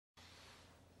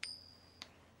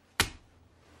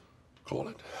Call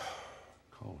it.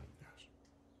 Call it, yes.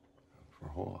 For a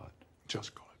whole lot.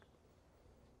 Just call it.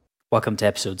 Welcome to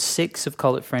episode 6 of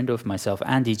Call It Friendo with myself,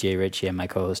 Andy J. Ritchie, and my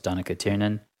co-host Donncha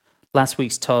Tiernan. Last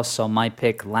week's toss saw my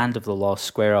pick, Land of the Lost,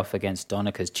 square off against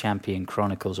Donncha's champion,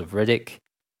 Chronicles of Riddick.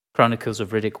 Chronicles of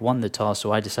Riddick won the toss,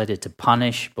 so I decided to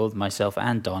punish both myself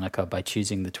and Donncha by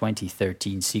choosing the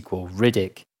 2013 sequel,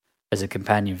 Riddick, as a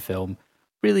companion film,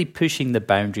 really pushing the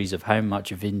boundaries of how much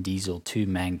Vin Diesel two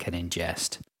men can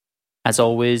ingest. As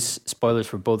always, spoilers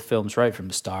for both films right from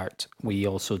the start. We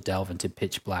also delve into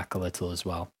Pitch Black a little as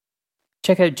well.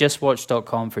 Check out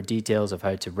justwatch.com for details of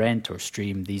how to rent or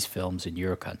stream these films in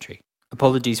your country.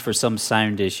 Apologies for some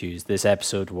sound issues. This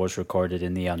episode was recorded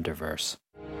in the Underverse.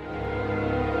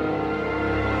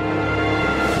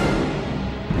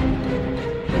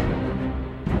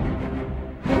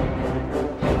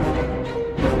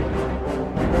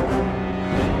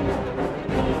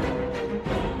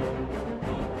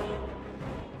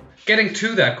 Getting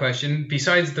to that question,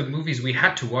 besides the movies we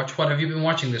had to watch, what have you been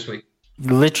watching this week?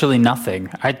 Literally nothing.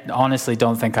 I honestly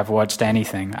don't think I've watched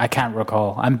anything. I can't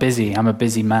recall. I'm busy. I'm a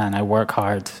busy man. I work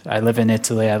hard. I live in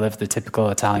Italy. I live the typical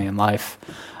Italian life.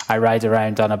 I ride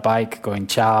around on a bike going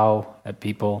ciao at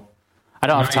people. I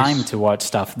don't have time to watch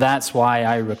stuff. That's why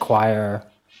I require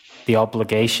the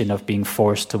obligation of being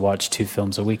forced to watch 2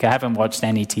 films a week. I haven't watched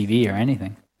any TV or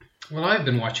anything. Well, I've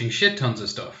been watching shit tons of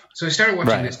stuff. So I started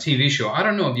watching this TV show. I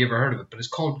don't know if you ever heard of it, but it's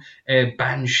called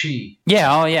Banshee.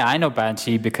 Yeah, I know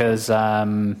Banshee because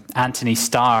Anthony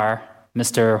Starr,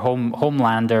 Mr.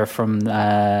 Homelander from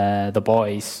The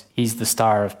Boys, he's the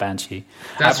star of Banshee.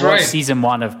 That's I've watched season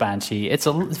 1 of Banshee. It's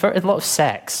a lot of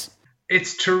sex.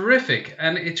 It's terrific,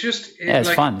 and it's just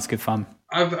it's fun. It's good fun.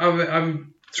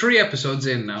 I'm 3 episodes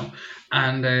in now,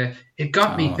 and it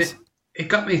got me. It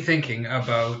got me thinking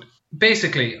about.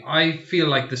 Basically, I feel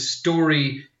like the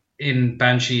story in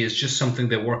Banshee is just something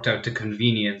that worked out to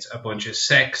convenience a bunch of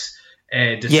sex,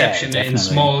 deception in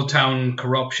small town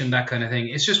corruption, that kind of thing.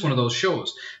 It's just one of those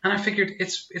shows, and I figured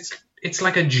it's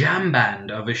like a jam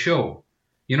band of a show.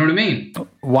 You know what I mean?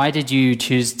 Why did you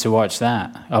choose to watch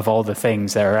that of all the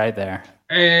things that are out there?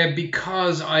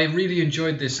 Because I really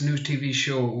enjoyed this new TV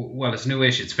show. Well, it's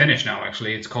newish. It's finished now,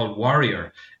 actually. It's called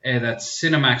Warrior. That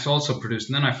Cinemax also produced.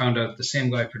 And then I found out the same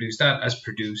guy produced that as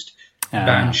produced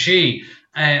Banshee.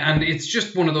 And it's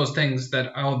just one of those things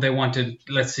that they wanted,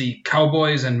 let's see,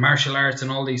 cowboys and martial arts and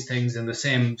all these things in the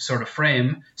same sort of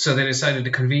frame. So they decided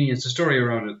to convenience the story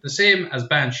around it. The same as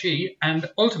Banshee. And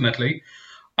ultimately,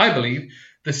 I believe,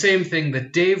 the same thing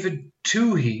that David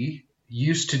Twohy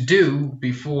used to do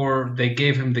before they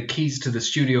gave him the keys to the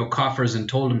studio coffers and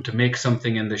told him to make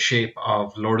something in the shape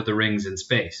of Lord of the Rings in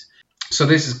space. So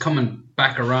this is coming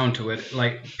back around to it.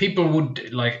 People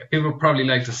probably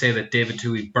like to say that David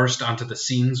Twohy burst onto the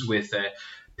scenes with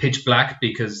Pitch Black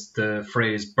because the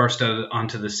phrase burst out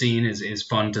onto the scene is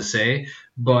fun to say.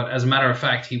 But as a matter of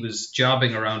fact, he was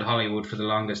jobbing around Hollywood for the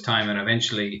longest time and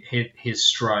eventually hit his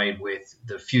stride with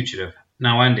The Fugitive.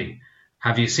 Now, Andy,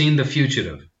 have you seen The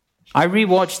Fugitive? I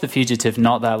rewatched The Fugitive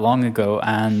not that long ago,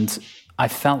 and I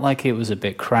felt like it was a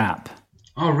bit crap.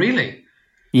 Oh, really?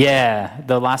 Yeah,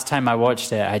 the last time I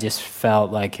watched it, I just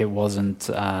felt like it wasn't.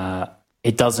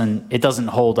 It doesn't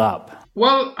hold up.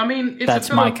 Well, I mean,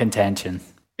 that's my contention.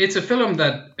 It's a film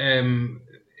that,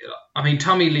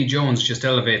 Tommy Lee Jones just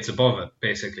elevates above it.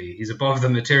 Basically, he's above the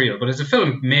material, but it's a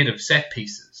film made of set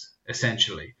pieces,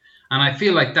 essentially. And I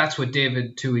feel like that's what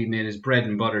David Twohy made his bread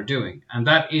and butter doing, and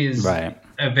that is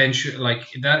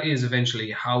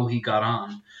eventually how he got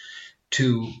on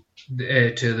to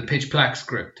the Pitch Black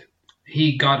script.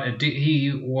 He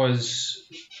was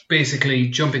basically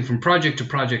jumping from project to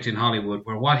project in Hollywood,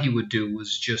 where what he would do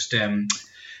was just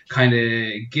kind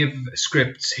of give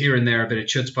scripts here and there. A bit of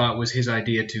chutzpah. Was his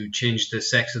idea to change the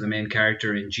sex of the main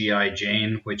character in G.I.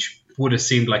 Jane, which would have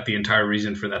seemed like the entire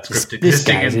reason for that script existing. This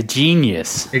guy is a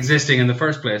genius. Existing in the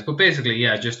first place. But basically,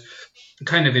 yeah, just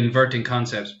kind of inverting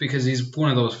concepts, because he's one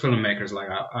of those filmmakers, like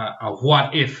a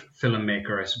what-if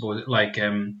filmmaker, I suppose,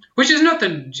 which is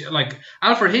nothing, like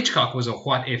Alfred Hitchcock was a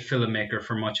what-if filmmaker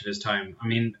for much of his time. I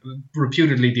mean,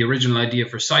 reputedly, the original idea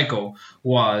for Psycho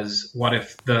was, what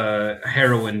if the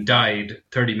heroine died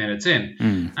 30 minutes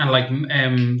in?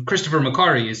 And Christopher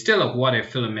McQuarrie is still a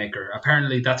what-if filmmaker.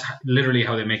 Apparently, that's literally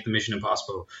how they make the Mission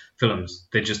Impossible films.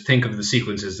 They just think of the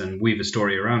sequences and weave a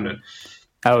story around it.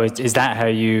 Oh, is that how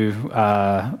you?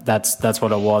 That's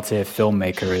what a what-if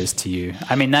filmmaker is to you?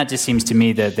 I mean, that just seems to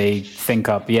me that they think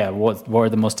up, what are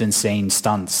the most insane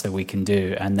stunts that we can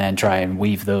do, and then try and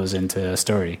weave those into a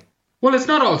story. Well, it's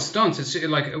not all stunts. It's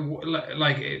like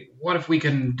what if we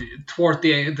can thwart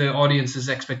the audience's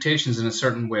expectations in a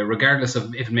certain way, regardless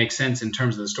of if it makes sense in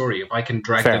terms of the story. If I can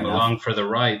drag Fair them enough. along for the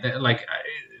ride,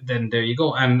 then there you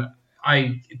go. And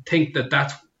I think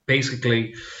that's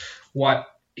basically what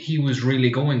he was really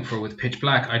going for with Pitch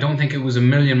Black. I don't think it was a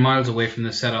million miles away from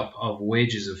the setup of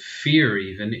Wages of Fear,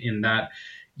 even in that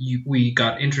we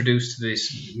got introduced to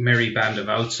this merry band of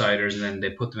outsiders and then they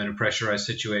put them in a pressurized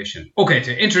situation. Okay,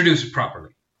 to introduce it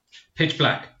properly. Pitch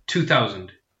Black,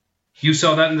 2000. You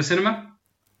saw that in the cinema?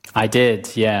 I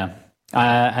did, yeah.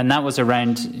 And that was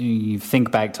around, you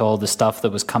think back to all the stuff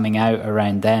that was coming out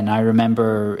around then. I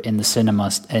remember in the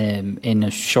cinema, in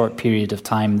a short period of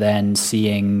time then,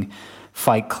 seeing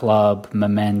Fight Club,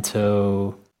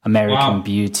 Memento, American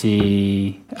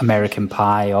Beauty, American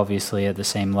Pie, obviously at the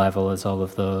same level as all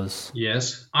of those.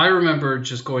 Yes. I remember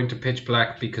just going to Pitch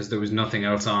Black because there was nothing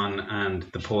else on and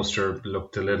the poster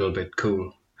looked a little bit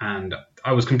cool. And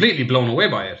I was completely blown away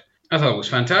by it. I thought it was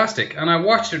fantastic. And I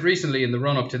watched it recently in the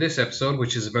run-up to this episode,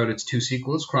 which is about its two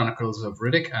sequels, Chronicles of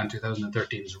Riddick and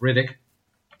 2013's Riddick.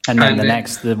 And then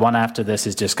the one after this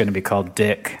is just going to be called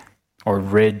Dick or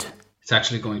Rid. It's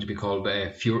actually going to be called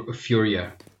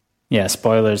Furia. Yeah,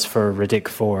 spoilers for Riddick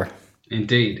 4.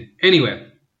 Indeed. Anyway,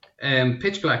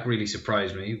 Pitch Black really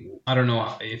surprised me. I don't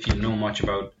know if you know much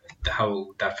about how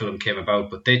that film came about,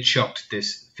 but they chucked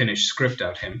this finished script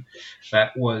at him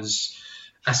that was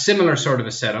a similar sort of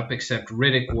a setup, except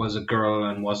Riddick was a girl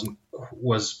and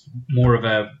was more of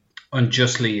a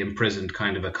unjustly imprisoned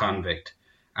kind of a convict.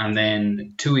 And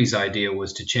then Tui's idea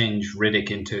was to change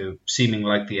Riddick into seeming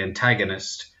like the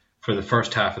antagonist for the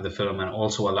first half of the film and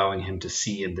also allowing him to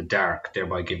see in the dark,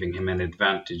 thereby giving him an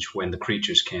advantage when the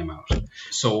creatures came out.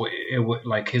 So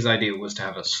his idea was to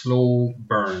have a slow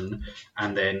burn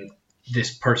and then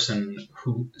this person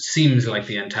who seems like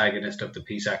the antagonist of the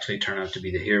piece actually turn out to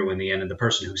be the hero in the end. And the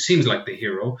person who seems like the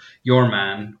hero, your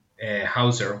man,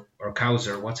 Hauser,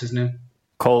 what's his name?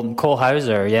 Cole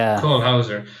Hauser, yeah. Cole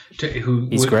Hauser.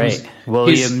 He's great.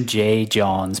 William J.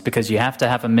 Johns, because you have to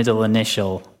have a middle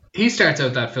initial. He starts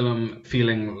out that film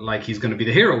feeling like he's going to be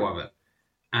the hero of it.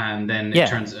 And then it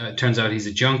turns out he's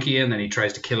a junkie, and then he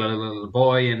tries to kill a little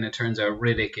boy, and it turns out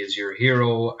Riddick is your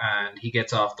hero, and he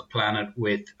gets off the planet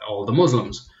with all the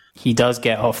Muslims. He does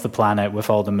get off the planet with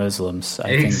all the Muslims.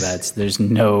 I think there's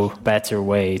no better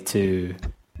way to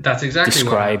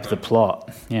describe the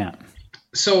plot. Yeah.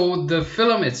 So the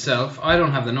film itself, I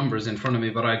don't have the numbers in front of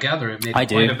me, but I gather it made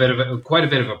quite a bit of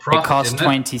a profit.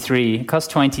 It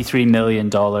cost $23 million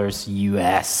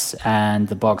US, and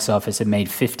the box office it made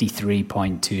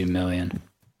 $53.2 million.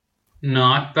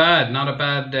 Not bad, not a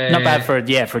bad. Not bad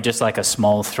for just like a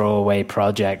small throwaway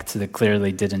project that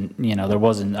clearly didn't, there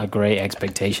wasn't a great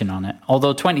expectation on it.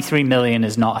 Although 23 million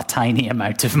is not a tiny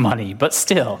amount of money, but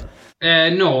still.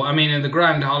 No, I mean in the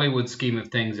grand Hollywood scheme of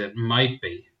things, it might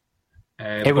be.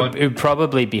 It would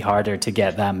probably be harder to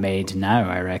get that made now,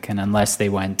 I reckon, unless they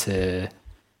went to,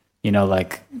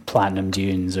 like Platinum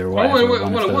Dunes or whatever.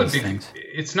 Well, it would be.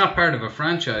 It's not part of a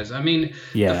franchise. I mean,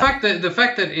 the fact that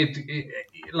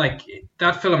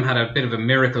that film had a bit of a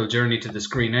miracle journey to the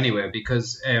screen anyway,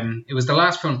 because it was the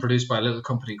last film produced by a little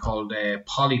company called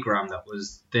Polygram that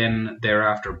was then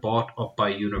thereafter bought up by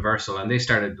Universal, and they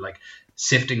started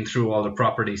sifting through all the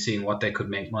property, seeing what they could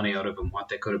make money out of and what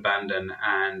they could abandon.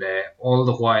 And all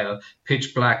the while,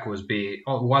 Pitch Black was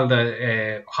while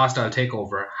the hostile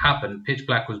takeover happened, Pitch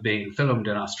Black was being filmed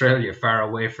in Australia, far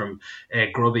away from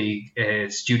grubby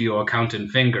studio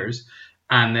accountant fingers.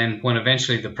 And then when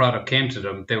eventually the product came to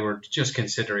them, they were just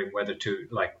considering whether to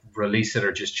release it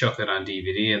or just chuck it on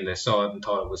DVD. And they saw it and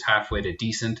thought it was halfway to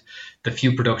decent. The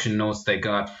few production notes they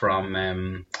got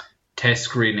from test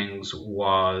screenings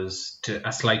was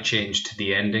a slight change to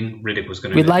the ending. Riddick was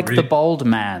going to. We like the bald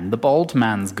man. The bald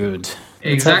man's good.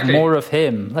 Let's have more of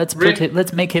him. Let's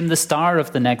make him the star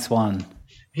of the next one.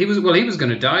 He was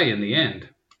going to die in the end.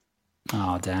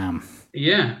 Oh damn.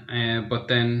 Yeah, but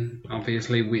then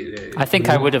obviously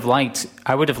I would have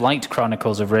liked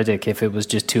Chronicles of Riddick if it was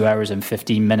just 2 hours and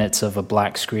 15 minutes of a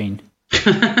black screen.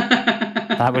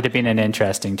 That would have been an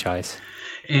interesting choice.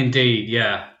 Indeed,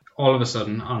 yeah. All of a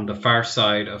sudden, on the far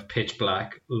side of Pitch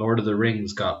Black, Lord of the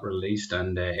Rings got released,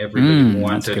 and everybody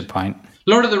wanted. That's a good point.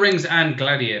 Lord of the Rings and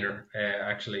Gladiator,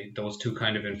 actually, those two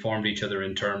kind of informed each other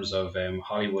in terms of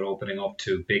Hollywood opening up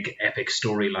to big epic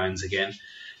storylines again.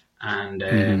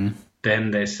 And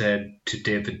then they said to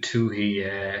David Twohy,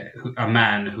 a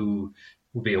man who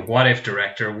would be a what-if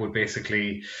director, would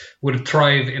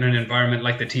thrive in an environment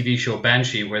like the TV show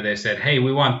Banshee, where they said, hey,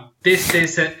 we want this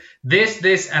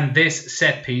this, and this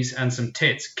set piece and some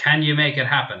tits. Can you make it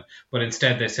happen? But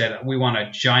instead they said, we want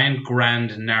a giant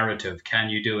grand narrative. Can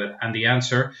you do it? And the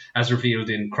answer, as revealed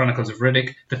in Chronicles of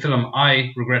Riddick, the film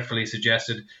I regretfully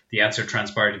suggested, the answer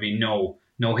transpired to be no.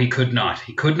 No, he could not.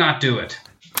 He could not do it.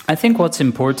 I think what's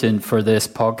important for this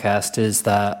podcast is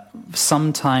that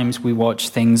sometimes we watch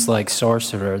things like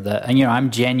Sorcerer that, and I'm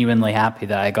genuinely happy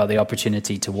that I got the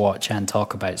opportunity to watch and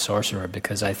talk about Sorcerer,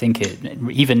 because I think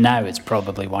even now it's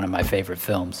probably one of my favorite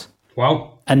films.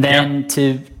 Wow. And then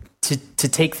to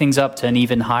take things up to an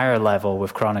even higher level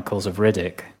with Chronicles of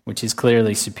Riddick, which is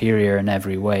clearly superior in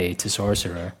every way to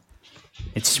Sorcerer.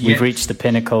 We've reached the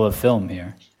pinnacle of film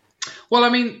here. Well, I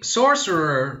mean,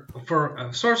 Sorcerer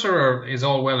is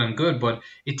all well and good, but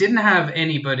it didn't have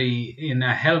anybody in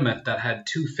a helmet that had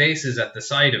two faces at the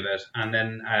side of it and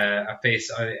then a face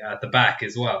at the back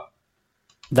as well.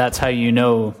 That's how you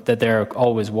know that they're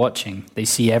always watching. They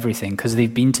see everything because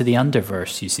they've been to the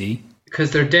Underverse, you see.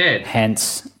 Because they're dead.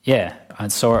 Hence, yeah, and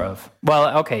sort of.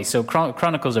 Well, okay, so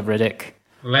Chronicles of Riddick.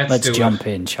 Let's jump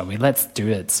in, shall we? Let's do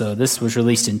it. So this was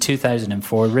released in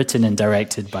 2004, written and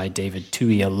directed by David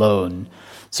Twohy alone.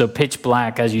 So Pitch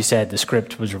Black, as you said, the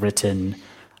script was written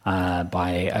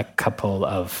by a couple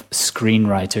of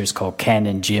screenwriters called Ken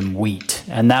and Jim Wheat,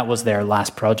 and that was their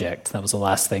last project. That was the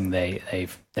last thing they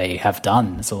have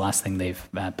done. It's the last thing they've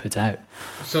put out.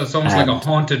 So it's almost like a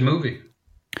haunted movie.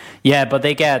 Yeah, but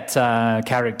they get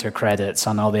character credits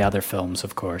on all the other films,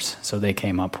 of course. So they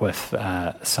came up with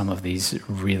some of these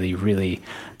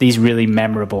really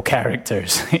memorable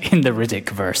characters in the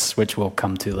Riddick-verse, which we'll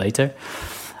come to later.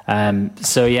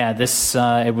 So yeah, this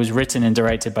it was written and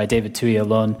directed by David Twohy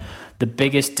alone. The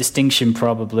biggest distinction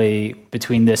probably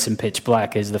between this and Pitch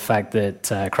Black is the fact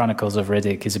that Chronicles of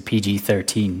Riddick is a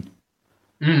PG-13.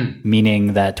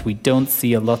 Meaning that we don't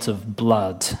see a lot of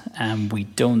blood and we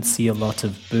don't see a lot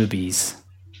of boobies.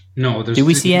 No, do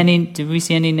we see any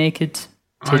naked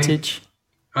tittage?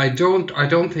 I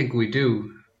don't think we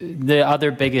do. The other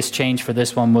biggest change for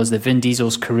this one was that Vin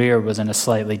Diesel's career was in a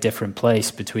slightly different place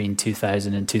between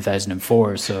 2000 and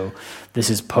 2004. So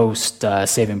this is post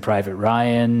Saving Private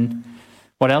Ryan.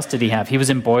 What else did he have? He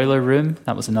was in Boiler Room.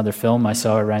 That was another film I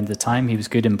saw around the time. He was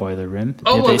good in Boiler Room.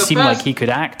 It seemed like he could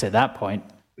act at that point.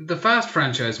 The Fast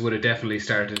franchise would have definitely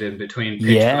started in between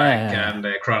Pitch Black and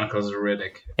Chronicles of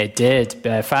Riddick. It did.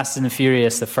 Fast and the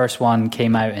Furious, the first one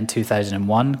came out in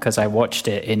 2001 because I watched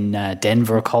it in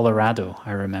Denver, Colorado,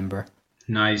 I remember.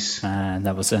 Nice. And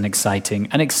that was an exciting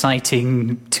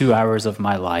 2 hours of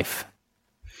my life,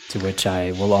 to which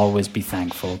I will always be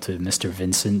thankful to Mr.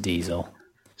 Vincent Diesel.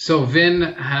 So Vin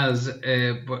has,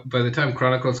 by the time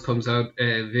Chronicles comes out,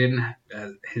 Vin,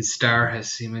 his star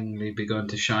has seemingly begun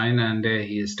to shine, and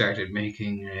he has started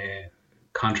making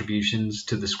contributions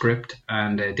to the script,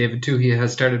 and David Twohy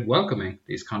has started welcoming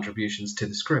these contributions to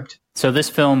the script. So this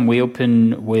film, we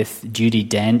open with Judi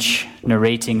Dench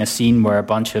narrating a scene where a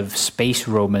bunch of space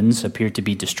Romans appear to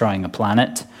be destroying a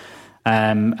planet.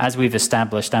 As we've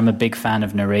established, I'm a big fan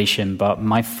of narration, but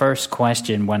my first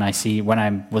question when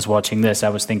I was watching this, I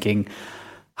was thinking,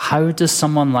 how does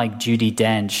someone like Judi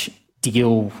Dench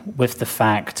deal with the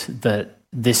fact that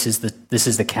this is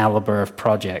the caliber of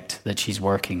project that she's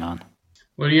working on?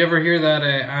 Well, you ever hear that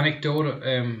anecdote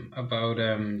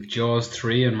about Jaws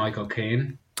 3 and Michael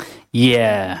Caine?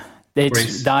 Yeah.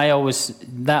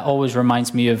 That always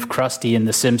reminds me of Krusty in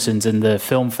The Simpsons in the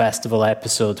film festival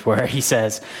episode where he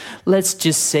says, "Let's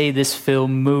just say this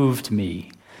film moved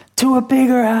me to a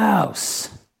bigger house."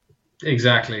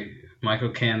 Exactly.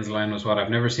 Michael Caine's line was, "I've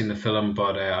never seen the film,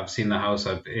 but I've seen the house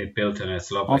it built and it's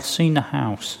lovely." I've seen the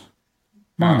house.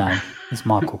 My name is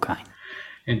Michael Caine.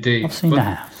 Indeed. I've seen the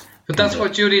house. But that's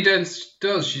what Judi Dench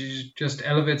does. She just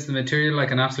elevates the material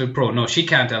like an absolute pro. No, she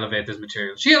can't elevate this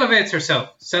material. She elevates herself,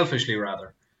 selfishly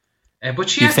rather. But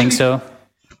she think so?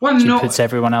 Well, she puts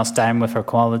everyone else down with her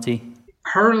quality.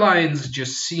 Her lines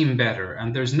just seem better,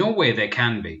 and there's no way they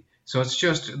can be. So it's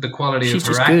just the quality of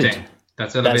her good. acting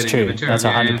that's elevating the material. That's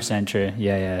 100% true.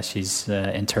 Yeah. She's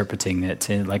interpreting it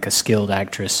like a skilled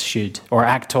actress should, or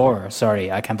actor.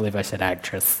 Sorry, I can't believe I said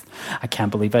actress. I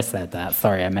can't believe I said that.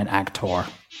 Sorry, I meant actor.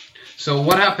 So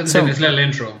what happens in this little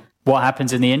intro? What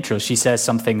happens in the intro? She says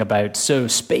something about, so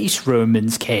space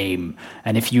Romans came,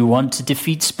 and if you want to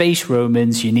defeat space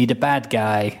Romans, you need a bad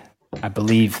guy. I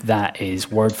believe that is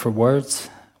word for word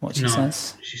what she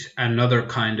says. She's another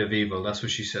kind of evil. That's what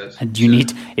she says. And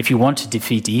if you want to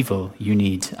defeat evil, you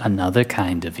need another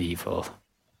kind of evil.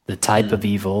 The type of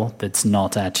evil that's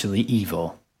not actually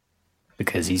evil.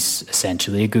 Because he's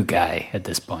essentially a good guy at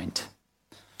this point.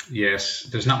 Yes,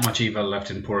 there's not much evil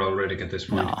left in poor old Riddick at this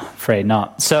point. No, afraid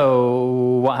not.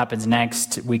 So what happens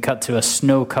next? We cut to a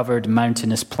snow-covered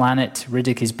mountainous planet.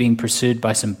 Riddick is being pursued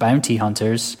by some bounty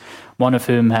hunters, one of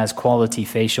whom has quality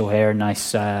facial hair,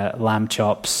 nice lamb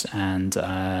chops, and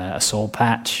a soul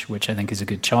patch, which I think is a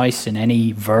good choice in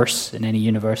any verse, in any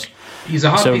universe. He's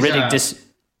a hot. So Riddick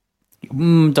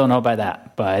don't know about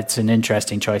that, but it's an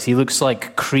interesting choice. He looks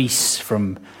like Kreese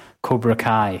from Cobra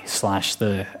Kai /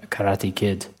 the Karate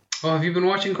Kid. Oh, have you been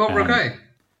watching Cobra Kai?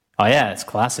 Oh yeah, it's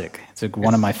classic. It's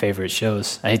one of my favorite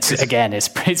shows.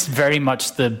 It's very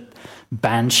much the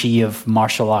Banshee of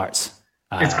martial arts.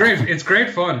 It's great. It's great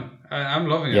fun. I'm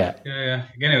loving it. Yeah.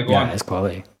 Anyway, go on. It's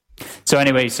quality. So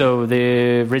anyway,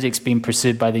 the Riddick's being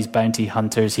pursued by these bounty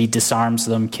hunters. He disarms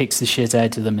them, kicks the shit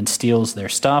out of them, and steals their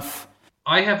stuff.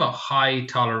 I have a high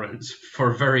tolerance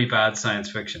for very bad science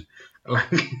fiction. Like,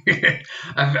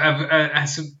 I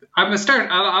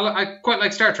quite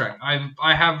like Star Trek.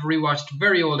 I have rewatched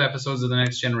very old episodes of The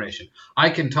Next Generation. I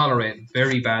can tolerate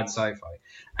very bad sci-fi,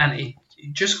 and it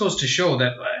just goes to show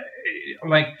that,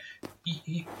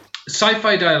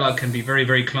 sci-fi dialogue can be very,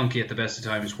 very clunky at the best of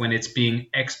times when it's being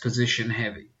exposition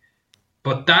heavy.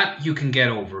 But that you can get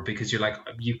over because you're like,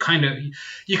 you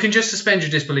can just suspend your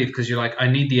disbelief because you're like, I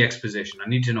need the exposition. I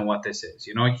need to know what this is.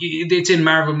 You know, it's in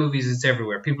Marvel movies. It's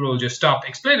everywhere. People will just stop,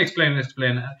 explain.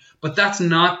 But that's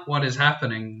not what is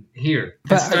happening here.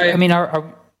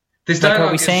 Are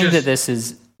we saying that this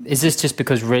is this just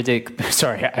because Riddick,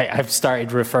 sorry, I've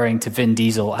started referring to Vin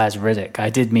Diesel as Riddick. I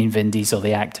did mean Vin Diesel,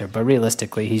 the actor, but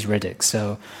realistically he's Riddick.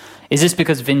 So is this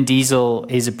because Vin Diesel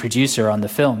is a producer on the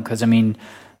film? Because, I mean,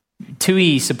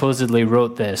 Tui supposedly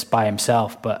wrote this by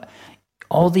himself, but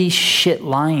all these shit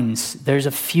lines, there's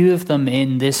a few of them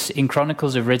in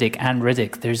Chronicles of Riddick and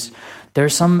Riddick. There are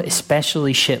some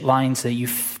especially shit lines that you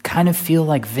kind of feel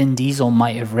like Vin Diesel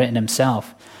might have written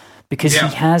himself, because he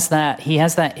has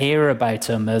that air about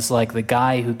him as like the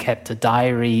guy who kept a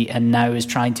diary and now is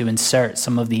trying to insert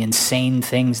some of the insane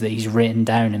things that he's written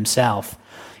down himself.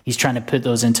 He's trying to put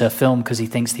those into a film because he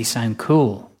thinks they sound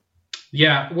cool.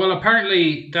 Yeah, well,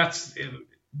 apparently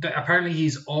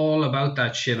he's all about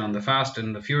that shit on the Fast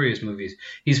and the Furious movies.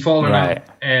 He's fallen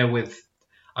out with,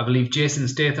 I believe, Jason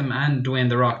Statham and Dwayne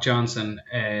 "The Rock" Johnson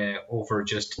over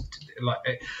just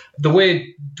the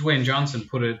way Dwayne Johnson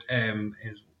put it.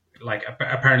 Is like,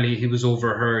 apparently he was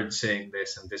overheard saying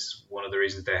this, and this is one of the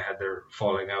reasons they had their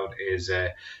falling out is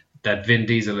that Vin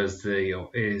Diesel is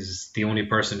the only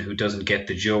person who doesn't get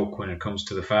the joke when it comes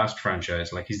to the Fast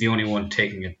franchise. Like, he's the only one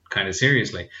taking it kind of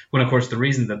seriously. When, of course, the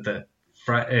reason that the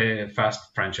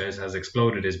Fast franchise has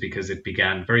exploded is because it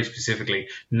began very specifically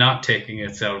not taking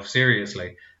itself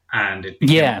seriously. And it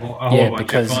became a whole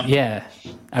bunch of fun.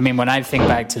 I mean, when I think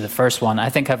back to the first one, I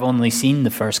think I've only seen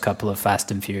the first couple of Fast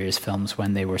and Furious films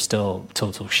when they were still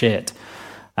total shit.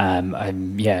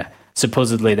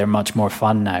 Supposedly they're much more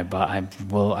fun now, but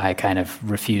I kind of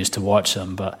refuse to watch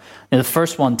them. But the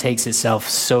first one takes itself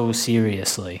so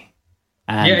seriously,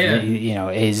 and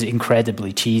is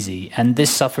incredibly cheesy. And this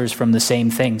suffers from the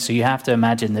same thing. So you have to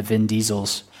imagine that Vin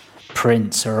Diesel's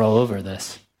prints are all over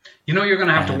this. You know, you're going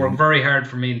to have to work very hard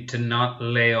for me to not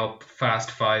lay up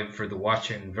Fast 5 for the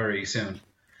watching very soon.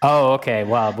 Oh, okay.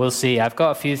 Well, we'll see. I've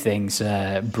got a few things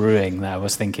brewing that I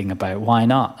was thinking about. Why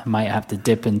not? I might have to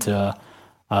dip into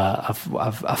in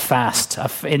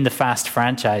the Fast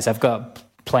franchise. I've got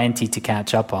plenty to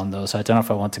catch up on those. I don't know if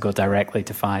I want to go directly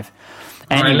to 5.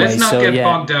 Anyway, all right, let's not get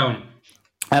bogged down.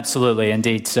 Absolutely,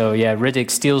 indeed. So yeah, Riddick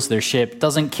steals their ship,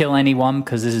 doesn't kill anyone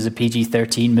because this is a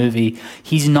PG-13 movie.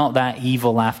 He's not that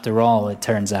evil after all, it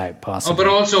turns out, possibly. Oh, but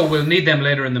also we'll need them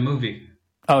later in the movie.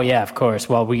 Oh yeah, of course.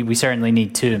 Well, we certainly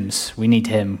need Tooms. We need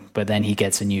him, but then he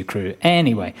gets a new crew.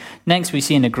 Anyway, next we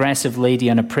see an aggressive lady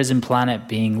on a prison planet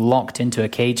being locked into a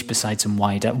cage beside some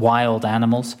wild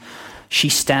animals. She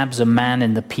stabs a man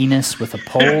in the penis with a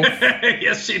pole.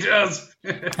 Yes, she does.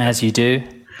 As you do.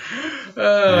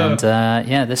 And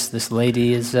this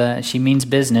lady is she means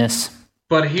business.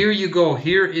 But here you go.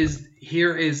 Here is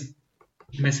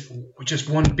just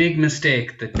one big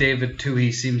mistake that David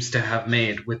Toohey seems to have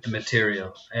made with the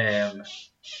material.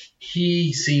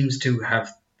 He seems to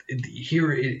have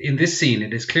here in this scene.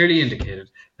 It is clearly indicated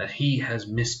that he has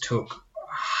mistook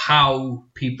how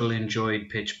people enjoyed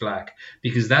Pitch Black,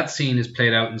 because that scene is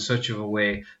played out in such of a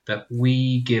way that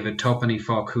we give a tuppenny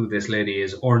fuck who this lady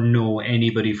is or know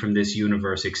anybody from this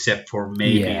universe except for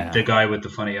maybe the guy with the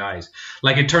funny eyes.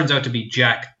 Like, it turns out to be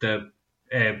Jack, the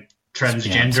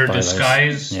transgender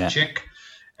disguise chick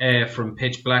from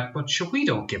Pitch Black, but sure, we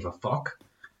don't give a fuck.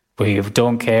 We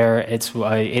don't care. It's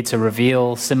a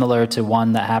reveal similar to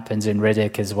one that happens in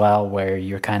Riddick as well, where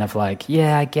you're kind of like,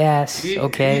 yeah, I guess,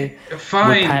 okay,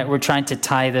 fine. We're trying to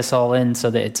tie this all in so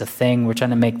that it's a thing. We're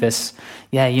trying to make this,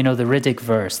 the Riddick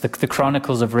verse, the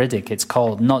Chronicles of Riddick. It's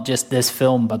called, not just this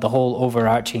film, but the whole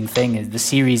overarching thing. The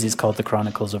series is called the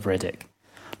Chronicles of Riddick,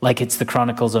 like it's the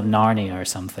Chronicles of Narnia or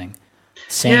something.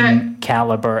 Same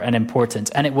caliber and importance,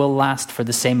 and it will last for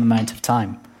the same amount of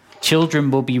time. Children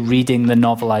will be reading the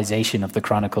novelization of the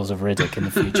Chronicles of Riddick in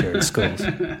the future in schools.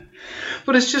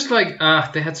 But it's just like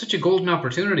they had such a golden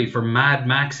opportunity for Mad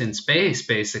Max in space,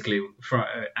 basically,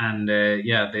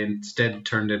 they instead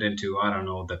turned it into, I don't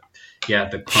know, the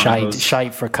Chronicles.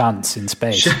 Shite for cunts in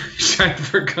space. Shite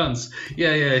for cunts.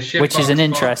 Yeah. Which is an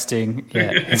interesting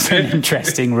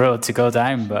road to go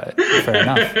down, but fair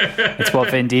enough. It's what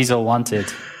Vin Diesel wanted.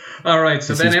 All right,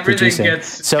 so then everything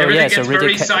gets very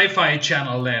Riddick, Sci-Fi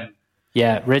Channel then.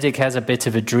 Yeah, Riddick has a bit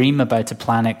of a dream about a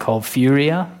planet called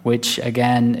Furia, which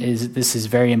again is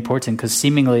very important because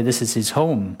seemingly this is his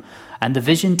home. And the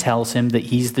Vision tells him that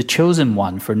he's the chosen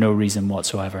one for no reason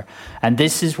whatsoever. And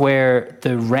this is where the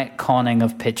retconning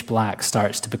of Pitch Black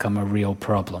starts to become a real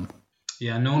problem.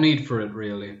 Yeah, no need for it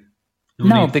really.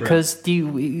 No, because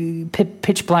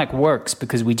Pitch Black works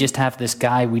because we just have this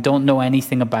guy. We don't know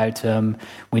anything about him.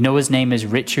 We know his name is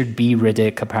Richard B.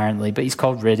 Riddick, apparently, but he's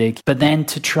called Riddick. But then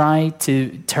to try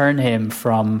to turn him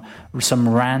from some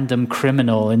random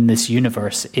criminal in this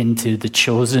universe into the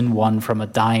chosen one from a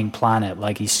dying planet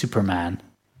like he's Superman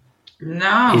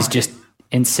is just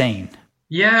insane.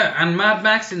 Yeah, and Mad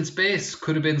Max in space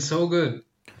could have been so good.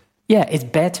 Yeah, it's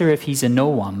better if he's a no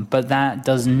one, but that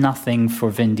does nothing for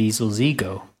Vin Diesel's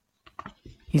ego.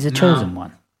 He's a chosen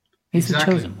one. He's a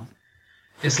chosen one.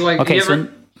 It's like,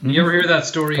 you ever hear that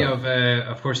story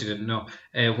of course you didn't know,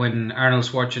 when Arnold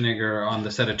Schwarzenegger on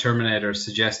the set of Terminator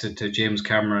suggested to James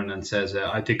Cameron and says,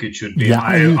 I think it should be,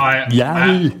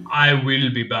 I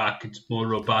will be back. It's more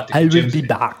robotic. I will be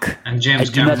back. And James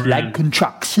I do not like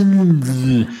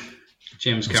contractions.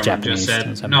 James Cameron just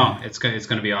said, "No, it's going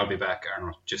to be. I'll be back,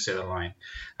 Arnold. Just say the line."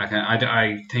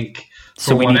 I think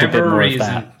for whatever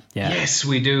reason, yes,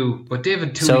 we do. But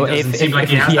David Toohey doesn't seem like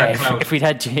he has that clout.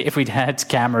 If we'd had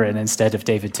Cameron instead of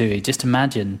David Toohey, just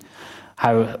imagine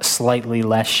how slightly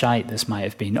less shite this might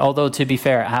have been. Although to be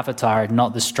fair, Avatar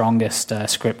not the strongest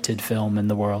scripted film in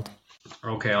the world.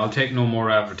 Okay, I'll take no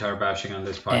more Avatar bashing on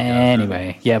this podcast.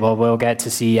 Anyway, we'll get to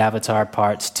see Avatar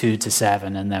parts 2 to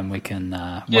 7, and then we can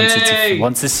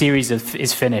once the series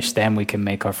is finished, then we can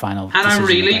make our final. And I'm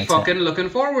really fucking looking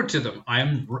forward to them.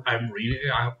 I'm really.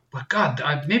 But God,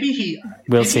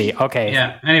 We'll see. Okay.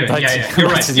 Yeah. Anyway,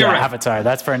 You're right. Avatar.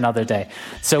 That's for another day.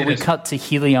 So we cut to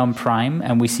Helion Prime,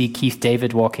 and we see Keith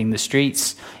David walking the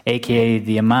streets, aka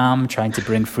the Imam, trying to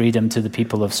bring freedom to the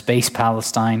people of space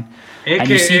Palestine. And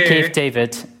you see Keith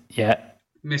David,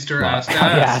 Mr. Ass to Ass.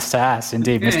 Ass to Ass,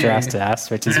 indeed, Mr. Ass to Ass,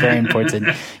 which is very important.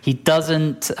 He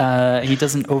doesn't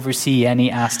oversee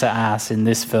any ass to ass in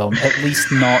this film, at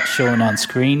least not shown on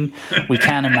screen. We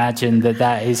can't imagine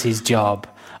that is his job.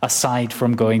 Aside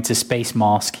from going to Space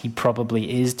Mosque, he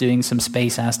probably is doing some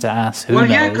space ass to ass. Who knows?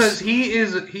 Yeah, because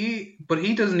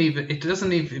it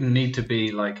doesn't even need to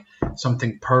be like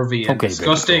something pervy and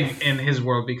disgusting in his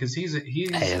world, because he's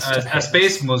a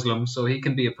space Muslim, so he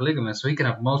can be a polygamist, so he can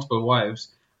have multiple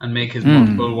wives and make his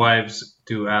multiple wives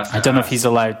do ass to I don't know ass. if he's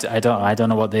allowed to, I don't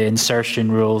know what the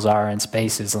insertion rules are in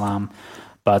space Islam,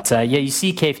 but you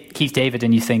see Keith David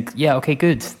and you think, okay,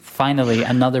 good. Finally,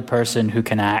 another person who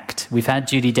can act. We've had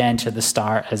Judi Dench at the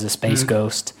start as a space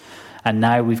ghost, and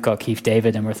now we've got Keith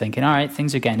David, and we're thinking, all right,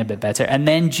 things are getting a bit better. And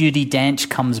then Judi Dench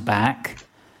comes back.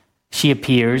 She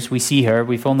appears. We see her.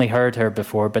 We've only heard her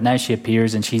before, but now she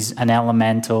appears, and she's an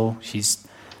elemental. She's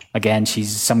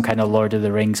some kind of Lord of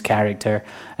the Rings character,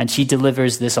 and she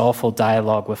delivers this awful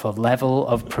dialogue with a level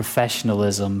of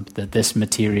professionalism that this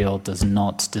material does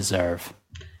not deserve.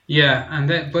 Yeah, and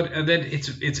then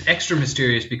it's extra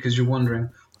mysterious because you're wondering,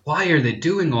 why are they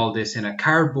doing all this in a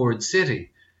cardboard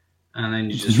city? And then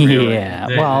you just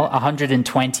realize...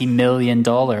 $120 million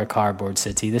cardboard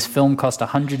city. This film cost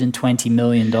 $120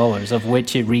 million, of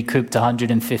which it recouped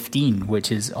 115,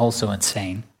 which is also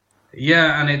insane.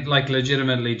 Yeah, and it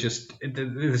legitimately just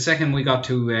the second we got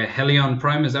to Helion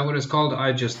Prime, is that what it's called?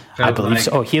 I just felt I believe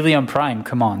so. Oh, Helion Prime,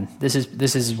 come on! This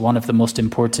is one of the most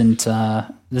important.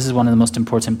 This is one of the most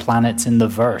important planets in the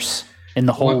verse, in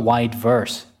the whole wide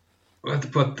verse.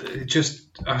 But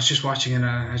I was just watching it, and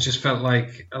I just felt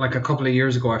like a couple of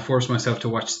years ago, I forced myself to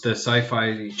watch the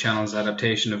Sci-Fi Channel's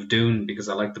adaptation of Dune because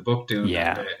I like the book Dune.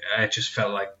 Yeah, and I just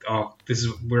felt like,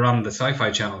 we're on the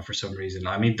Sci-Fi Channel for some reason.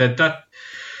 I mean that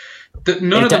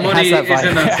None of the money is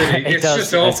in that city. It It's does.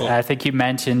 just awful. I think you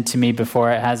mentioned to me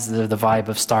before, it has the vibe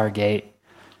of Stargate.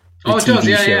 Oh, it TV does,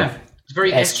 yeah, show. yeah. It's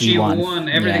very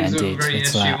SG-1. Everything's very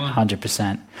it's SG-1.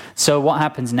 100%. So what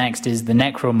happens next is the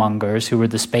Necromongers, who were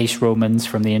the space Romans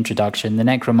from the introduction, the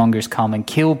Necromongers come and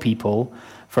kill people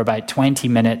for about 20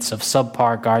 minutes of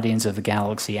subpar Guardians of the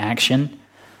Galaxy action.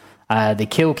 They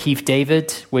kill Keith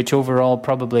David, which overall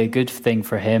probably a good thing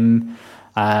for him.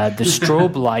 The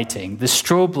strobe lighting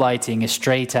is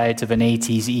straight out of an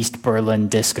 80s East Berlin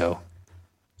disco.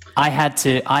 I had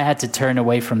to turn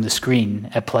away from the screen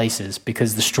at places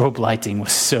because the strobe lighting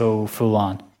was so full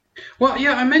on. Well,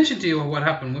 yeah, I mentioned to you what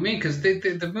happened with me because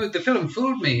the film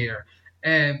fooled me here.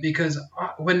 Because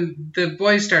when the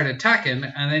boys start attacking,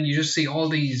 and then you just see all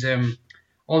these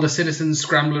all the citizens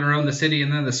scrambling around the city,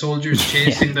 and then the soldiers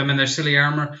chasing them in their silly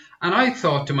armor, and I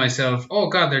thought to myself, oh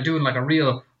god, they're doing like a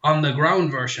real on the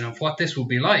ground version of what this would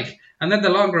be like. And then the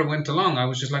longer it went along, I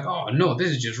was just like, oh no,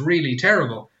 this is just really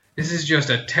terrible. This is just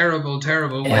a terrible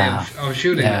way of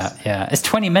shooting this. Yeah, it's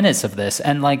 20 minutes of this,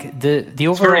 and like the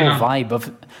overall vibe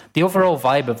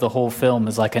of the whole film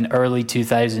is like an early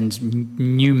 2000s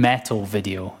new metal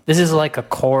video. This is like a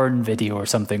Korn video or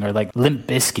something, or like Limp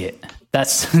Bizkit.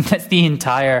 That's the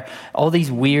entire, all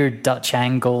these weird Dutch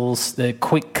angles, the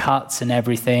quick cuts and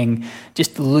everything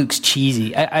just looks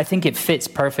cheesy. I think it fits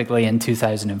perfectly in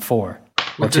 2004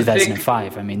 or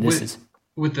 2005.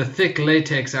 With the thick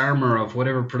latex armor of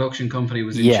whatever production company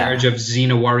was in charge of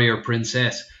Xena Warrior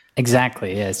Princess.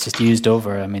 Exactly. Yeah, it's just used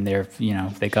over. I mean,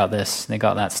 they got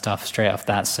that stuff straight off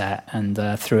that set and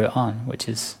threw it on, which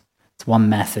is it's one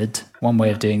method, one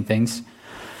way of doing things.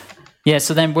 Yeah.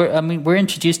 So then we're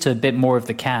introduced to a bit more of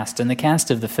the cast, and the cast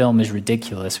of the film is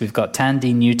ridiculous. We've got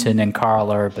Tandy Newton and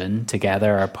Carl Urban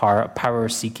together, a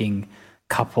power-seeking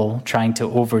couple trying to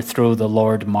overthrow the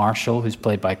Lord Marshal, who's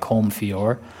played by Colm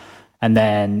Feore. And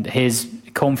then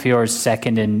Colm Feore's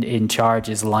second in charge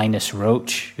is Linus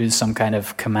Roach, who's some kind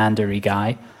of commandery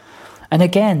guy. And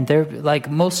again, they're like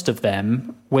most of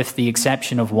them, with the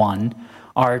exception of one,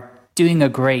 are doing a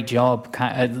great job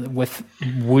with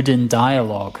wooden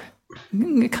dialogue,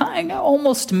 kind of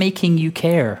almost making you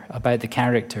care about the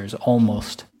characters.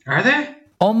 Almost. Are they?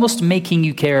 Almost making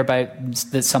you care about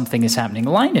that something is happening.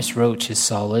 Linus Roach is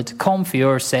solid. Colm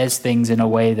Feore says things in a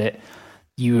way that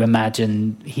you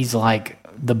imagine he's like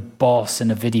the boss in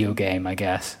a video game, I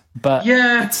guess. But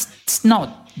yeah, it's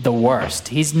not the worst.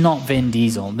 He's not Vin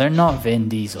Diesel. They're not Vin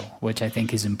Diesel, which I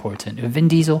think is important. Vin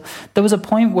Diesel, there was a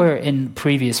point where in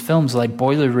previous films like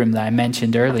Boiler Room that I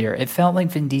mentioned earlier, it felt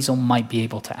like Vin Diesel might be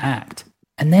able to act.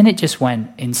 And then it just went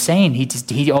insane.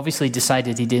 He obviously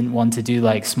decided he didn't want to do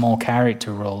like small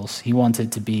character roles. He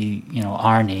wanted to be,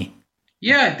 Arnie.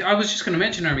 Yeah, I was just going to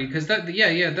mention Arnie because that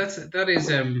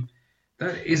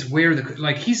is where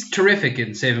he's terrific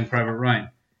in Saving Private Ryan.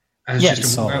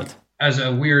 He's solid. As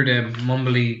a weird,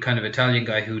 mumbly kind of Italian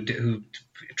guy who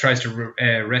tries to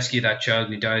rescue that child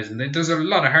and he dies, and there's a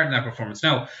lot of heart in that performance.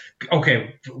 Now,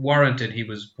 okay, warranted, he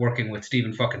was working with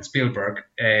Steven fucking Spielberg,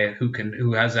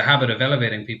 who has a habit of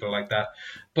elevating people like that.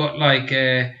 But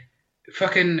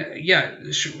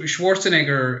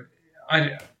Schwarzenegger,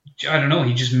 I don't know,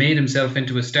 he just made himself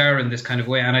into a star in this kind of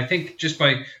way. And I think just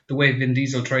by the way Vin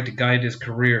Diesel tried to guide his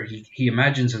career, he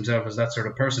imagines himself as that sort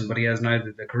of person, but he has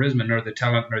neither the charisma nor the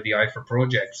talent nor the eye for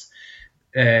projects.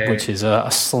 Which is a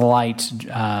slight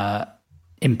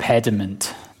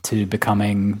impediment to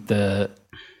becoming the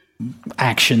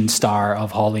action star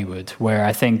of Hollywood, where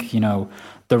I think,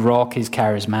 The Rock is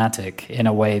charismatic in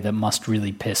a way that must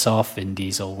really piss off Vin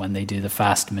Diesel when they do the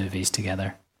Fast movies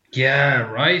together. Yeah,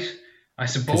 right. I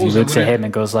suppose he looks at him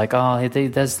and goes like, "Oh,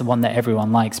 that's the one that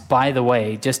everyone likes." By the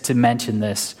way, just to mention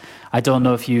this, I don't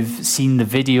know if you've seen the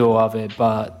video of it,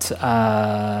 but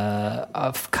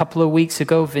a couple of weeks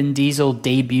ago, Vin Diesel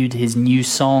debuted his new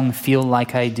song "Feel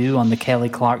Like I Do" on the Kelly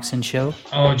Clarkson Show.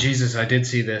 Oh Jesus, I did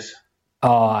see this.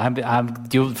 Oh,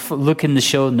 you'll look in the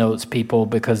show notes, people,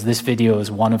 because this video is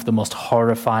one of the most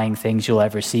horrifying things you'll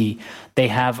ever see. They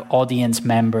have audience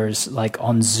members like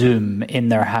on Zoom in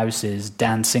their houses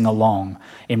dancing along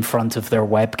in front of their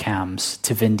webcams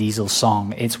to Vin Diesel's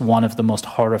song. It's one of the most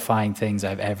horrifying things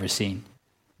I've ever seen.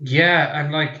 Yeah,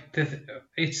 and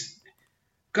it's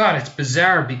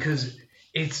bizarre because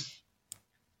it's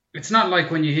not like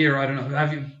when you hear, I don't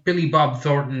know, Billy Bob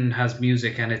Thornton has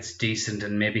music and it's decent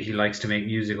and maybe he likes to make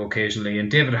music occasionally, and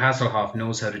David Hasselhoff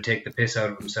knows how to take the piss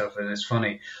out of himself and it's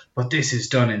funny, but this is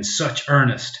done in such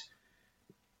earnest.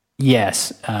 Yes,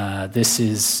 this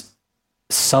is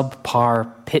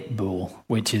subpar Pitbull,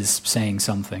 which is saying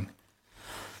something.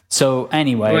 So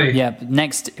anyway, Right. yeah.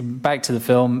 Next, back to the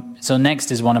film. So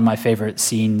next is one of my favorite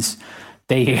scenes.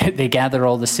 They gather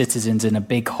all the citizens in a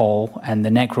big hall, and the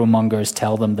necromongers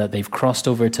tell them that they've crossed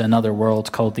over to another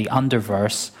world called the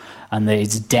Underverse, and that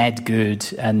it's dead good,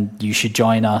 and you should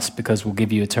join us because we'll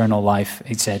give you eternal life,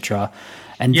 etc.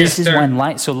 And Yes, this is sir.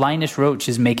 when so Linus Roach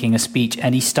is making a speech,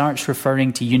 and he starts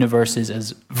referring to universes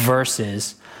as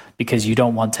verses because you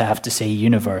don't want to have to say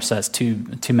universe. That's too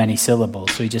many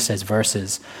syllables. So he just says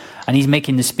verses. And he's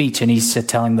making the speech, and he's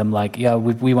telling them, like, yeah,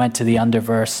 we went to the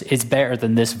Underverse. It's better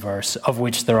than this verse, of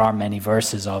which there are many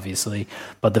verses, obviously.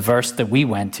 But the verse that we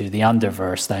went to, the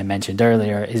Underverse that I mentioned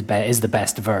earlier, is the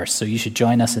best verse. So you should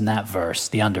join us in that verse,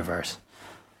 the Underverse.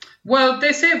 Well,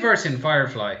 they say verse in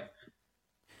Firefly.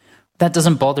 That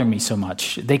doesn't bother me so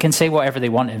much. They can say whatever they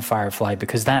want in Firefly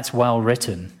because that's well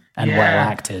written and Yeah. well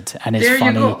acted and is There you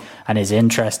funny go. and is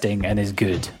interesting and is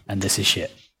good. And this is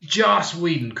shit. Joss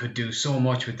Whedon could do so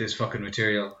much with this fucking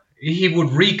material. He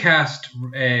would recast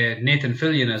Nathan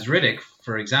Fillion as Riddick,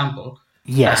 for example.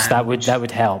 Yes, And that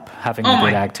would help, having Oh a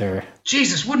good my- actor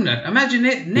Jesus, wouldn't it? Imagine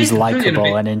Nathan who's Fillion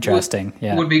likable and interesting.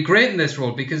 Yeah. would be great in this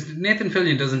role because Nathan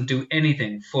Fillion doesn't do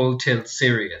anything full tilt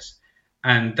serious,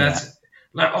 and that's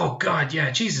like, oh god,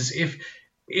 yeah, Jesus,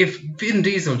 if Vin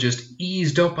Diesel just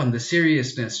eased up on the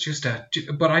seriousness,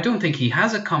 but I don't think he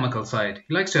has a comical side.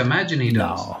 He likes to imagine he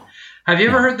does. No. Have you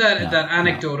ever heard that no,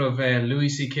 anecdote of Louis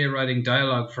C.K. writing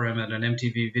dialogue for him at an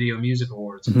MTV Video Music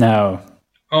Awards? No.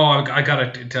 Oh, I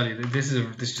gotta tell you, this is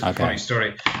just a funny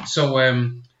story. So,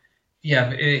 he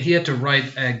had to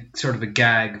write a sort of a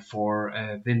gag for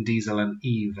Vin Diesel and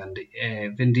Eve, and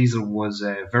Vin Diesel was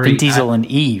very Vin Diesel and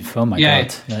Eve. Oh my Yeah,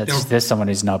 god. There's someone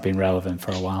who's not been relevant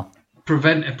for a while.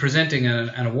 presenting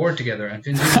an award together, and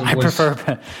Vin Diesel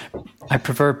I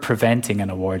prefer preventing an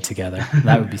award together.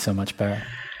 That would be so much better.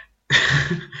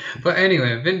 But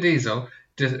anyway, Vin Diesel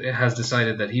has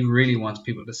decided that he really wants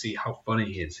people to see how funny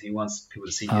he is. He wants people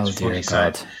to see his Oh dear funny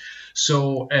God. side.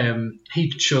 So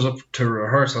he shows up to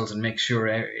rehearsals and makes sure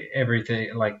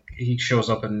everything, like he shows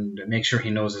up and makes sure he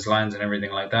knows his lines and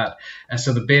everything like that. And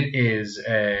so the bit is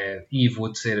Eve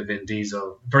would say to Vin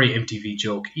Diesel, very MTV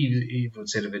joke, Eve would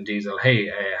say to Vin Diesel,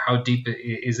 hey, how deep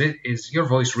is it? Is your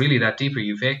voice really that deep? Are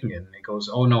you faking it? And he goes,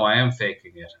 oh no, I am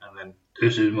faking it. And then,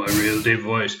 this is my real deep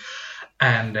voice.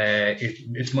 And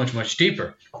it's much, much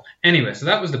deeper. Anyway, so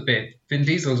that was the bit. Vin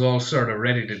Diesel's all sort of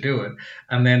ready to do it.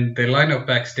 And then they line up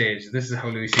backstage. This is how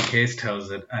Louis C.K.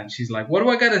 tells it. And she's like, what do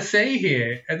I got to say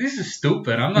here? And this is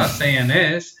stupid. I'm not saying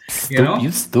this. You know? You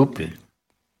stupid.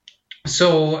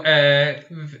 So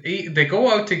they go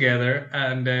out together.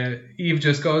 And Eve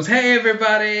just goes, hey,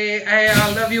 everybody. Hey,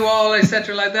 I love you all,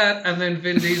 etc. like that. And then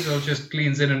Vin Diesel just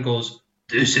leans in and goes,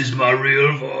 this is my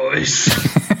real voice.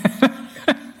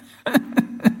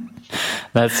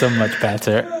 That's so much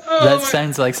better. That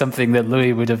sounds like something that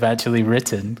Louis would have actually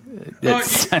written. It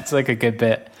sounds like a good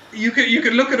bit. You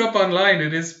can look it up online.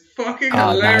 It is fucking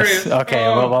Oh, hilarious. nice. Okay,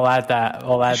 Oh. well, we'll add that.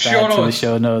 We'll add Show that to the notes.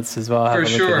 show notes as well. Have For a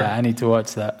look sure. at that. I need to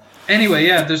watch that. Anyway,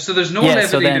 yeah. There's no Yeah,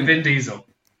 so levity then- to Vin Diesel.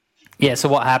 Yeah, so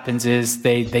what happens is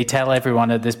they tell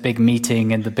everyone at this big meeting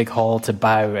in the big hall to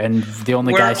bow, and the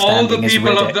only Where guy all standing the is people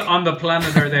Riddick. on the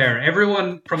planet are there.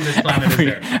 Everyone from this planet is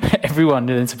there. Everyone,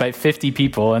 it's about 50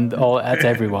 people, and that's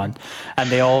everyone, and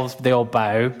they all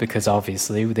bow because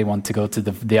obviously they want to go to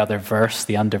the other verse,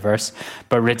 the Underverse.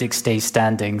 But Riddick stays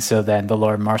standing. So then the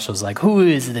Lord Marshal's like, "Who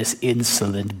is this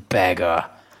insolent beggar?"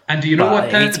 And do you know Well,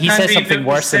 what? he says Tandy something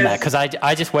worse than that says? because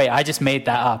I just made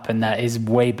that up, and that is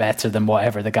way better than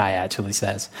whatever the guy actually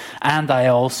says. And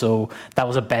that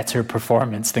was a better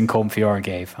performance than Colm Feore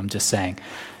gave. I'm just saying.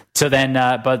 So then,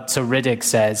 so Riddick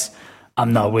says,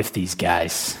 "I'm not with these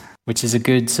guys," which is a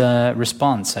good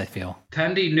response, I feel.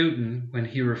 Tandy Newton, when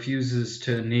he refuses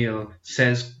to kneel,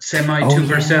 says semi Oh, to yeah.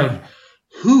 herself,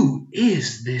 "Who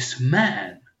is this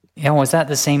man?" Yeah, was that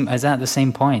the same? Is that the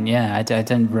same point? Yeah, I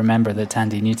didn't remember that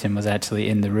Tandy Newton was actually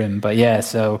in the room, but yeah.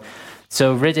 So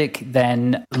Riddick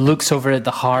then looks over at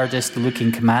the hardest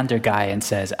looking commander guy and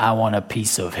says, "I want a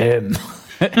piece of him."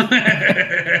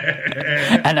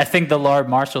 And I think the Lord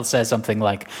Marshal says something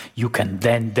like, "You can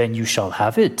then you shall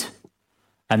have it."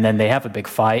 And then they have a big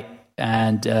fight,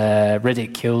 and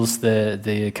Riddick kills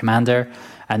the commander,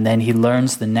 and then he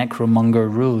learns the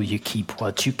Necromonger rule: you keep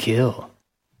what you kill.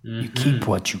 You keep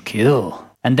what you kill.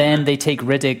 And then they take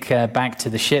Riddick back to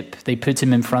the ship. They put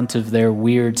him in front of their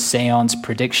weird seance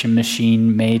prediction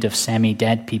machine made of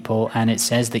semi-dead people, and it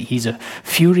says that he's a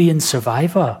Furian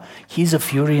survivor. He's a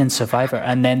Furian survivor.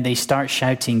 And then they start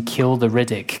shouting, "Kill the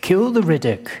Riddick! Kill the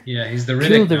Riddick!" Yeah, he's the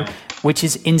Kill Riddick the... now. which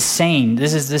is insane.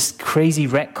 This is this crazy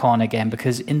retcon again,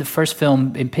 because in the first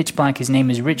film, in Pitch Black, his name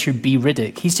is Richard B.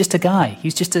 Riddick. He's just a guy.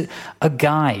 He's just a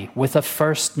guy with a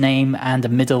first name and a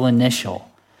middle initial.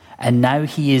 And now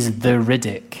he is the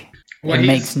Riddick. Well, it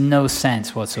makes no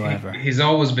sense whatsoever. He's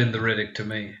always been the Riddick to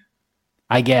me.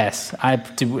 I guess.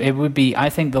 It would be, I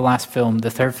think the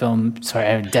third film,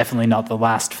 sorry, definitely not the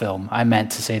last film. I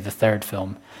meant to say the third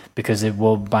film, because it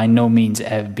will by no means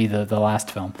be the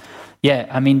last film. Yeah,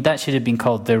 I mean, that should have been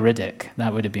called The Riddick.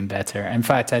 That would have been better. In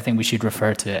fact, I think we should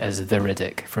refer to it as The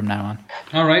Riddick from now on.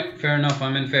 All right, fair enough.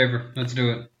 I'm in favor. Let's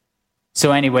do it.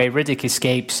 So anyway, Riddick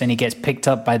escapes and he gets picked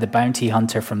up by the bounty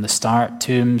hunter from the start,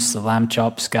 Toombs, the lamb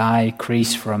chops guy,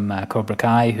 Kreese from Cobra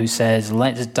Kai, who says,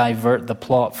 let's divert the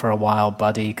plot for a while,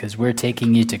 buddy, because we're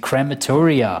taking you to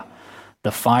Crematoria,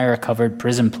 the fire-covered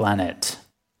prison planet.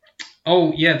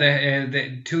 Oh, yeah,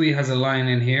 the Tui has a line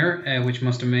in here, which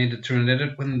must have made it through an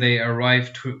edit. When they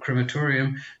arrive to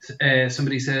Crematorium,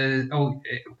 somebody says,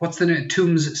 what's the name?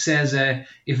 Toombs says,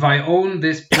 if I own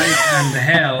this place and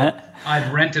hell,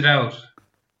 I'd rent it out.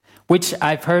 Which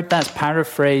I've heard that's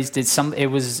paraphrased. I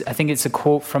think it's a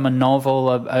quote from a novel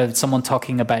of someone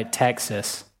talking about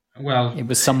Texas. Well, it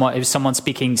was someone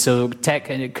speaking. So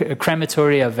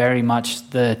Crematoria, very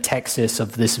much the Texas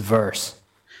of this verse.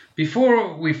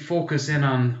 Before we focus in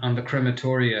on the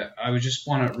Crematoria, I would just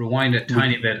want to rewind a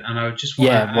tiny bit, and I would just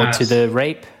want to ask... to the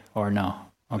rape or no?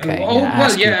 Okay,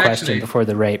 ask your question actually, before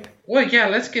the rape. Well, yeah,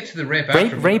 let's get to the rape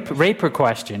after. Rape or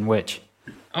question, which?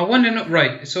 I want to know,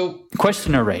 right, so...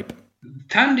 Question or rape?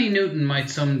 Tandy Newton might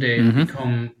someday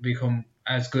become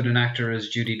as good an actor as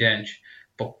Judi Dench,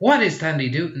 but what is Tandy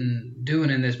Newton doing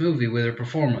in this movie with her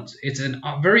performance? It's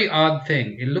a very odd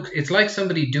thing. It's like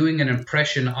somebody doing an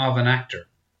impression of an actor.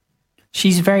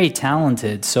 She's very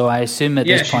talented, so I assume at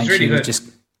this point she was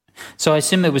just... So I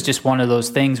assume it was just one of those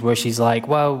things where she's like,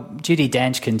 well, Judi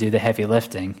Dench can do the heavy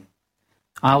lifting.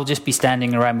 I'll just be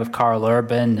standing around with Carl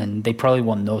Urban and they probably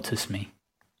won't notice me.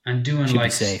 And doing She'll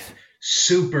like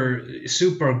super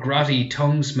grotty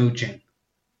tongue smooching.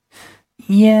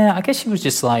 Yeah, I guess she was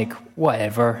just like,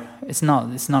 whatever. It's not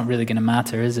really going to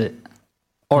matter, is it?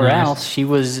 Or else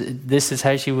this is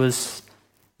how she was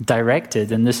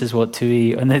directed, and this is what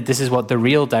the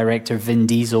real director Vin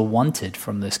Diesel wanted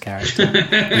from this character.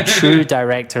 The true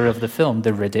director of the film, the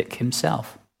Riddick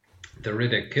himself. The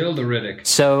Riddick, kill the Riddick.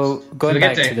 So going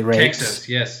back to the rapes, Texas,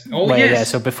 yes. Yes. Yeah,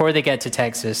 so before they get to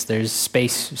Texas, there's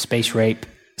space rape,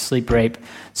 sleep rape.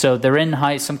 So they're in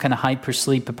some kind of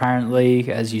hypersleep,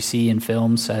 apparently, as you see in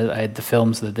films. The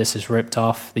films that this is ripped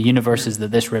off, the universes that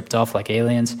this ripped off, like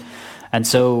Aliens. And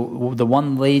so the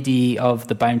one lady of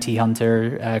the bounty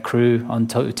hunter crew, on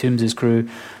Toombs' crew,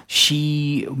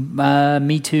 she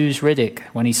Me Too's Riddick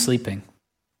when he's sleeping.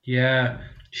 Yeah,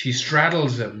 she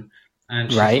straddles him. And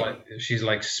she's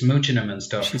like smooching him and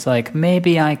stuff. She's like,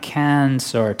 maybe I can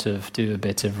sort of do a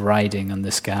bit of riding on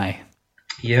this guy.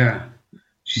 Yeah.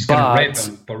 She's going to rape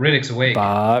him, but Riddick's awake.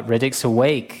 But Riddick's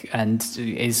awake and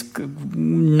is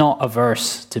not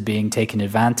averse to being taken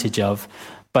advantage of.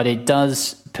 But it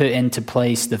does put into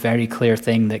place the very clear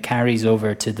thing that carries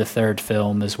over to the third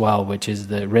film as well, which is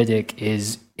that Riddick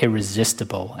is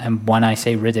irresistible. And when I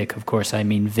say Riddick, of course, I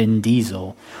mean Vin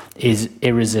Diesel is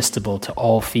irresistible to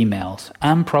all females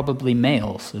and probably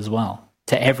males as well,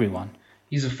 to everyone.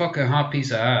 He's a fucking hot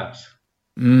piece of ass.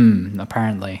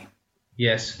 Apparently.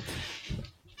 Yes.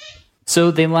 So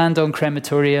they land on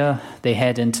Crematoria, they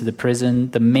head into the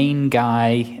prison. The main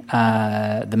guy,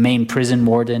 the main prison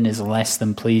warden, is less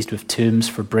than pleased with Toombs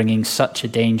for bringing such a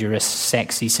dangerous,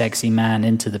 sexy man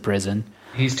into the prison.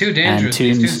 He's too dangerous,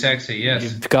 he's too sexy,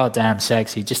 yes. Goddamn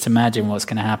sexy. Just imagine what's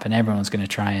going to happen. Everyone's going to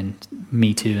try and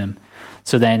Me Too him.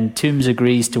 So then Toombs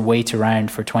agrees to wait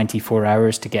around for 24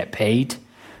 hours to get paid,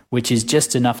 which is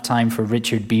just enough time for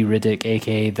Richard B. Riddick,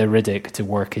 a.k.a. the Riddick, to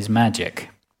work his magic.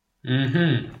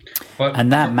 And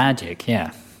that magic,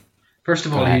 yeah. First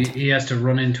of all, he has to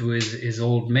run into his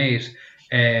old mate,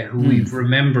 who we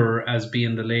remember as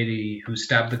being the lady who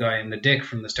stabbed the guy in the dick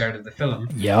from the start of the film.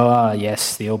 Yeah,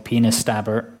 yes, the old penis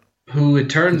stabber. Who it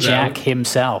turns out... Jack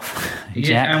himself.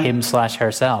 Jack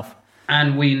him/herself.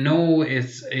 And we know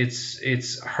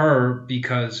it's her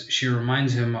because she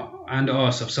reminds him and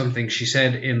us of something she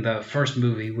said in the first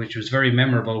movie, which was very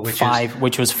memorable.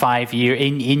 Which was 5 years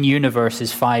in universe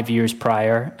is 5 years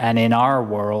prior, and in our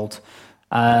world,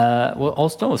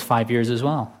 also it was 5 years as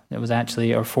well. It was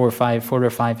actually 4 or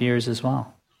 5 years as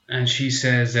well. And she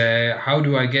says, "How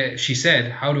do I get?" She said,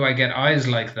 "How do I get eyes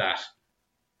like that?"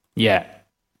 Yeah,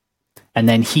 and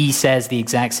then he says the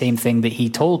exact same thing that he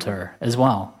told her as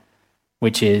well,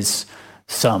 which is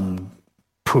some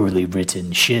poorly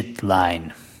written shit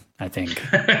line. I think.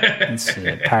 Let's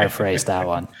paraphrase that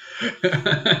one.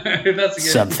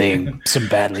 That's a good Some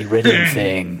badly written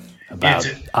thing about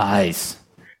eyes.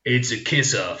 It's a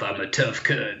kiss-off. I'm a tough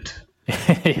cunt.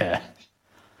 Yeah.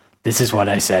 This is what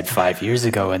I said 5 years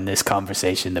ago in this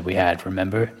conversation that we had,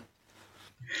 remember?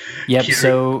 Yep,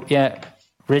 so, yeah,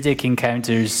 Riddick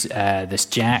encounters this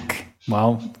Jack.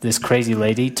 Well, this crazy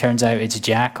lady. Turns out it's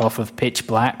Jack off of Pitch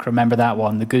Black. Remember that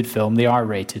one, the good film, the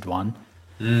R-rated one.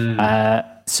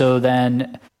 So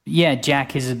then, yeah,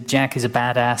 Jack is a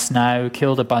badass now,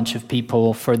 killed a bunch of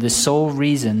people for the sole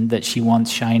reason that she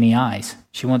wants shiny eyes.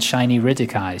 She wants shiny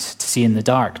Riddick eyes to see in the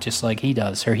dark, just like he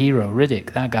does. Her hero,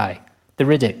 Riddick, that guy. The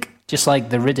Riddick. Just like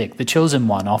the Riddick, the chosen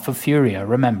one off of Furia,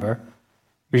 remember?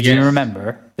 Do you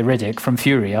remember the Riddick from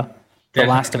Furia? The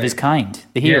last of his kind,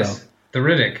 the hero. Yes, the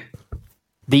Riddick.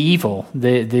 The evil,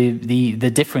 the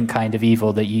different kind of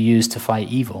evil that you use to fight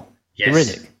evil. Yes, the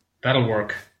Riddick. That'll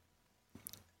work.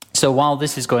 So while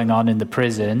this is going on in the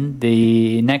prison,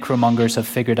 the necromongers have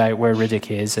figured out where Riddick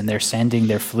is, and they're sending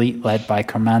their fleet led by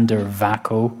Commander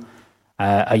Vaco,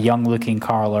 a young-looking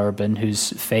Carl Urban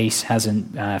whose face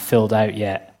hasn't filled out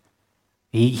yet.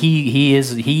 He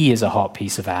is a hot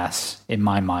piece of ass in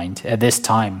my mind. At this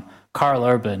time, Carl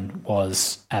Urban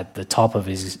was at the top of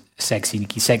his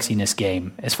sexiness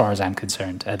game, as far as I'm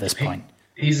concerned. At this point,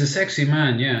 he's a sexy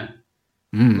man, yeah.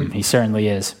 He certainly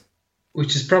is.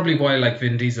 Which is probably why, like,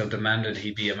 Vin Diesel demanded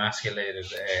he be emasculated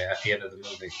at the end of the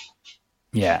movie.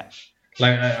 Yeah.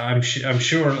 Like, I'm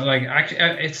sure, like,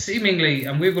 it's seemingly,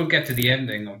 and we will get to the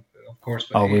ending, of course.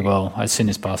 But we will, as soon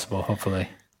as possible, hopefully.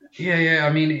 Yeah,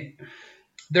 I mean,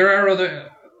 there are other...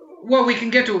 Well, we can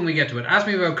get to it when we get to it. Ask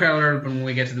me about Carl Urban when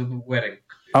we get to the wedding.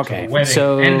 Okay,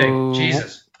 Ending,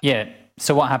 Jesus. Yeah,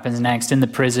 so what happens next? In the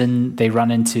prison, they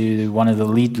run into one of the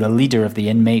leader of the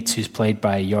inmates, who's played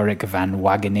by Jorik van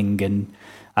Wageningen,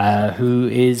 who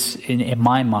is, in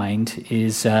my mind,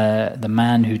 is the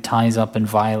man who ties up and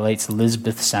violates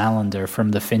Lisbeth Salander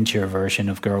from the Fincher version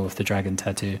of Girl with the Dragon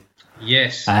Tattoo.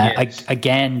 Yes.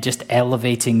 Again, just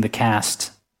elevating the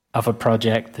cast of a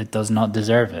project that does not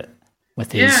deserve it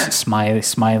with his smiley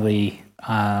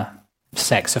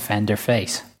sex offender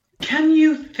face. Can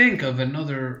you think of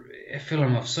another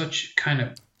film of such kind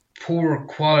of poor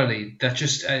quality that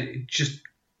just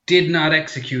did not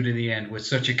execute in the end with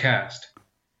such a cast?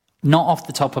 Not off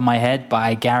the top of my head, but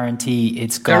I guarantee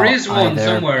it's got. There is one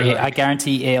somewhere. I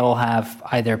guarantee it'll have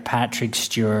either Patrick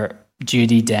Stewart,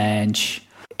 Judi Dench,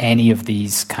 any of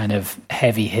these kind of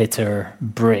heavy hitter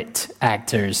Brit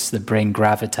actors that bring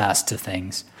gravitas to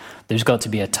things. There's got to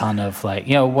be a ton of, like,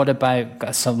 what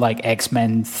about some like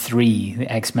X-Men 3,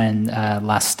 X-Men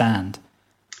Last Stand?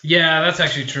 Yeah, that's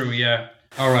actually true, yeah.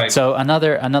 All right. So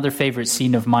another favorite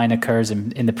scene of mine occurs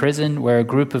in the prison, where a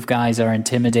group of guys are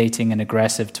intimidating and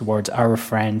aggressive towards our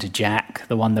friend Jack,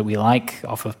 the one that we like,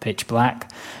 off of Pitch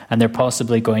Black, and they're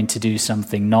possibly going to do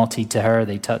something naughty to her.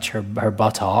 They touch her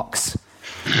buttocks.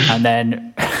 And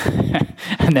then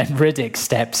Riddick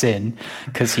steps in,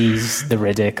 because he's the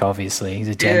Riddick, obviously. He's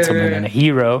a gentleman and a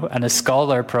hero and a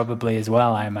scholar probably as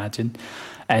well, I imagine.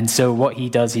 And so what he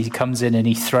does, he comes in and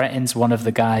he threatens one of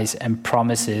the guys and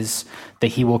promises that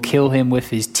he will kill him with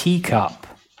his teacup.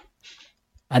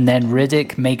 And then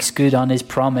Riddick makes good on his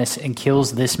promise and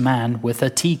kills this man with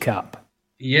a teacup.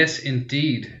 Yes,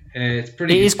 indeed. It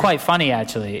is quite funny,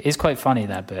 actually. It is quite funny,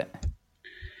 that bit.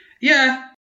 Yeah.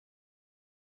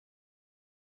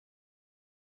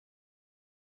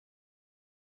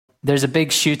 There's a big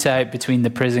shootout between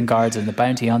the prison guards and the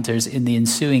bounty hunters. In the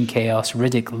ensuing chaos,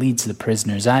 Riddick leads the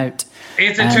prisoners out.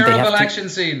 It's a terrible action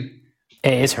scene.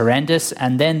 It is horrendous.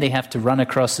 And then they have to run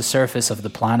across the surface of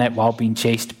the planet while being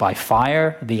chased by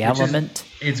fire, the element.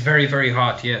 It's very, very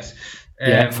hot, yes.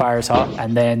 Fire's hot.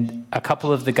 And then a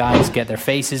couple of the guys get their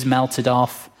faces melted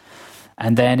off.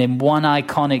 And then in one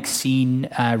iconic scene,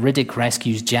 Riddick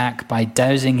rescues Jack by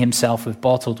dousing himself with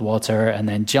bottled water and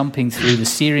then jumping through the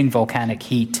searing volcanic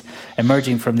heat,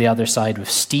 emerging from the other side with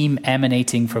steam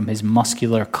emanating from his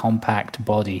muscular, compact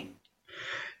body.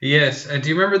 Yes. Do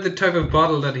you remember the type of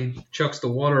bottle that he chucks the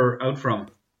water out from?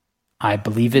 I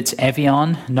believe it's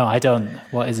Evian. No, I don't.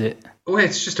 What is it? Oh,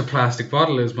 it's just a plastic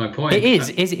bottle, is my point. It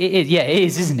is. Yeah, it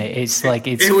is, isn't it? It's like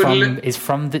it's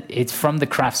from the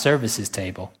craft services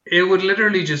table. It would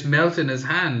literally just melt in his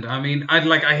hand. I mean, I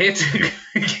hate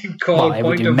to call it point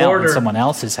would of melt order. In someone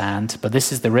else's hand, but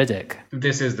this is the Riddick.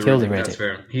 This is the Kill Riddick. The Riddick. That's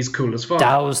fair. He's cool as fuck.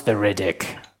 Douse the Riddick.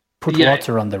 Put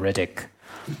water on the Riddick.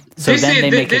 So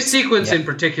this sequence in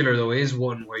particular, though, is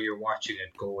one where you're watching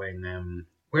it going,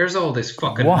 Where's all this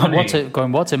fucking money?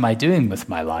 What am I doing with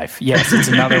my life? Yes, it's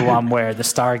another one where the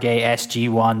Stargate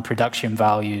SG-1 production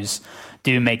values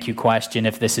do make you question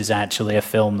if this is actually a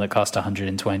film that cost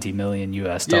 $120 million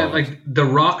US. Yeah, like the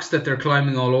rocks that they're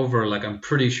climbing all over, like I'm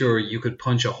pretty sure you could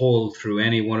punch a hole through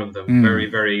any one of them very,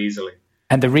 very easily.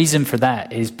 And the reason for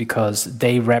that is because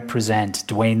they represent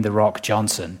Dwayne "The Rock"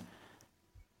 Johnson.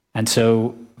 And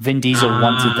so Vin Diesel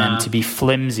wanted them to be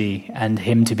flimsy and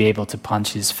him to be able to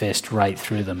punch his fist right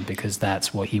through them because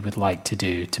that's what he would like to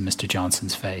do to Mr.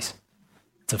 Johnson's face.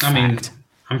 It's a fact. I mean,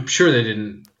 I'm sure they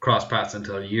didn't cross paths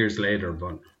until years later,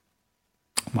 but...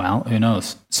 Well, who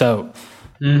knows? So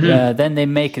then they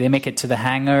make it to the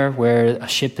hangar where a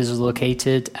ship is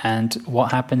located, and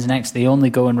what happens next? They only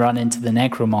go and run into the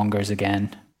necromongers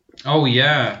again. Oh,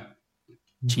 yeah.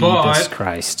 Jesus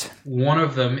Christ. One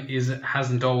of them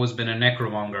hasn't always been a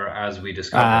necromonger, as we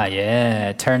discovered. Yeah.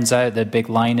 It turns out that big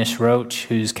Linus Roach,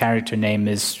 whose character name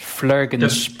is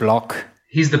Flurgensblock.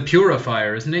 He's the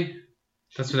Purifier, isn't he?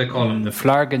 That's what they call him. The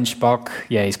Flurgensblock.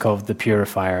 Yeah, he's called the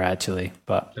Purifier, actually.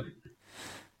 But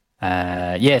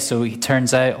so he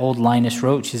turns out old Linus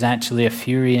Roach is actually a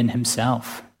Furian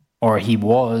himself. Or he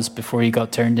was before he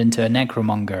got turned into a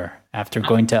necromonger after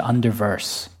going to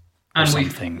Underverse. And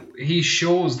he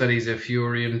shows that he's a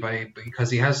Furian because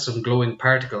he has some glowing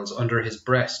particles under his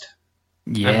breast.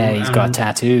 Yeah, he's got a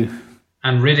tattoo.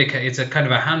 And Riddick, it's a kind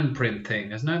of a handprint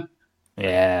thing, isn't it?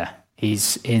 Yeah,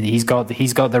 he's got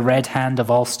the red hand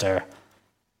of Ulster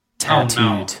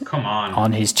tattooed Come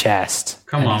on. his chest.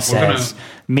 Come on, he says,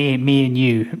 me and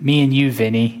you,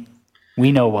 Vinny,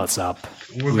 we know what's up.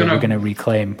 We're gonna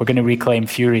reclaim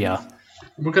Furia.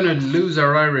 We're gonna lose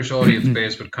our Irish audience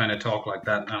base with kind of talk like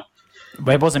that now.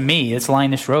 But it wasn't me, it's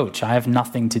Linus Roach. I have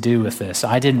nothing to do with this.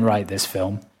 I didn't write this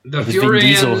film. It was Vin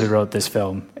Diesel who wrote this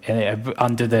film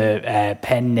under the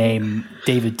pen name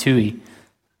David Toohey.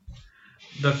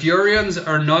 The Furians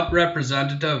are not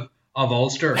representative of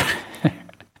Ulster.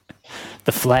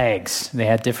 The flags. They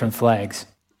had different flags.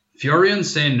 Furians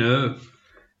say no.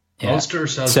 Yeah. Ulster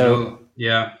says no.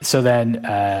 Yeah. So then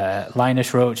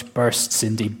Linus Roach bursts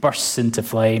into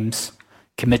flames,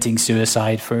 committing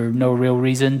suicide for no real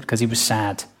reason because he was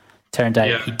sad. Turned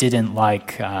out he didn't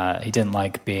like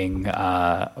being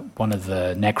one of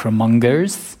the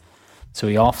necromongers, so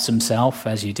he offs himself,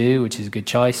 as you do, which is a good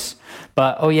choice.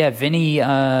 But Vinny,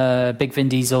 big Vin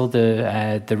Diesel,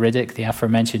 the Riddick, the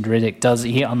aforementioned Riddick,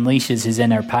 he unleashes his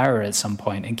inner power at some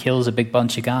point and kills a big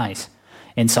bunch of guys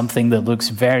in something that looks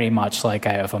very much like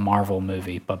out of a Marvel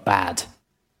movie, but bad.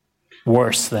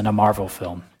 Worse than a Marvel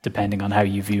film, depending on how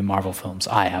you view Marvel films.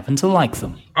 I happen to like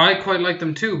them. I quite like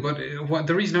them too, but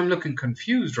the reason I'm looking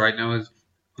confused right now is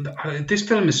this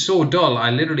film is so dull,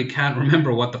 I literally can't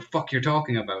remember what the fuck you're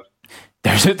talking about.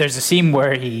 There's a scene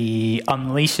where he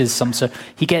unleashes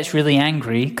he gets really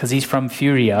angry because he's from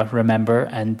Furia, remember,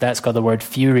 and that's got the word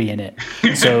fury in it.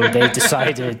 So they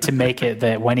decided to make it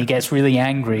that when he gets really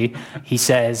angry, he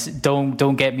says, don't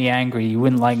get me angry, you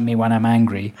wouldn't like me when I'm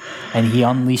angry. And he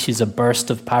unleashes a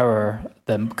burst of power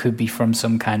that could be from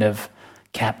some kind of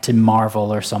Captain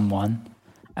Marvel or someone.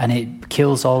 And it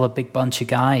kills all a big bunch of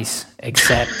guys,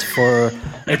 except for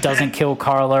it doesn't kill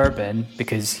Karl Urban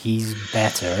because he's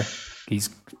better. He's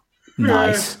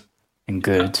nice and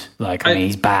good.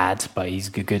 He's bad, but he's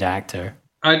a good actor.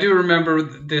 I do remember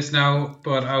this now,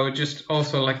 but I would just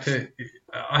also like to...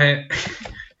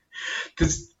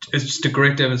 This is just a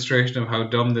great demonstration of how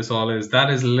dumb this all is. That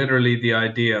is literally the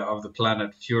idea of the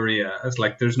planet Furia. It's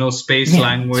like there's no space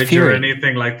language or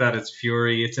anything like that. It's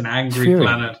Fury. It's an angry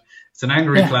planet. It's an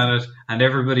angry planet, and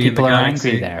everybody People in the are galaxy...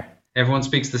 angry there. Everyone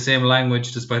speaks the same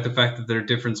language, despite the fact that they're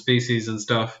different species and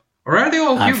stuff. Or are they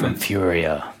all humans? I'm from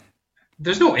Furia.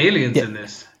 There's no aliens in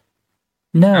this.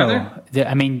 No.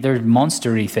 I mean, there's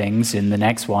monstery things in the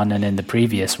next one and in the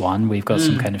previous one. We've got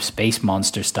some kind of space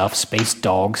monster stuff, space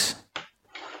dogs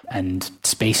and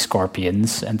space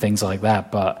scorpions and things like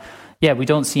that. But yeah, we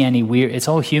don't see any weird... It's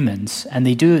all humans. And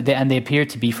they appear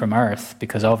to be from Earth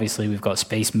because obviously we've got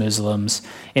space Muslims.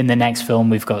 In the next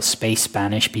film, we've got space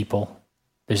Spanish people.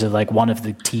 There's one of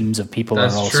the teams of people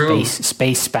are all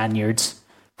space Spaniards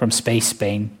from space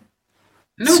Spain.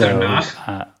 No, they're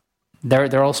not.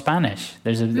 They're all Spanish.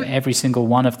 Every single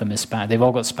one of them is Spanish. They've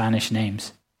all got Spanish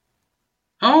names.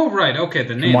 Oh, right. Okay,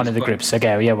 the names. In one of the groups.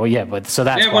 Okay, but so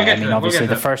that's why. I mean, obviously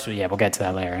the first one. Yeah, we'll get to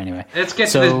that later. Anyway, let's get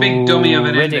to this big dummy of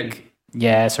an ending.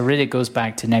 Yeah, so Riddick goes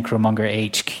back to Necromonger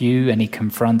HQ and he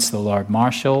confronts the Lord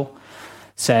Marshal.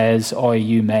 Says, "Oi,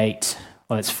 you mate,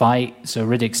 let's fight." So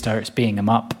Riddick starts beating him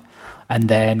up. And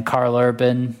then Karl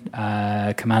Urban,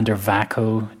 Commander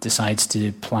Vaco, decides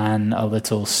to plan a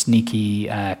little sneaky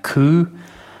coup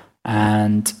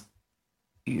and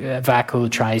Vaco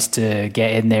tries to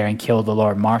get in there and kill the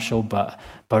Lord Marshal, but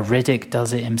Riddick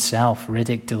does it himself.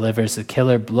 Riddick delivers the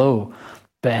killer blow,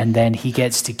 and then he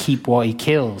gets to keep what he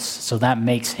kills. So that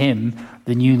makes him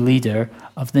the new leader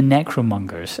of the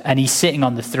Necromongers. And he's sitting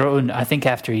on the throne. I think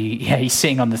after he's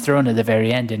sitting on the throne at the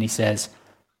very end, and he says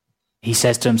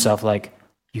to himself, like,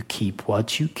 "You keep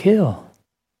what you kill."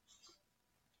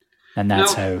 And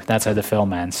that's how the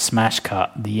film ends. Smash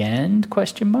cut. The end?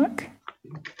 Question mark.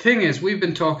 Thing is, we've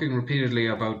been talking repeatedly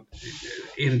about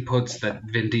inputs that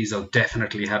Vin Diesel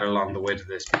definitely had along the way to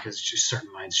this, because just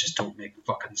certain lines just don't make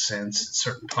fucking sense.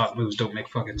 Certain plot moves don't make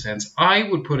fucking sense. I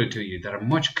would put it to you that a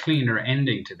much cleaner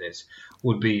ending to this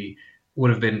would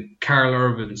have been Karl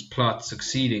Urban's plot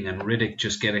succeeding and Riddick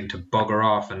just getting to bugger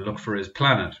off and look for his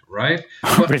planet, right?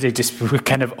 But Riddick just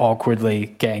kind of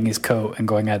awkwardly getting his coat and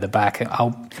going out the back.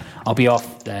 I'll be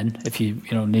off then if you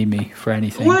don't need me for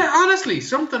anything. Well, honestly,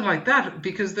 something like that,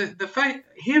 because the fact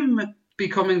him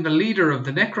becoming the leader of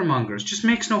the Necromongers just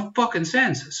makes no fucking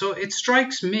sense. So it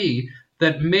strikes me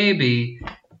that maybe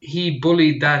he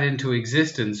bullied that into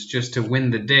existence just to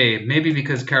win the day. Maybe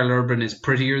because Karl Urban is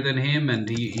prettier than him and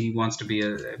he wants to be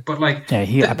I bet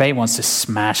he wants to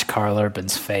smash Karl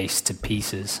Urban's face to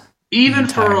pieces. Even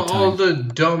for all the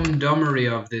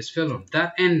dumbery of this film,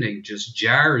 that ending just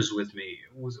jars with me.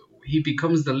 He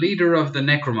becomes the leader of the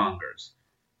Necromongers,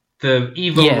 the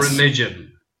evil religion.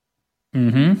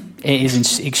 Mm-hmm. It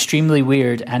is extremely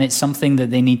weird, and it's something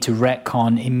that they need to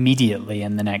retcon immediately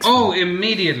in the next film. Oh,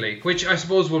 immediately, which I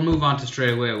suppose we'll move on to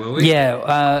straight away, will we? Yeah,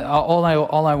 all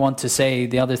I want to say,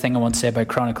 the other thing I want to say about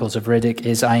Chronicles of Riddick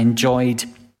is I enjoyed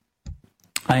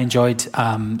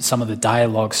some of the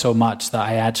dialogue so much that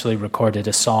I actually recorded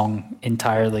a song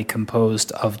entirely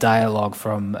composed of dialogue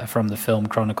from the film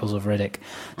Chronicles of Riddick.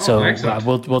 So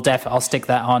I'll stick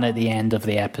that on at the end of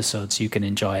the episode so you can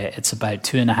enjoy it. It's about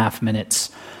 2.5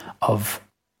 minutes of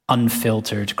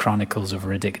unfiltered Chronicles of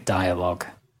Riddick dialogue.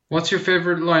 What's your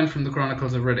favorite line from the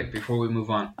Chronicles of Riddick before we move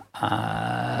on?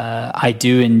 I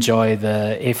do enjoy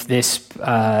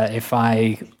if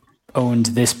I owned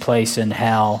this place in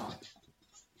hell,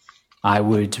 I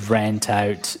would rent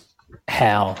out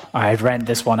hell. Or I'd rent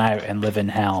this one out and live in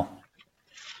hell.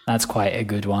 That's quite a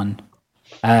good one.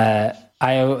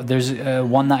 There's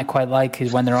one that I quite like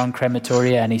is when they're on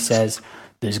crematoria and he says,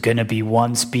 "There's going to be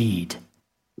one speed.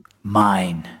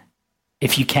 Mine.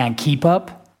 If you can't keep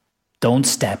up, don't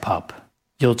step up.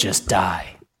 You'll just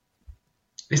die."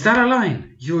 Is that a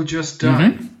line? You'll just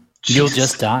die. Mm-hmm. You'll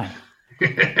just die.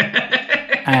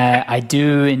 I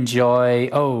do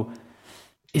enjoy...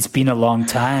 It's been a long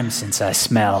time since I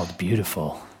smelled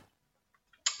beautiful.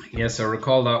 Yes, I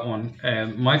recall that one.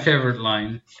 My favorite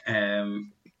line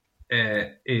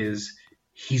is,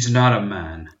 "He's not a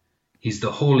man. He's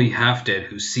the holy half-dead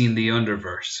who's seen the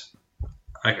underverse."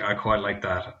 I quite like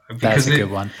that. That's a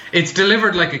good one. It's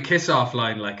delivered like a kiss-off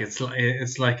line, like it's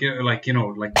like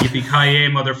yippee-ki-yay,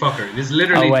 motherfucker. It is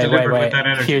literally delivered with that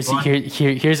energy.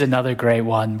 Here's another great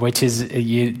one, which is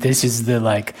this is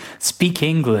the speak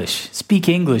English,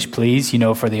 please.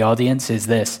 For the audience is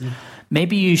this.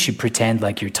 Maybe you should pretend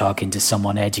like you're talking to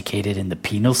someone educated in the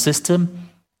penal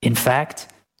system. In fact,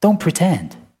 don't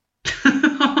pretend.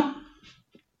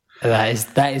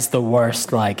 That is the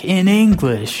worst, in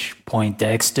English,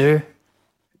 Poindexter.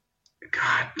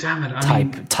 God damn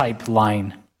it. Type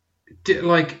line.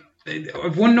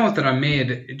 One note that I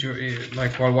made,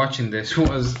 while watching this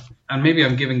was, and maybe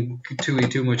I'm giving Tui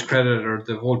too much credit or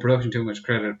the whole production too much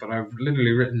credit, but I've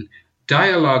literally written,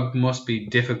 dialogue must be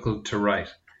difficult to write.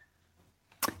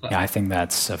 Yeah, I think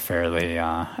that's a fairly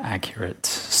accurate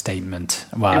statement.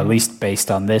 Well, at least based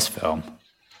on this film.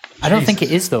 I don't think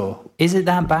it is, though. Is it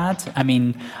that bad? I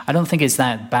mean, I don't think it's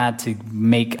that bad to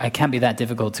make... It can't be that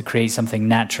difficult to create something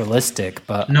naturalistic,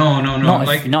 but... No.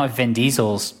 Not if Vin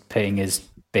Diesel's putting his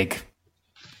big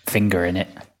finger in it.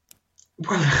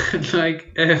 Well,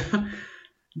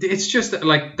 it's just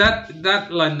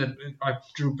that line that I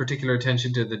drew particular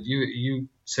attention to, that you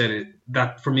said it,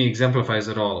 that for me exemplifies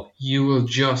it all. You will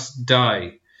just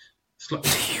die.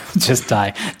 Just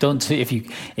die. Don't if you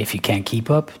can't keep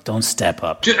up, don't step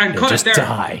up. Just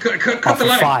die. Cut the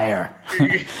line. Fire.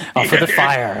 Off of the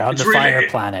fire on the fire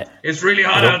planet. It's really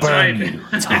hot outside.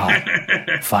 It's hot.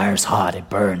 Fire's hot. It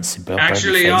burns. It'll burn your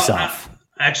face off.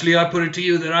 Actually, I put it to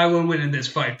you that I will win in this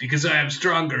fight because I am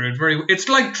stronger and it's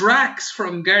like Drax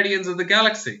from Guardians of the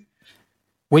Galaxy.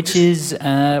 Which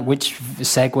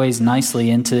segues nicely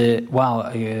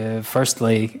into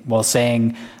firstly, while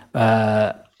saying.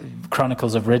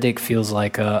 Chronicles of Riddick feels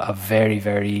like a very,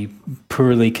 very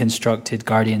poorly constructed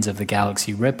Guardians of the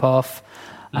Galaxy ripoff.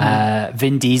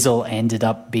 Vin Diesel ended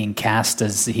up being cast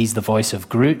as he's the voice of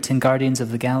Groot in Guardians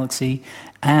of the Galaxy,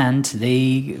 and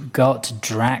they got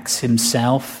Drax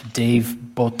himself,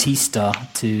 Dave Bautista,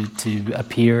 to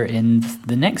appear in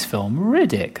the next film,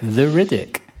 Riddick, the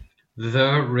Riddick.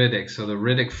 The Riddick. So the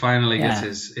Riddick finally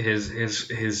gets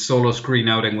his solo screen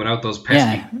outing without those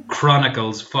pesky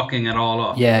Chronicles fucking it all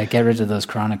up. Yeah, get rid of those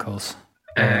Chronicles.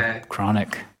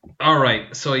 Chronic. All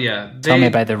right, so tell me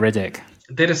about the Riddick.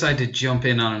 They decided to jump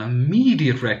in on an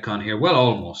immediate retcon here. Well,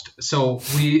 almost. So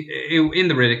in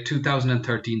the Riddick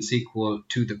 2013 sequel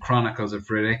to the Chronicles of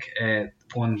Riddick,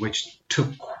 one which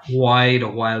took quite a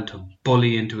while to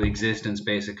bully into existence,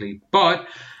 basically. But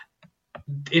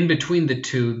in between the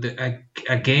two,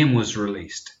 a game was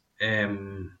released. A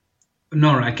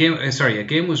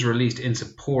game was released in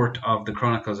support of the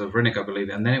Chronicles of Riddick, I believe,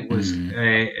 and then it was,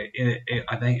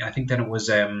 I think then it was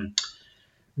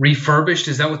refurbished.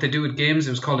 Is that what they do with games?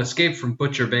 It was called Escape from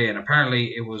Butcher Bay, and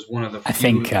apparently it was one of the few... I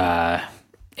think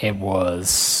it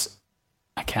was...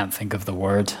 I can't think of the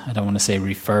word. I don't want to say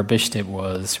refurbished. It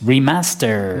was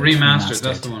remastered. Remastered,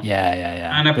 that's the one.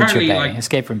 Yeah. And apparently,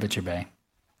 Escape from Butcher Bay.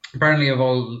 Apparently, of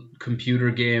all computer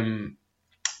game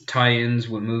tie-ins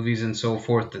with movies and so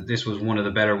forth, that this was one of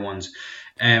the better ones.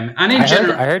 And in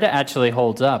general, I heard it actually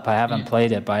holds up. I haven't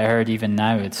played it, but I heard even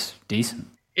now it's decent.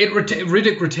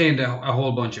 Riddick retained a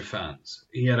whole bunch of fans.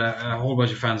 He had a whole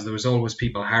bunch of fans. There was always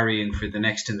people harrying for the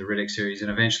next in the Riddick series,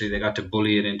 and eventually they got to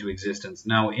bully it into existence.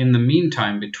 Now, in the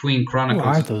meantime, between Chronicles... Who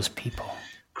are those people?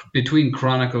 Between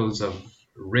Chronicles of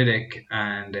Riddick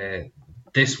and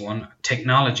this one,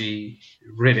 technology,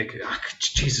 Riddick... Oh,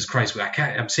 Jesus Christ,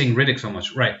 I'm saying Riddick so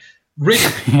much. Right.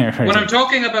 Riddick. When I'm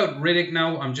talking about Riddick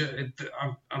now,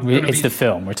 it's the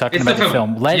film. We're talking about the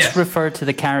film. Let's refer to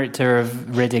the character of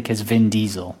Riddick as Vin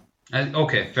Diesel.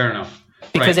 Okay, fair enough.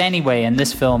 Because anyway, in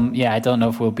this film, I don't know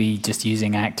if we'll be just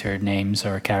using actor names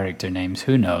or character names.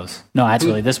 Who knows? No,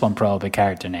 actually, this one probably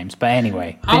character names. But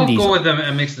anyway, I'll go with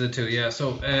a mix of the two. Yeah.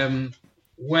 So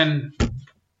when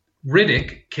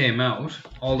Riddick came out,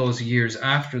 all those years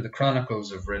after the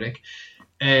Chronicles of Riddick,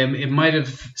 it might have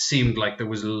seemed like there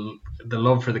was the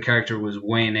love for the character was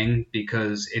waning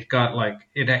because it got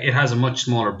it has a much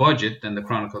smaller budget than the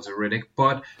Chronicles of Riddick,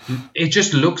 but it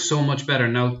just looks so much better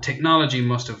now. Technology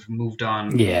must have moved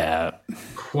on,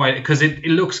 quite, because it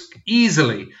looks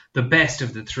easily the best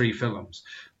of the three films.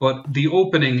 But the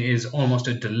opening is almost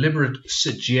a deliberate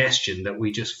suggestion that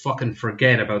we just fucking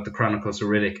forget about the Chronicles of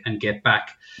Riddick and get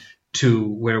back to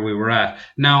where we were at.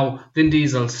 Now, Vin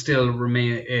Diesel still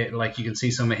remain like you can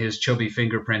see some of his chubby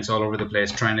fingerprints all over the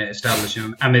place, trying to establish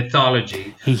a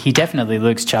mythology. He definitely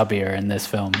looks chubbier in this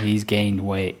film. He's gained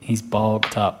weight. He's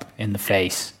bulked up in the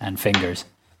face and fingers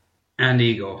and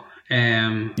ego.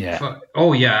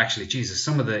 Actually, Jesus,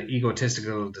 some of the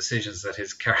egotistical decisions that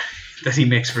that he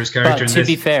makes for his character. But to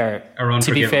be fair,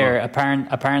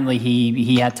 apparently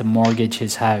he had to mortgage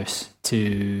his house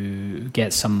to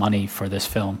get some money for this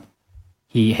film.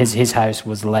 His house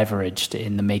was leveraged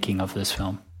in the making of this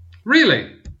film.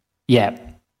 Really? Yeah.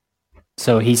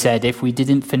 So he said, if we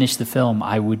didn't finish the film,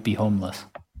 I would be homeless.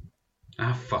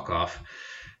 Ah, fuck off.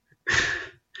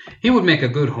 He would make a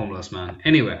good homeless man.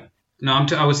 Anyway. No,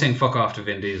 I was saying fuck off to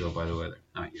Vin Diesel, by the way.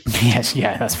 Not you. Yes,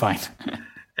 that's fine.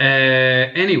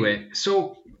 Anyway,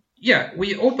 so,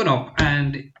 we open up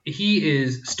and he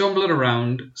is stumbling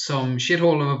around some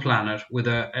shithole of a planet with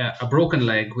a broken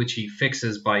leg, which he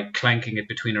fixes by clanking it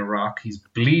between a rock. He's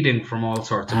bleeding from all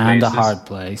sorts of places. And a hard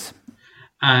place.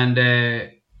 And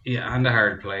a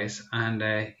hard place. And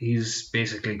he's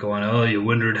basically going, "Oh, you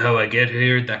wondered how I get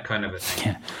here?" That kind of a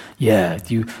thing. Yeah.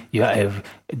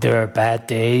 There are bad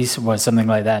days, or something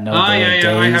like that. No,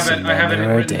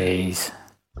 there are days.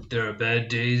 There are bad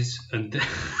days, and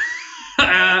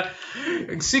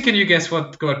see, can you guess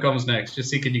what comes next? Just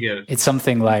see, can you get it? It's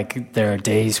something like, there are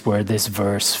days where this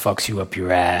verse fucks you up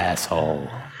your asshole.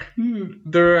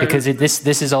 Because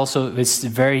this is also, it's a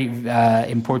very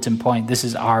important point. This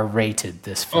is R-rated,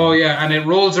 this film. Oh yeah, and it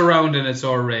rolls around in its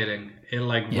R rating. It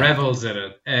revels in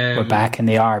it. We're back in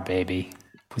the R, baby.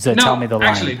 So tell me the line.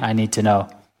 Actually, I need to know.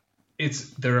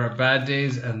 There are bad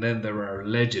days, and then there are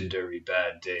legendary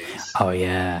bad days. Oh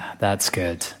yeah, that's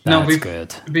good. That's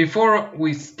good. Before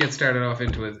we get started off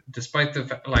into it, despite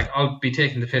the I'll be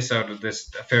taking the piss out of this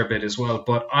a fair bit as well,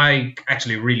 but I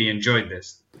actually really enjoyed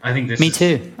this. I think this. Me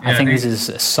too. I think this is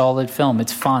a solid film.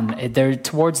 It's fun.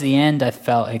 Towards the end, I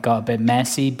felt it got a bit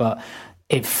messy, but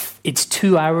it's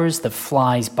 2 hours that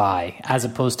flies by, as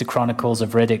opposed to Chronicles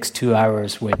of Riddick's 2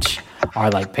 hours, which are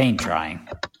like paint drying.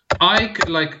 I could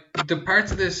the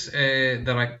parts of this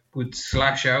that I would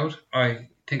slash out. I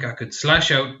think I could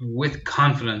slash out with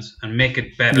confidence and make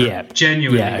it better. Yeah.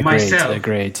 Genuinely, Yeah, agreed, myself.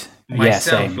 agreed.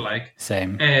 Myself, same. like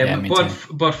Same. Me but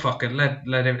too. but fuck it, let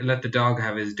the dog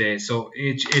have his day. So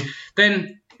it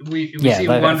then we Yeah, see him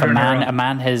like if wandering around.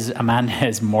 a man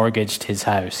has mortgaged his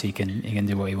house, he can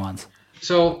do what he wants.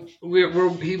 So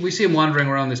we see him wandering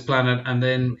around this planet, and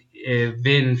then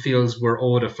Vin feels we're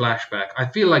owed a flashback. I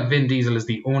feel like Vin Diesel is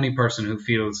the only person who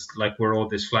feels like we're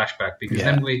owed this flashback, because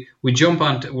then we jump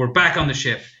on. We're back on the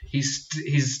ship.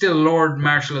 He's still Lord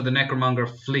Marshal of the Necromonger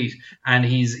fleet, and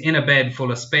he's in a bed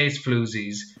full of space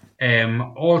floozies.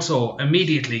 Also,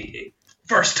 immediately,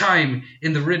 first time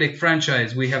in the Riddick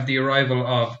franchise, we have the arrival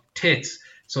of tits.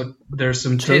 So there's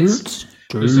some tits.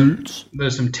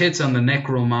 There's some tits on the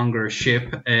Necromonger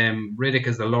ship. Riddick,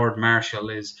 as the Lord Marshal,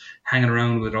 is hanging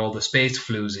around with all the space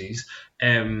floozies.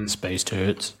 Space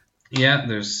tits. Yeah,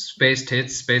 there's space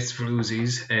tits, space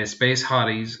floozies, space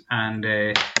hotties, and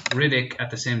Riddick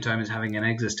at the same time is having an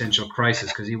existential crisis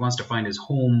because he wants to find his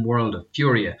home world of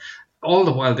Furia. All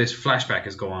the while this flashback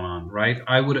is going on, right?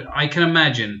 I can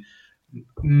imagine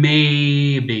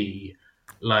maybe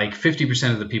like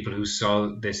 50% of the people who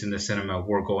saw this in the cinema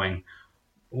were going,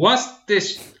 "What's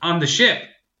this on the ship?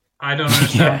 I don't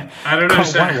understand. I don't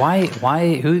understand.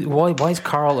 Why is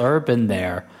Carl Urban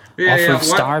there? Of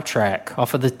Star Trek,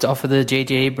 off of the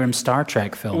J.J. Abrams Star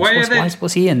Trek films.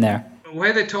 What's he in there? Why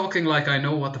are they talking like I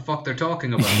know what the fuck they're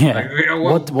talking about? Yeah.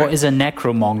 Like, what is a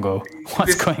necromongo?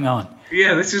 What's going on?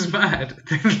 Yeah, this is mad.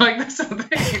 Like, that's the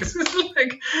thing. This is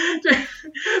like,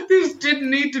 this didn't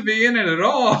need to be in it at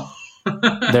all.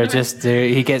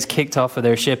 He gets kicked off of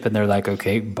their ship, and they're like,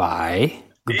 okay, bye.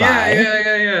 Goodbye.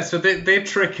 Yeah. So they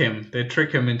trick him. They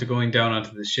trick him into going down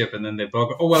onto the ship, and then they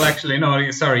bug. Oh well, actually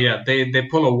no. Sorry, yeah. They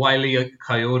pull a Wile E.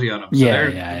 Coyote on him. So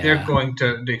they're going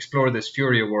to explore this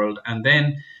Furia world, and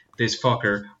then this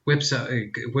fucker whips out.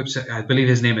 I believe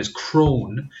his name is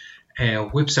Crone.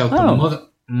 Whips out the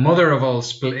mother of all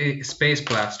space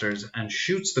blasters and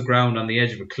shoots the ground on the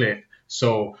edge of a cliff.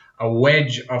 So a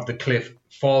wedge of the cliff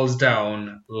falls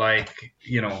down, like,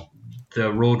 you know, the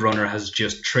Roadrunner has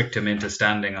just tricked him into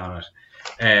standing on it.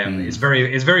 It's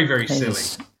very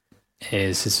silly.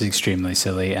 It's extremely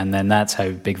silly, and then that's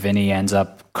how Big Vinny ends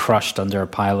up crushed under a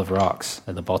pile of rocks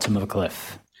at the bottom of a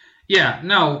cliff. Yeah.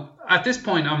 Now at this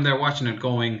point, I'm there watching it,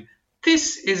 going,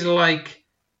 "This is like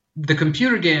the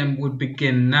computer game would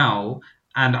begin now,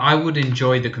 and I would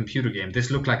enjoy the computer game. This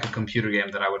looked like a computer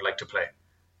game that I would like to play."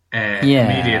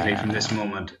 Immediately from this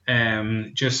moment.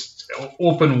 Just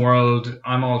open world,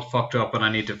 I'm all fucked up and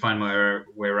I need to find my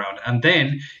way around. And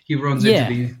then he runs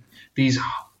into these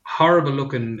horrible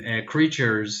looking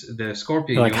creatures, the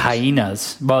scorpion. Like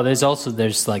hyenas. Well,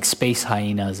 there's like space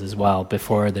hyenas as well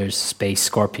before there's space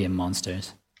scorpion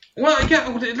monsters. Well, yeah,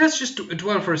 let's just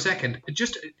dwell for a second.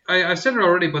 I've said it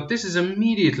already, but this is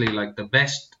immediately like the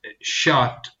best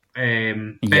shot,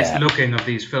 best looking of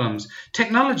these films.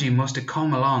 Technology must have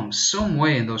come along some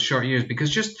way in those short years, because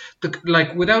just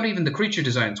without even the creature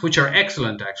designs, which are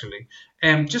excellent actually,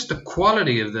 just the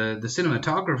quality of the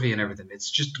cinematography and everything, it's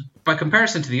just, by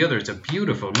comparison to the other, it's a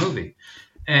beautiful movie.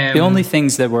 The only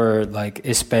things that were like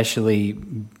especially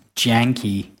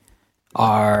janky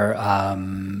are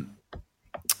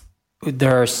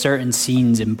there are certain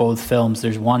scenes in both films.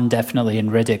 There's one definitely in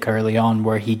Riddick early on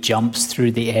where he jumps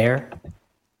through the air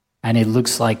and it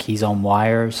looks like he's on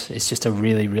wires. It's just a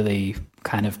really, really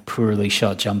kind of poorly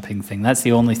shot jumping thing. That's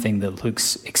the only thing that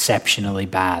looks exceptionally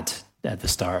bad at the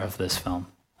start of this film.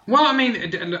 Well, I mean,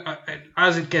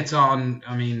 as it gets on,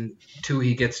 I mean,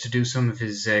 he gets to do some of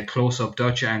his close-up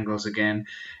Dutch angles again.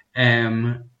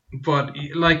 But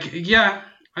like, yeah,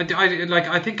 I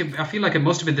feel like it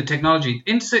must have been the technology.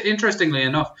 Interestingly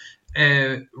enough,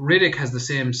 Riddick has the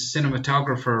same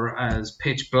cinematographer as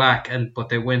Pitch Black, but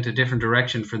they went a different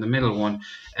direction for the middle one.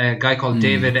 A guy called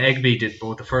David Egby did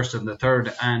both the first and the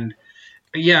third, and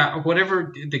yeah,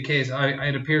 whatever the case,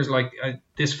 it appears like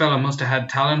this fella must have had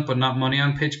talent but not money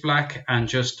on Pitch Black, and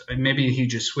just maybe he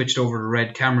just switched over to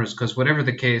red cameras, because whatever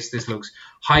the case, this looks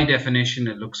high definition.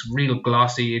 It looks real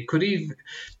glossy.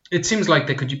 It seems like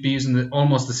they could be using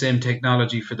almost the same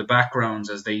technology for the backgrounds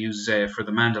as they use for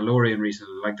the Mandalorian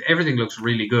recently. Like, everything looks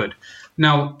really good.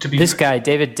 Now, this guy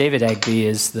David Egby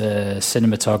is the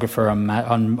cinematographer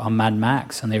on Mad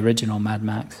Max, on the original Mad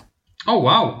Max. Oh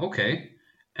wow, okay.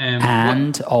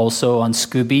 And also on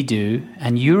Scooby-Doo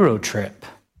and Eurotrip.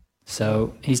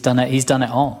 So he's done it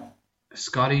all.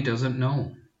 Scotty doesn't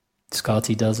know.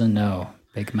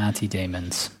 Big Matty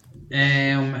Damons.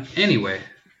 Anyway,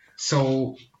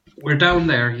 so we're down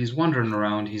there. He's wandering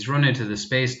around. He's run into the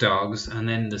space dogs and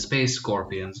then the space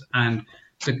scorpions. And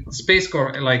the space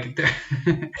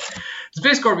the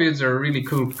space scorpions are a really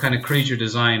cool kind of creature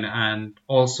design, and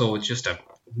also it's just a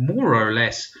more or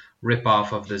less rip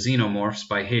off of the Xenomorphs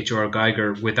by H.R.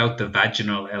 Geiger without the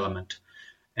vaginal element.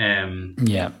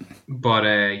 But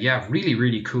really,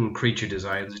 really cool creature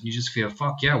designs, and you just feel,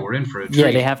 fuck yeah, we're in for a treat. Yeah,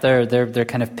 they have their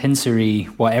kind of pincery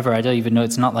whatever. I don't even know.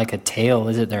 It's not like a tail,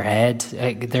 is it? Their head.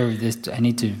 I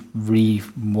need to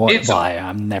rewatch.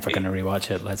 I'm never going to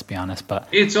rewatch it. Let's be honest. But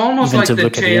it's almost like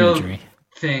the tail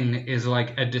thing is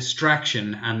like a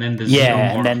distraction, and then the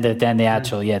xenomorph. and then the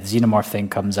actual the xenomorph thing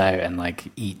comes out and like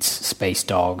eats space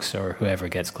dogs or whoever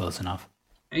gets close enough.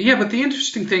 Yeah, but the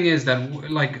interesting thing is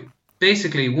that like.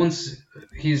 Basically, once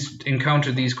he's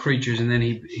encountered these creatures, and then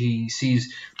he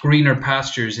sees greener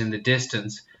pastures in the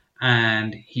distance,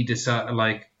 and he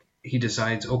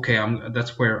decides, okay,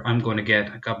 that's where I'm going to get.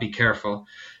 I got to be careful.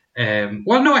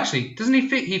 Well, no, actually, doesn't he?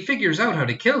 He figures out how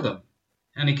to kill them,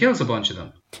 and he kills a bunch of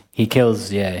them. He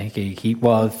kills,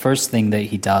 well, the first thing that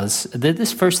he does,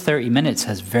 this first 30 minutes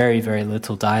has very, very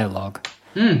little dialogue.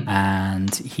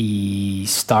 And he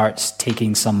starts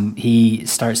taking some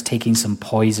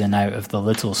poison out of the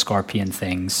little scorpion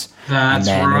things. That's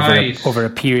and then right. Over a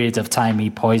period of time, he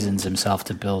poisons himself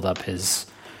to build up his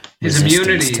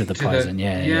immunity to the poison.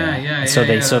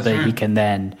 He can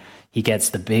then he gets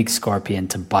the big scorpion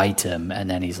to bite him, and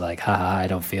then he's like, haha, I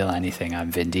don't feel anything. I'm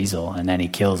Vin Diesel, and then he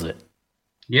kills it.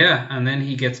 Yeah, and then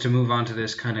he gets to move on to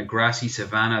this kind of grassy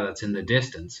savanna that's in the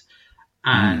distance.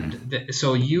 And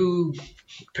so and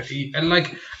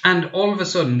all of a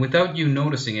sudden, without you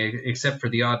noticing it, except for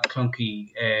the odd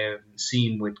clunky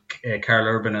scene with Karl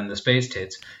Urban and the space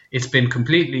tits, it's been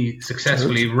completely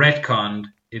successfully retconned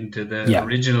into the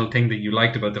original thing that you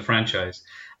liked about the franchise.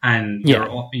 And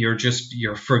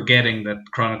you're forgetting that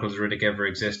Chronicles of Riddick ever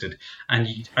existed.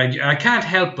 And I can't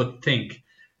help but think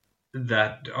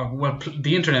that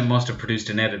the internet must have produced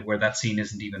an edit where that scene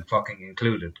isn't even fucking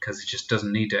included, because it just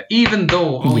doesn't need to, even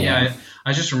though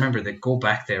I just remember they go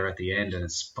back there at the end and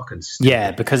it's fucking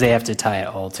stupid. Because they have to tie it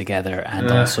all together,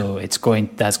 and also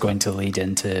that's going to lead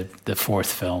into the fourth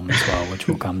film as well, which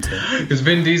we'll come to. Because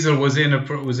Vin Diesel was in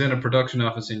a production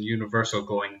office in Universal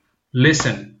going,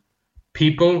 listen,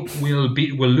 people will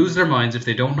lose their minds if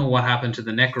they don't know what happened to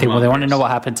the necromonters. They want to know what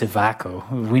happened to Vaco.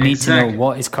 We need to know,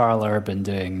 what is Karl Urban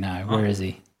doing now? Where is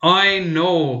he? I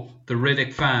know the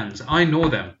Riddick fans. I know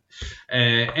them.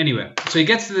 Anyway, so he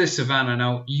gets to this savannah.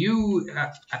 Now, you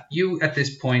at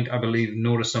this point, I believe,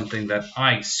 notice something that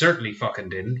I certainly fucking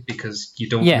didn't, because you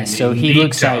don't. Yeah, so he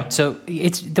looks out. So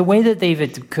it's the way that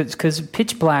because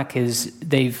Pitch Black is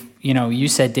you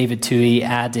said David Twohy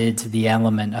added the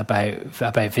element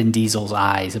about Vin Diesel's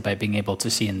eyes, about being able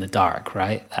to see in the dark,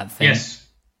 right? That thing.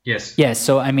 Yes. Yeah.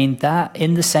 So I mean, that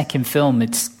in the second film,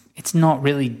 it's not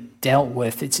really dealt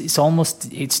with.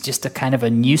 It's just a kind of a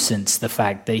nuisance, the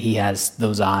fact that he has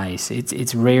those eyes.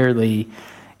 It's rarely.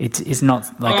 It's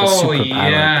not like a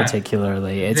superpower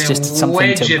particularly. It's just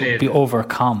something to be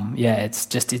overcome. Yeah.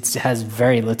 It has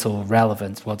very little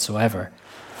relevance whatsoever.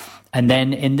 And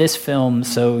then in this film,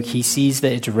 so he sees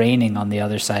that it's raining on the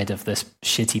other side of this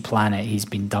shitty planet he's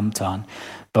been dumped on.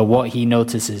 But what he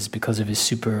notices, because of his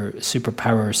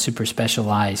superpower, super special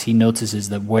eyes, he notices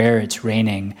that where it's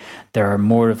raining, there are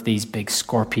more of these big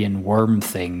scorpion worm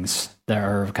things that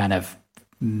are kind of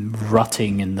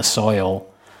rotting in the soil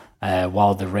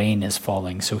while the rain is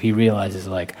falling. So he realizes,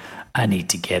 like, I need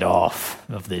to get off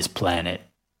of this planet.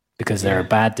 Because there are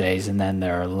bad days, and then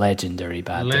there are legendary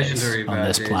bad days on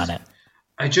this planet.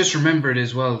 I just remembered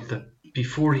as well that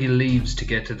before he leaves to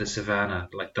get to the savannah,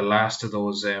 like the last of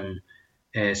those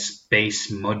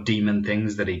space mud demon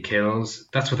things that he kills,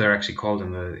 that's what they're actually called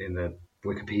in the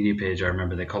Wikipedia page. I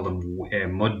remember they call them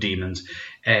mud demons.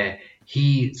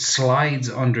 He slides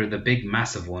under the big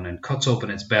massive one and cuts open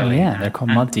its belly. Oh, yeah, they're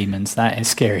called mud demons. That is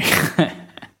scary.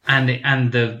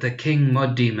 And the king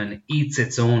mud demon eats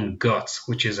its own guts,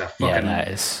 which is a fucking that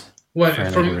is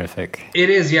horrific. It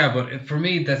is, but for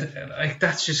me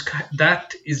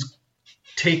that is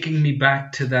taking me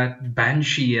back to that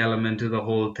banshee element of the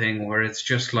whole thing, where it's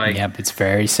just like it's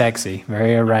very sexy,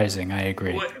 very arousing. I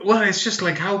agree. Well, it's just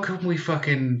like, how can we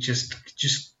fucking just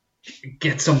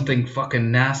get something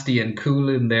fucking nasty and cool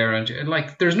in there, and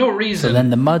like there's no reason. So then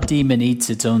the mud demon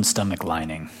eats its own stomach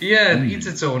lining. Yeah, it eats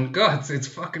its own guts. It's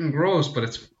fucking gross, but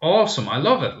it's awesome. I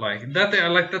love it. Like that. I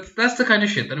like that. That's the kind of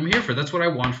shit that I'm here for. That's what I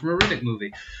want from a Riddick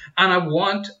movie, and I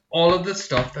want all of the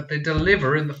stuff that they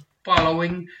deliver in the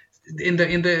following. In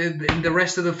the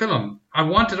rest of the film, I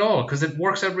want it all, because it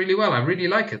works out really well. I really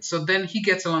like it. So then he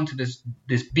gets along to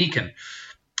this beacon,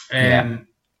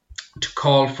 to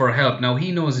call for help. Now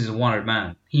he knows he's a wanted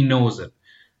man. He knows it.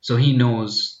 So he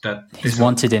knows that He's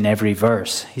wanted in every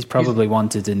verse. He's probably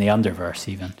wanted in the Underverse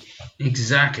even.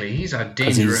 Exactly. He's a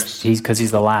dangerous. Because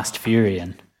he's the last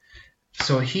Furion.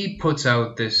 So he puts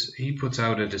out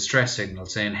a distress signal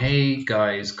saying, "Hey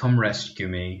guys, come rescue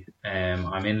me.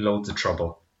 I'm in loads of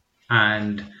trouble."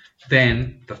 And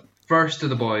then the first of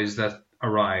the boys that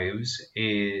arrives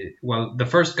the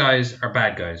first guys are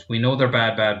bad guys. We know they're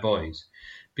bad boys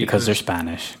because they're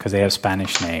Spanish, because they have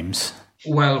Spanish names.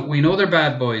 Well, we know they're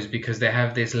bad boys because they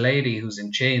have this lady who's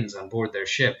in chains on board their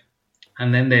ship,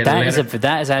 and then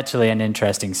that is actually an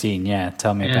interesting scene. Yeah,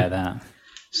 tell me about that.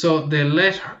 So they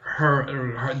let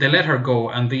her go,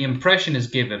 and the impression is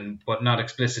given, but not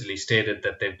explicitly stated,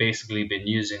 that they've basically been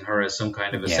using her as some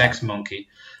kind of a sex monkey.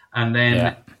 And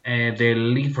then they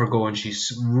leave her go, and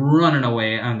she's running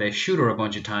away, and they shoot her a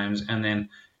bunch of times, and then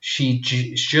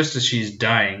just as she's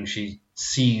dying, she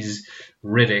sees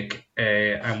Riddick,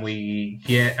 and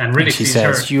Riddick she sees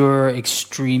says, her. "You're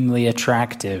extremely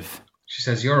attractive." She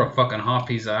says, "You're a fucking hot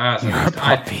piece of ass." You're a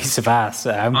hot piece of ass.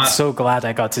 I'm so glad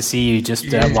I got to see you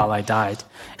just while I died.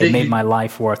 It made my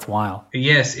life worthwhile.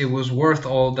 Yes, it was worth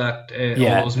all that,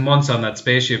 all those months on that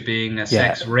spaceship being a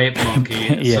sex rape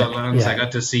monkey. So long as I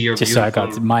got to see your just beautiful so I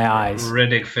got my eyes.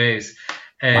 Riddick face.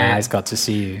 My eyes got to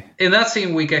see you. In that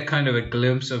scene, we get kind of a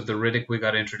glimpse of the Riddick we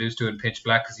got introduced to in Pitch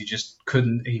Black, because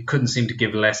he couldn't seem to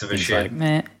give less of a shit. Like,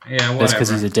 meh. Yeah, whatever. That's because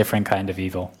he's a different kind of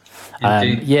evil. But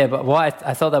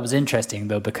I thought that was interesting,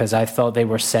 though, because I thought they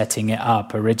were setting it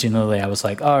up. Originally, I was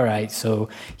like, all right, so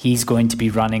he's going to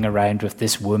be running around with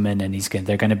this woman, and he's going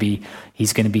to be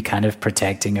kind of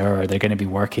protecting her, or they're going to be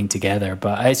working together.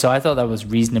 So I thought that was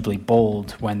reasonably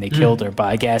bold when they killed her. But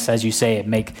I guess, as you say,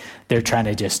 they were trying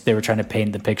to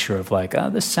paint the picture of like,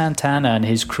 this Santana and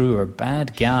his crew are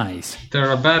bad guys.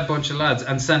 They're a bad bunch of lads.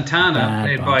 And Santana,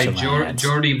 played by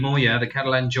Jordi Moya, the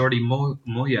Catalan Jordi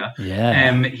Moya,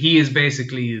 he is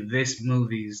basically this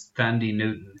movie's Thandie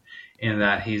Newton, in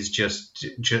that he's just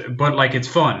but like, it's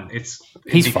fun.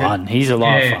 He's fun. He's a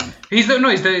lot of fun. He's for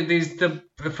me,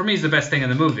 he's the best thing in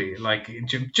the movie. Like,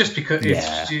 just because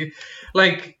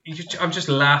I'm just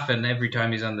laughing every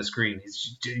time he's on the screen.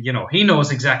 He's, he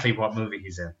knows exactly what movie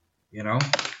he's in,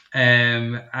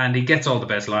 and he gets all the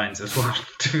best lines as well.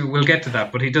 We'll get to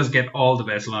that, but he does get all the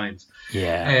best lines.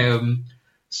 Yeah.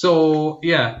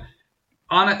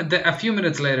 A few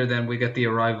minutes later, then we get the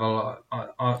arrival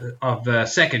of the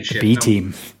second ship. B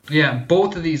team. Yeah,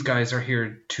 both of these guys are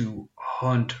here to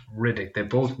hunt Riddick. They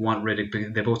both want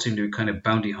Riddick. They both seem to be kind of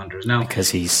bounty hunters now, because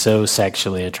he's so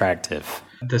sexually attractive.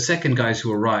 The second guys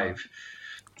who arrive,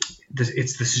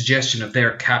 it's the suggestion of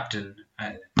their captain,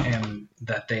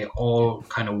 that they all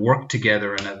kind of work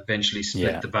together and eventually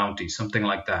split the bounty, something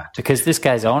like that. Because this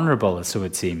guy's honourable, so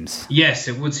it seems. Yes,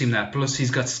 it would seem that. Plus, he's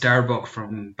got Starbuck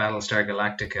from Battlestar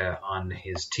Galactica on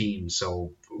his team,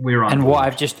 so we're on. And board.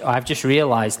 I've just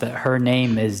realised that her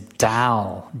name is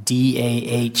Dahl,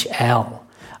 Dahl.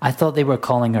 I thought they were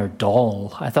calling her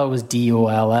Doll. I thought it was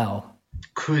Doll.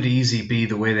 Could easily be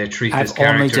the way they treat this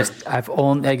character.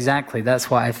 Exactly. That's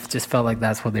why I just felt like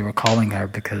that's what they were calling her,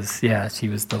 because she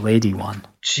was the lady one.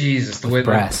 Jesus, the way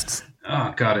breasts.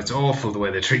 Oh God, it's awful the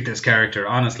way they treat this character.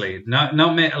 Honestly, not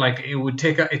like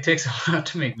it takes a lot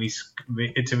to make me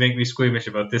squeamish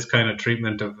about this kind of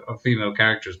treatment of female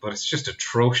characters, but it's just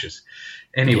atrocious.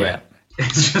 Anyway.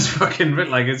 It's just fucking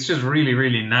it's just really,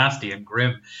 really nasty and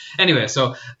grim. Anyway,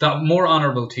 so the more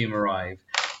honourable team arrive,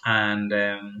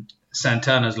 and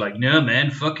Santana's like, "No,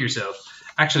 man, fuck yourself."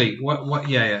 Actually,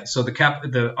 So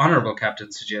the honourable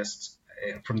captain suggests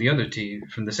from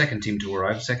the second team to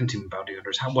arrive, second team of bounty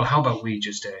hunters. How about we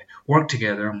just work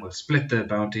together and we'll split the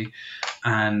bounty?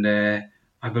 And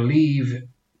I believe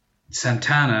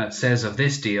Santana says of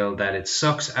this deal that it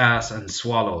sucks ass and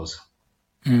swallows.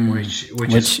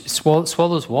 Which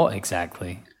swallows what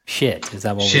exactly? Shit, is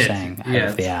that what we're saying? Out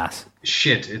of the ass.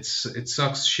 Shit, it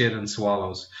sucks shit and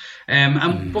swallows.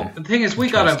 But the thing is,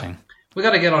 we gotta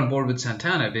get on board with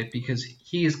Santana a bit, because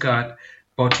he's got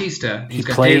Bautista. He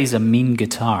plays a mean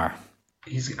guitar.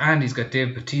 He's got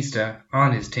Dave Bautista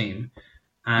on his team.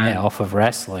 Off of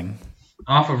wrestling.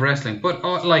 But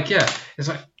it's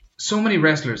like so many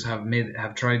wrestlers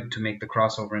have tried to make the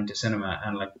crossover into cinema,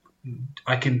 and like,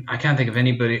 I can't think of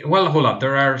anybody. Well, hold on.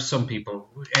 There are some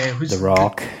people. The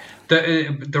Rock.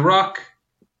 The Rock.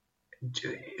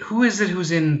 Who is it who's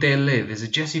in They Live? Is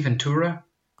it Jesse Ventura?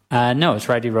 No, it's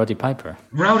Roddy Piper.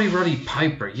 Roddy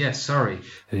Piper. Yes, sorry.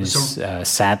 Who's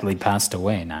sadly passed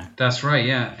away now. That's right.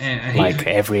 Yeah, like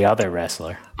every other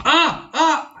wrestler.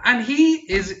 And he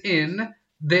is in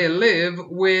they live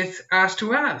with ass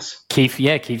to ass. Keith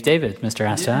David, Mr.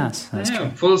 Ass to Ass. That's true.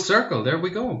 Full circle. There we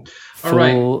go. All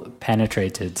Full right.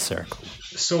 penetrated circle.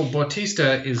 So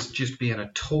Bautista is just being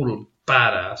a total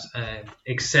badass,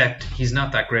 except he's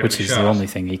not that great Which of a is shot. the only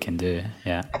thing he can do,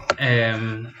 yeah.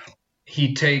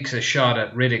 He takes a shot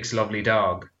at Riddick's lovely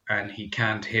dog, and he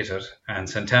can't hit it, and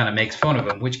Santana makes fun of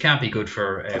him, which can't be good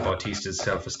for Bautista's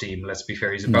self-esteem. Let's be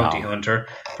fair, he's a bounty hunter.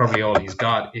 Probably all he's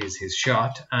got is his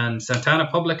shot, and Santana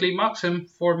publicly mocks him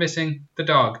for missing the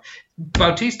dog.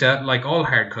 Bautista, like all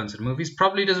hard cunts in movies,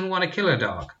 probably doesn't want to kill a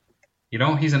dog. You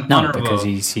know, he's an honourable... because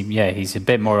he's a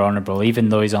bit more honourable, even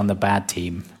though he's on the bad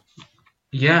team.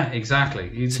 Yeah, exactly.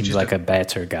 He seems like a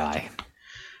better guy.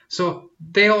 So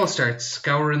they all start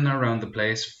scouring around the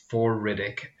place for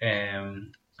Riddick,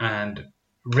 and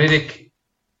Riddick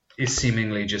is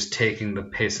seemingly just taking the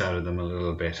piss out of them a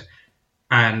little bit.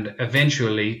 And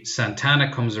eventually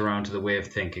Santana comes around to the way of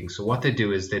thinking. So what they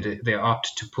do is they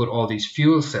opt to put all these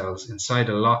fuel cells inside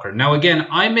a locker. Now again,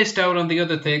 I missed out on the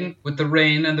other thing with the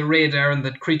rain and the radar and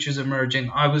the creatures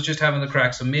emerging. I was just having the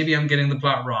crack, so maybe I'm getting the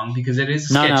plot wrong because it is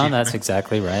sketchy. No, that's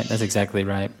exactly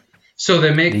right. So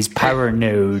they make these power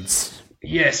nodes.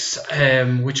 Yes,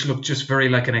 which look just very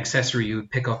like an accessory you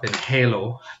would pick up in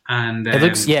Halo, and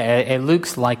it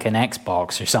looks like an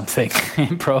Xbox or something.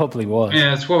 It probably was.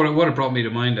 Yeah, it's what it brought me to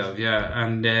mind of. Yeah,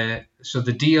 and so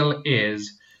the deal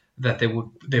is that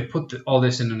they put all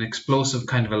this in an explosive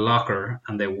kind of a locker,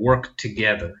 and they work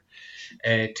together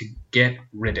to get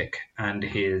Riddick and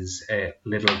his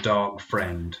little dog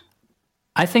friend.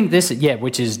 I think this,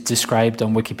 which is described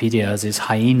on Wikipedia as his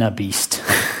hyena beast.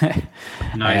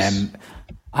 Nice.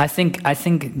 I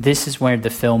think this is where the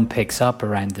film picks up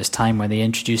around this time when they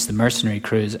introduce the mercenary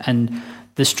crews, and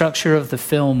the structure of the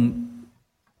film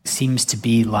seems to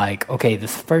be like, okay, the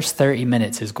first 30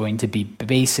 minutes is going to be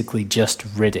basically just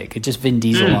Riddick. It's just Vin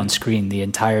Diesel on screen the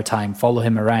entire time, follow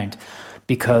him around,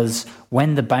 because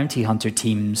when the bounty hunter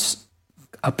teams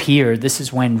appear, this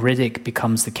is when Riddick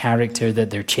becomes the character that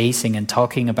they're chasing and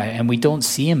talking about, and we don't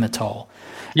see him at all.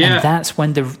 Yeah. And that's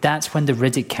when the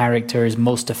Riddick character is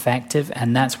most effective,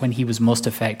 and that's when he was most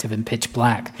effective in Pitch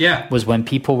Black. Yeah. Was when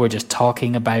people were just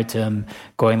talking about him,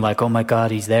 going like, oh my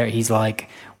God, he's there. He's like,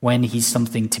 when he's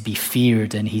something to be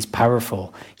feared and he's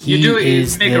powerful. You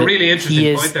make a really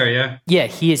interesting point there, yeah. Yeah,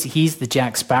 he's the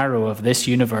Jack Sparrow of this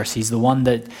universe. He's the one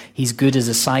that he's good as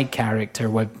a side character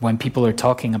when people are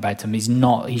talking about him.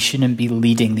 He shouldn't be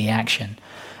leading the action.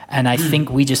 And I think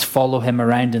we just follow him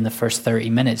around in the first 30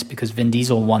 minutes because Vin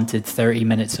Diesel wanted 30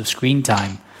 minutes of screen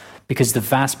time, because the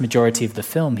vast majority of the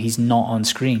film, he's not on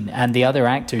screen. And the other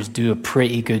actors do a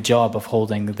pretty good job of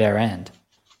holding their end.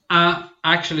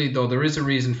 Actually, though, there is a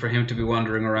reason for him to be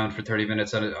wandering around for 30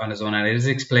 minutes on his own. And it is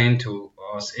explained to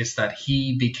us, is that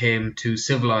he became too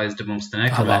civilized amongst the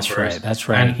necromancers. Oh, that's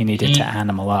right. He needed to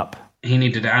animal up. He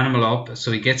needed to animal up,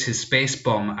 so he gets his space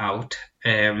bum out.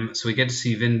 So we get to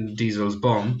see Vin Diesel's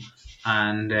bum,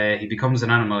 and he becomes an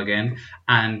animal again.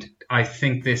 And I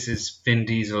think this is Vin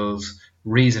Diesel's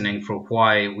reasoning for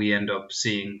why we end up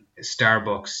seeing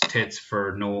Starbucks tits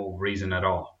for no reason at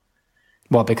all.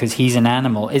 Well, because he's an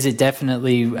animal. Is it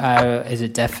definitely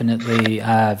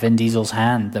Vin Diesel's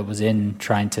hand that was in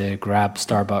trying to grab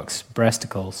Starbucks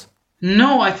breasticles?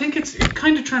 No, I think it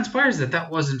kind of transpires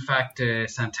that was in fact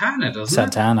Santana, doesn't it?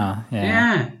 Santana,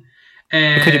 yeah.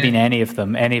 It could have been any of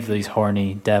them, any of these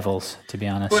horny devils, to be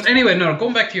honest. But anyway, no,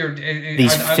 going back to your...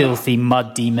 these filthy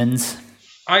mud demons.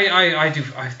 I do...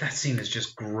 that scene is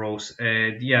just gross.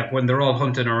 When they're all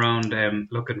hunting around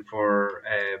looking for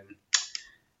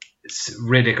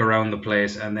Riddick around the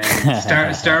place, and then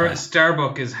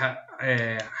Starbuck is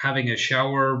having a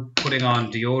shower, putting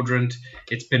on deodorant.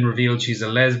 It's been revealed she's a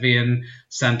lesbian.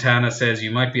 Santana says,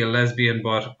 you might be a lesbian,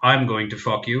 but I'm going to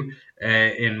fuck you.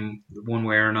 In one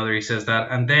way or another, he says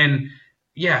that. And then,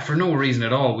 for no reason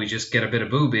at all, we just get a bit of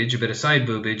boobage, a bit of side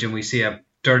boobage, and we see a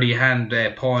dirty hand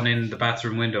pawing in the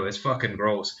bathroom window. It's fucking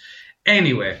gross.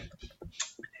 Anyway,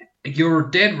 you're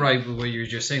dead right with what you were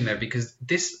just saying there, because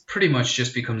this pretty much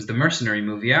just becomes the mercenary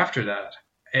movie after that.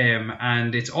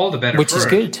 And it's all the better which is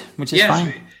good, which is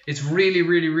fine. It's really,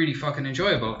 really, really fucking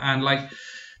enjoyable. And like,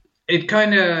 it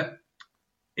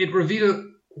reveals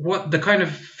what the kind of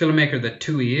filmmaker that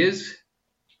Tui is,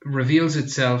 reveals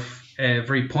itself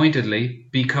very pointedly,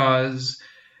 because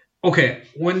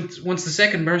once the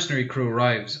second mercenary crew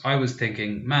arrives, I was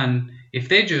thinking, man, if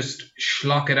they just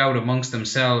schlock it out amongst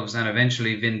themselves and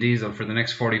eventually Vin Diesel for the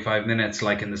next 45 minutes,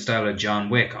 like in the style of John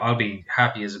Wick, I'll be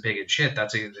happy as a pig in shit.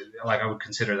 I would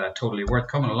consider that totally worth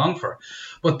coming along for.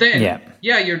 But then,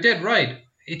 you're dead right.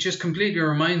 It just completely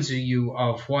reminds you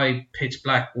of why Pitch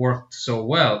Black worked so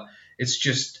well. It's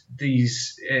just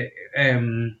these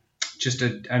just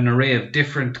an array of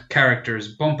different characters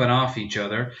bumping off each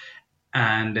other,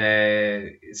 and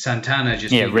Santana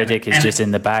just Riddick is just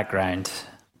in the background.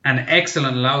 An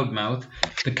excellent loudmouth,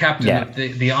 the captain of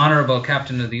the honorable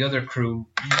captain of the other crew.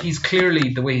 He's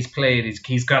clearly, the way he's played,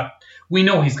 we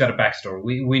know he's got a backstory.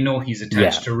 We know he's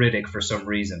attached to Riddick for some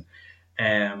reason.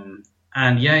 And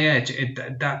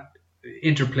that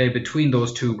interplay between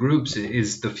those two groups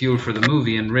is the fuel for the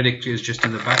movie, and Riddick is just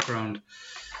in the background.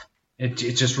 It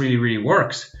just really, really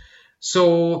works.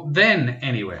 So then,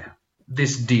 anyway,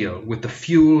 this deal with the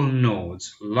fuel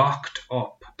nodes locked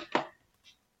up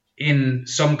in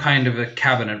some kind of a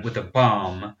cabinet with a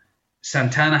bomb.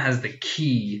 Santana has the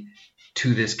key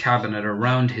to this cabinet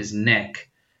around his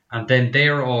neck, and then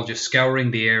they're all just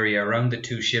scouring the area around the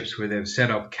two ships where they've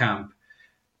set up camp.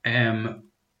 And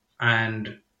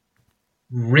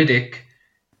Riddick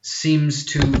seems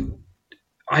to...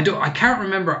 I can't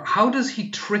remember, how does he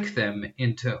trick them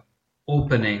into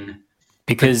opening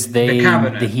because the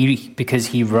cabinet? Because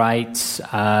he writes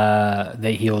that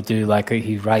he'll do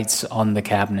he writes on the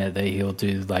cabinet that he'll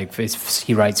do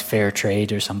he writes fair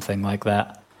trade or something like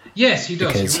that. Yes, he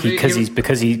does.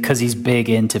 Because he's big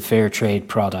into fair trade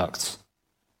products.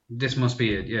 This must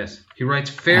be it. Yes, he writes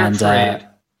fair trade.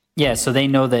 So they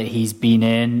know that he's been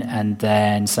in, and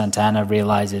then Santana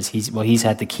realizes he's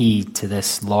had the key to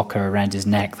this locker around his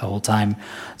neck the whole time.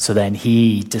 So then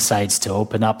he decides to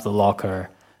open up the locker,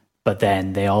 but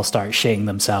then they all start shitting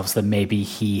themselves that maybe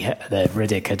that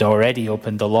Riddick had already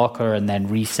opened the locker and then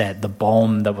reset the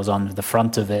bomb that was on the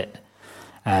front of it.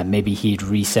 Maybe he'd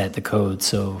reset the code,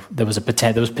 so there was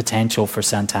potential for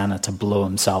Santana to blow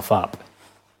himself up.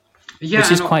 Yeah,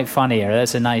 which is quite funny.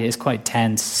 It's quite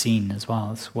tense scene as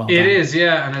well. It's well done. It is,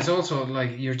 yeah, and it's also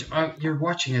like you're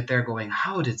watching it there, going,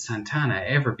 how did Santana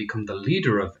ever become the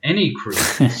leader of any crew?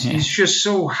 He's just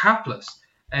so hapless.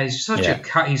 He's such a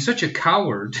coward. He's such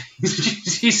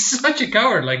a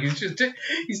coward. Like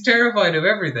he's terrified of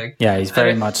everything. Yeah, he's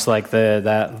very much like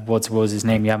what was his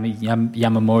name,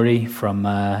 Yamamori from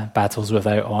Battles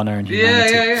Without Honor and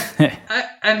Humanity. Yeah.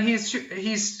 And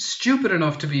he's stupid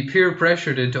enough to be peer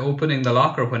pressured into opening the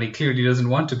locker when he clearly doesn't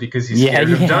want to because he's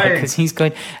scared of dying. Because he's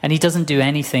going, and he doesn't do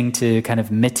anything to kind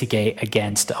of mitigate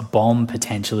against a bomb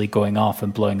potentially going off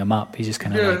and blowing him up. He's just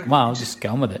kind of I'll just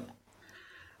get on with it.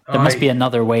 There must be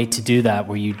another way to do that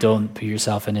where you don't put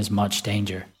yourself in as much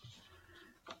danger.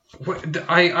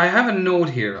 I have a note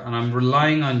here, and I'm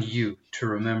relying on you to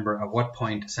remember at what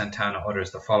point Santana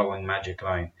utters the following magic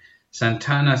line.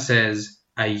 Santana says,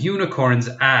 "A unicorn's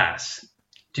ass."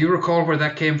 Do you recall where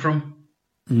that came from?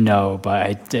 No,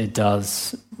 but it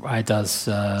does. It's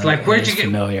like, where'd you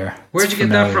get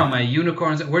that from? A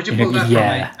unicorn's? Where'd you pull that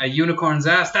from? A unicorn's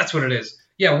ass? That's what it is.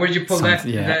 Yeah, where'd you pull that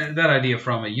idea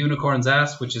from? A unicorn's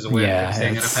ass, which is a way of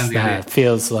saying it. That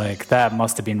feels like that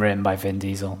must have been written by Vin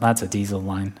Diesel. That's a Diesel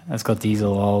line. That's got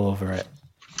Diesel all over it.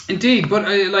 Indeed, but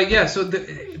so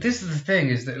this is the thing,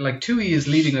 is that like Tui is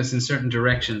leading us in certain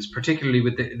directions, particularly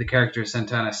with the character of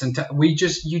Santana.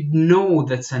 You know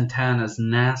that Santana's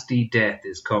nasty death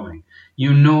is coming.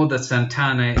 You know that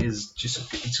Santana is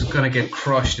it's going to get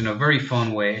crushed in a very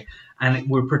fun way, and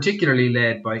we're particularly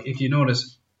led by, if you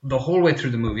notice, the whole way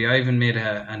through the movie, I even made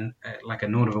a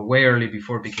note of it way early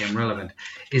before it became relevant,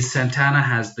 is Santana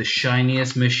has the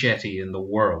shiniest machete in the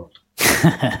world.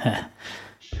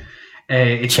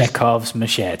 Chekhov's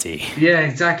machete. Yeah,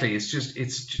 exactly. It's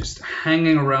just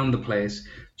hanging around the place,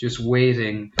 just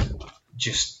waiting,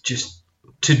 just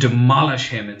to demolish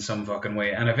him in some fucking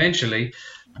way. And eventually,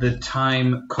 the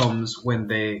time comes when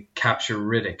they capture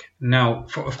Riddick. Now,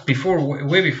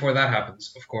 way before that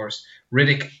happens, of course,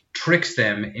 Riddick tricks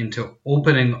them into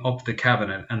opening up the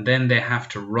cabinet, and then they have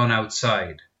to run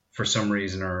outside for some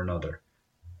reason or another.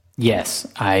 Yes,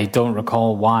 I don't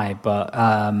recall why, but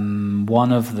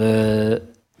one of the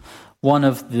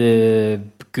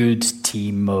good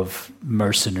team of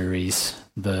mercenaries,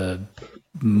 the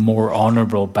more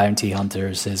honorable bounty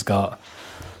hunters, has got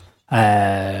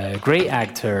a great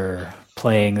actor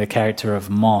playing the character of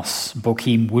Moss,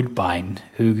 Bokeem Woodbine,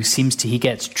 who he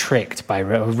gets tricked by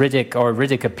Riddick, or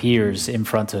Riddick appears in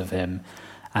front of him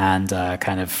and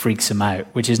kind of freaks him out,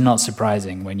 which is not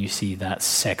surprising when you see that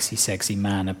sexy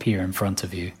man appear in front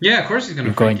of you. Yeah, of course he's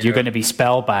You're going to be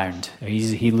spellbound.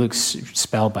 He looks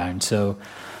spellbound. So,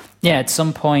 yeah, at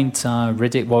some point,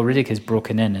 Riddick has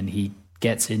broken in and he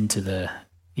gets into the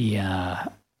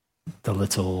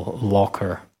little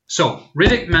locker. So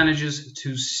Riddick manages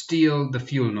to steal the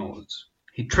fuel nodes.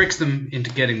 He tricks them into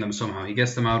getting them somehow. He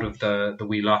gets them out of the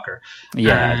wee locker.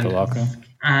 Yeah, the locker.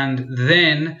 And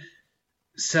then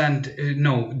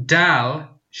Dal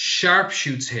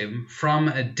sharpshoots him from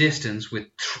a distance with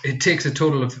it takes a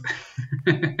total of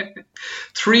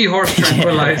 3 horse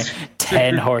tranquilizers.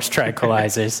 10 horse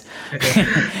tranquilizers.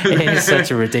 It is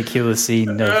such a ridiculous scene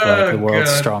of like the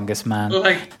world's strongest man.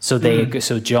 Like, so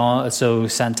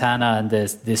Santana and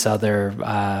this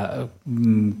other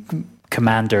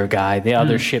commander guy, the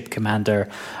other ship commander,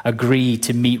 agree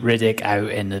to meet Riddick out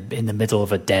in the middle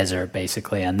of a desert,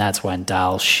 basically, and that's when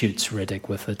Dal shoots Riddick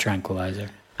with a tranquilizer.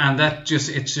 And that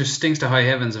just stinks to high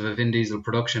heavens of a Vin Diesel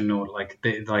production note. Like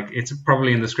it's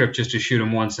probably in the script just to shoot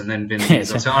him once and then Vin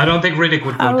Diesel. So I don't think Riddick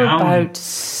would go down. About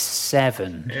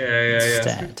 7. Yeah.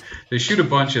 Instead. They shoot him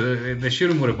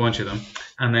with a bunch of them,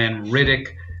 and then Riddick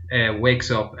wakes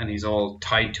up and he's all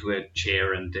tied to a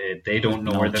chair, and they don't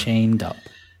know where chained up.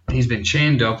 He's been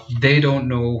chained up. They don't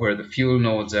know where the fuel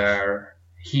nodes are.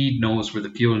 He knows where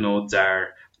the fuel nodes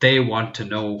are. They want to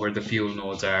know where the fuel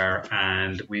nodes are,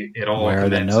 and it all where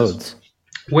commences. are the nodes?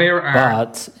 Where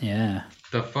are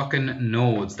the fucking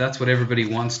nodes? That's what everybody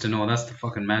wants to know. That's the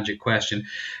fucking magic question.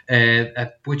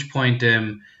 At which point,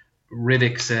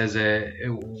 Riddick says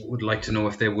would like to know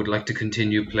if they would like to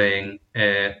continue playing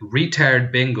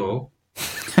Retard Bingo,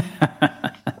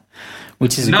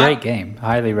 which is a great game.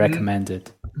 Highly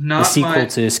recommended. The sequel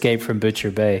to Escape from Butcher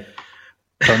Bay,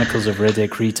 Chronicles of Riddick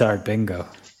Retard Bingo.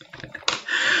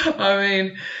 I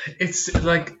mean, it's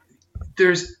like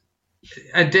there's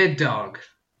a dead dog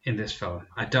in this film.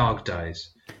 A dog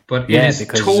dies. But it is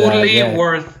totally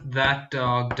worth that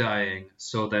dog dying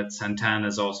so that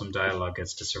Santana's awesome dialogue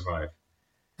gets to survive.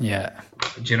 Yeah.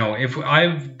 You know, if I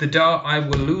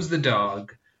will lose the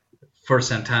dog for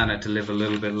Santana to live a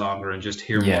little bit longer and just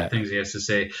hear more things he has to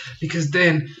say. Because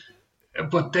then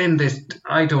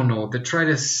I don't know, they try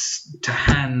to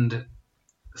hand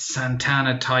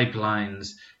Santana type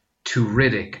lines to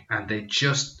Riddick, and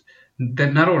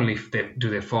then not only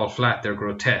do they fall flat, they're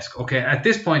grotesque. Okay, at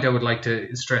this point I would like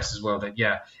to stress as well that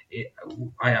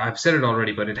I've said it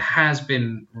already, but it has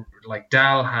been like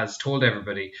Dal has told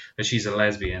everybody that she's a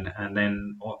lesbian, and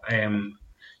then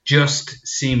just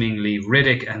seemingly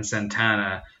Riddick and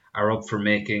Santana are up for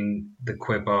making the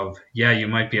quip of, you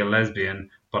might be a lesbian,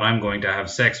 but I'm going to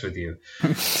have sex with you.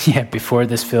 Before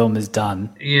this film is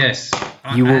done. Yes.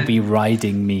 You will be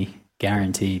riding me,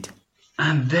 guaranteed.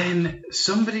 And then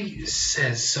somebody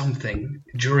says something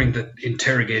during the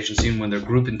interrogation scene when they're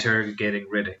group interrogating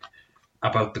Riddick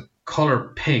about the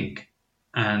color pink.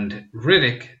 And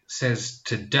Riddick says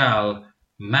to Dal,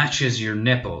 matches your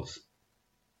nipples.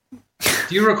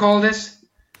 Do you recall this?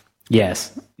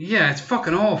 Yes. Yeah, it's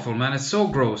fucking awful, man. It's so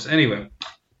gross. Anyway,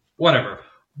 whatever.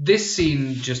 This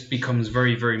scene just becomes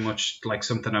very, very much like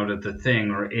something out of The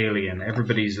Thing or Alien.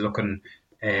 Everybody's looking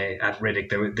at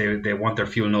Riddick. They want their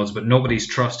fuel nodes, but nobody's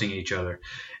trusting each other.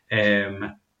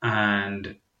 In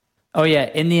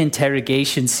the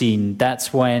interrogation scene,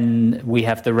 that's when we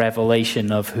have the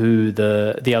revelation of who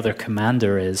the other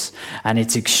commander is, and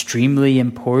it's extremely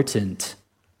important.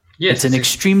 Yes, it's an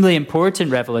extremely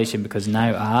important revelation because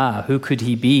now, who could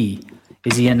he be?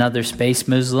 Is he another space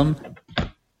Muslim?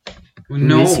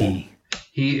 No, who is he?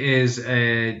 He is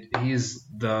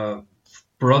the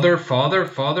brother.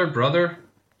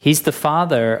 He's the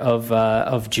father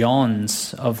of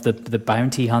Johns, of the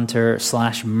bounty hunter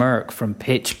 / merc from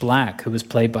Pitch Black, who was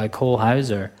played by Cole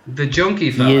Hauser. The junkie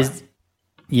fella.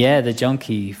 The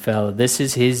junkie fella. This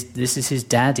is his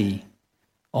daddy,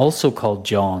 also called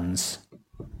Johns.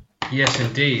 Yes,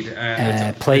 indeed.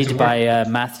 Played by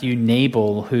Matthew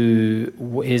Nable,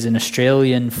 who is an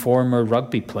Australian former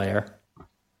rugby player.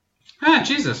 Ah,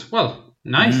 Jesus. Well,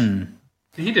 nice.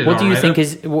 He did. What do you think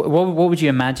is? What would you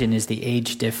imagine is the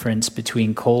age difference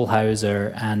between Cole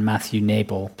Hauser and Matthew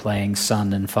Nable playing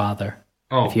son and father?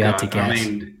 Oh, if you had to guess.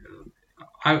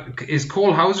 I mean, is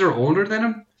Cole Hauser older than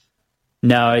him?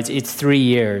 No, it's 3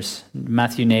 years.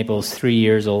 Matthew Nable's 3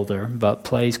 years older, but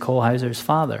plays Cole Hauser's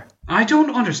father. I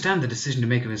don't understand the decision to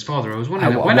make him his father. I was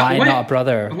wondering why not a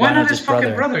brother? Why not his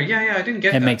fucking brother? Yeah, I didn't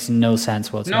get that. It makes no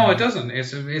sense whatsoever. No, it doesn't.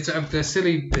 It's a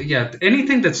silly. Yeah,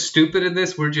 anything that's stupid in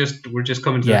this, we're just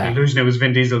coming to the conclusion it was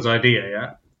Vin Diesel's idea.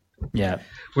 Yeah. Yeah.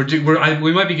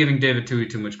 We might be giving David Toohey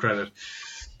too much credit.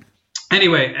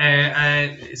 Anyway,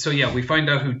 we find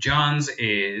out who Johns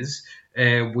is.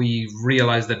 We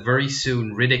realize that very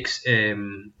soon Riddick's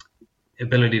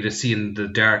ability to see in the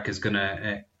dark is going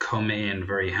to come in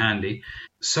very handy.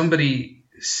 Somebody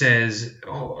says,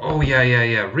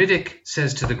 Riddick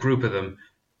says to the group of them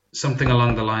something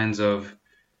along the lines of,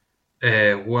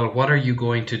 well, what are you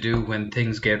going to do when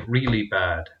things get really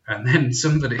bad? And then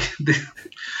somebody, this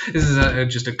is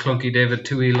just a clunky David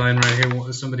Toohey line right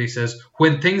here. Somebody says,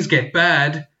 when things get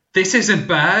bad, this isn't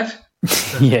bad.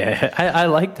 Yeah, I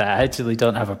like that. I actually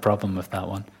don't have a problem with that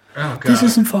one. Oh god. This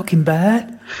isn't fucking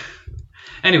bad.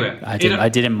 Anyway, I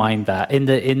didn't mind that. In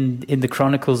the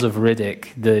Chronicles of Riddick,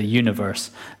 the universe,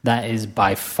 that is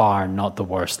by far not the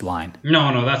worst line.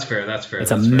 No, that's fair. That's fair. It's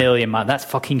that's a fair. million miles. That's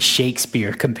fucking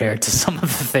Shakespeare compared to some of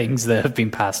the things that have been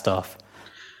passed off.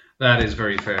 That is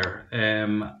very fair.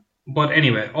 But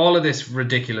anyway, all of this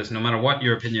ridiculous, no matter what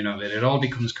your opinion of it, it all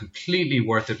becomes completely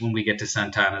worth it when we get to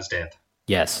Santana's death.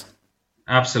 Yes.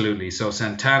 Absolutely. So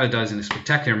Santana dies in a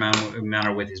spectacular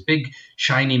manner with his big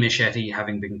shiny machete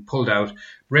having been pulled out.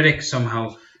 Riddick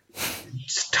somehow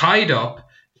tied up,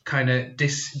 kind of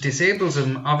disables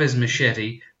him of his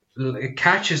machete,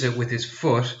 catches it with his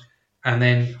foot, and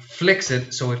then flicks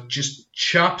it so it just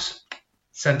chops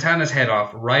Santana's head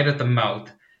off right at the mouth.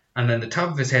 And then the top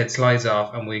of his head slides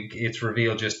off, and it's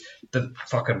revealed just the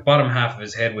fucking bottom half of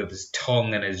his head with his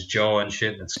tongue and his jaw and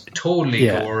shit. And it's totally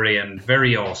gory and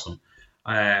very awesome.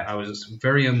 I was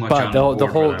very much but on board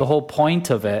with the whole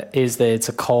point of it is that it's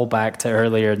a callback to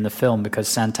earlier in the film, because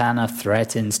Santana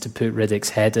threatens to put Riddick's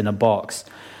head in a box.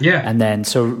 Yeah. And then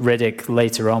so Riddick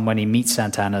later on, when he meets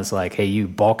Santana, is like, "Hey, you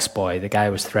box boy, the guy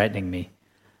was threatening me."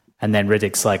 And then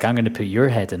Riddick's like, "I'm going to put your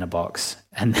head in a box,"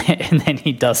 and then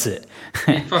he does it.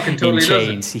 He fucking totally in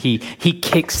chains. does it. He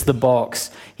kicks the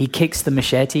box. He kicks the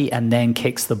machete and then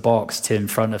kicks the box to in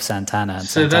front of Santana, and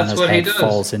So Santana's that's what he head does.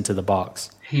 falls into the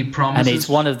box. He promises. And it's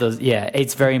one of those. Yeah,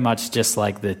 it's very much just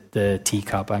like the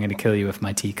teacup. I'm going to kill you with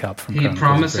my teacup. From He Chronicles of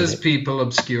promises Riddick. people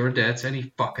obscure deaths, and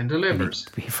he fucking delivers.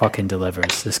 He fucking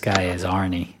delivers. This guy is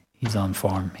Arnie. He's on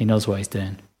form. He knows what he's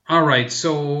doing. All right,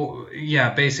 so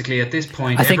yeah, basically at this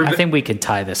point, I think we can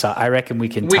tie this up. I reckon we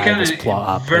can tie this plot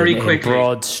up very in quickly.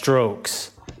 broad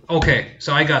strokes. Okay,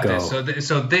 so I got Go. this.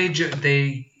 So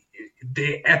they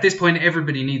at this point,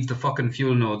 everybody needs the fucking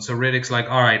fuel nodes. So Riddick's like,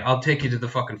 all right, I'll take you to the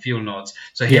fucking fuel nodes.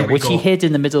 So here we which go. he hid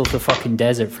in the middle of the fucking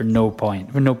desert for no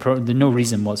point, for no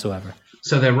reason whatsoever.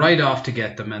 So they ride off to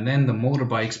get them, and then the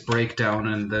motorbikes break down,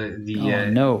 and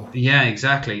no. Yeah,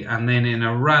 exactly. And then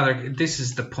this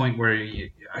is the point where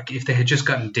if they had just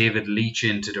gotten David Leitch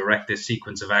in to direct this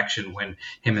sequence of action when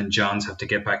him and Johns have to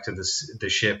get back to the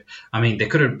ship, I mean, they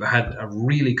could have had a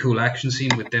really cool action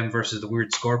scene with them versus the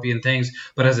weird scorpion things.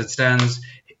 But as it stands,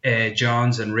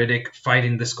 Johns and Riddick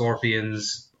fighting the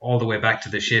scorpions all the way back to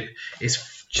the ship is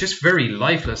just very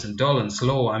lifeless and dull and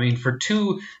slow. I mean, for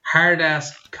two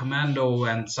hard-ass commando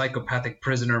and psychopathic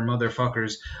prisoner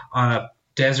motherfuckers on a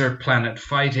desert planet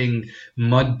fighting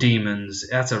mud demons,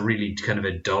 that's a really kind of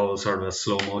a dull sort of a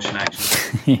slow motion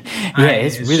action.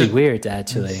 It's really just weird,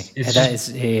 actually.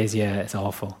 It's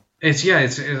awful. I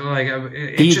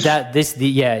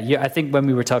think when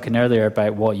we were talking earlier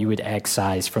about what you would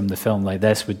excise from the film, like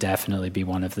this would definitely be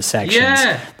one of the sections.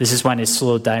 Yeah. This is when it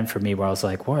slowed down for me, where I was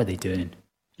like, "What are they doing?"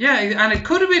 Yeah, and it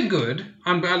could have been good.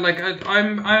 I'm a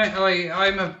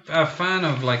fan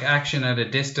of like action at a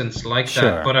distance like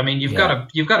that. But I mean, you've got to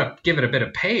give it a bit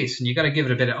of pace, and you got to give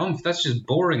it a bit of oomph. That's just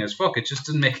boring as fuck. It just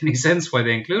doesn't make any sense why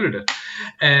they included it.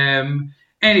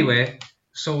 Anyway,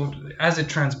 so as it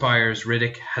transpires,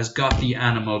 Riddick has got the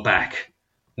animal back.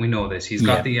 We know this. He's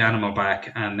got the animal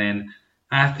back, and then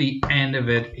at the end of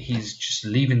it, he's just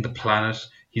leaving the planet.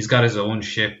 He's got his own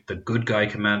ship. The good guy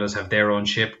commandos have their own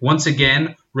ship. Once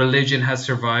again, religion has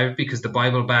survived because the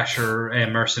Bible basher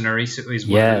mercenary is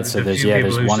one of the few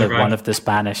people who survived. One of the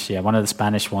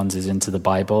Spanish ones is into the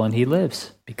Bible, and he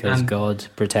lives because God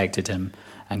protected him,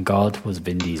 and God was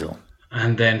Vin Diesel.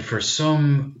 And then for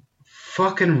some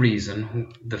fucking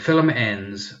reason, the film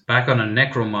ends back on a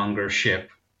necromonger ship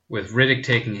with Riddick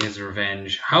taking his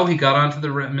revenge. How he got onto the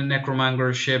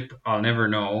necromonger ship, I'll never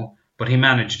know. But he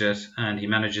managed it, and he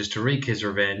manages to wreak his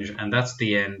revenge, and that's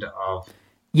the end of...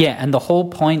 Yeah, and the whole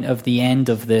point of the end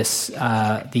of this,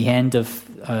 the end of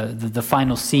the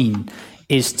final scene,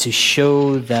 is to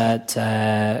show that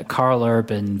Carl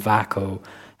Urban, Vaco,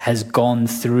 has gone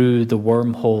through the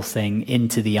wormhole thing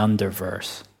into the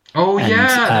Underverse. Oh,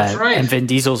 that's right. And Vin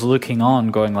Diesel's looking on,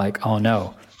 going like, oh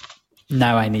no,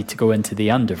 now I need to go into the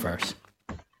Underverse.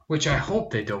 Which I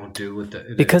hope they don't do with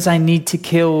the... Because I need to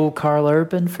kill Carl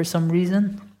Urban for some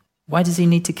reason? Why does he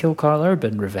need to kill Carl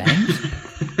Urban? Revenge?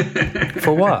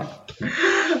 For what?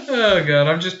 Oh, God,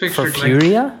 I'm just picturing... For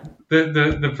Furia?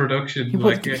 The production.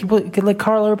 Like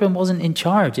Carl Urban wasn't in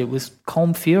charge. It was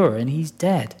Colm Feore, and he's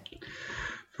dead.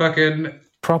 Fucking...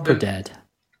 Proper dead.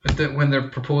 When they're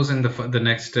proposing the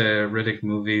next Riddick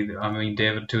movie, I mean,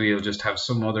 David Toohey will just have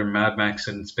some other Mad Max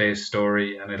in space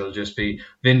story, and it'll just be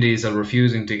Vin Diesel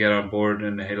refusing to get on board,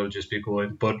 and it'll just be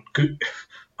going, but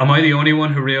Am I the only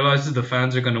one who realizes the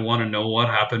fans are going to want to know what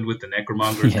happened with the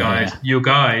Necromongers, guys? You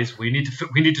guys, we need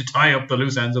to tie up the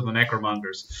loose ends of the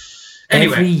Necromongers.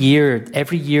 Anyway.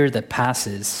 Every year that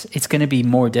passes, it's going to be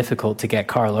more difficult to get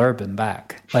Karl Urban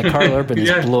back. Like Karl Urban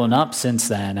has blown up since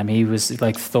then. I mean, he was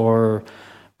like Thor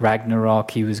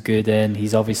Ragnarok. He was good in.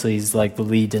 He's like the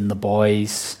lead in The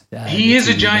Boys. He is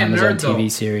a giant nerd, though. TV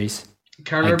series.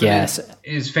 Karl Urban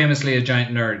is famously a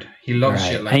giant nerd. He loves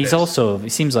shit like and he's this. also, he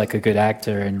seems like a good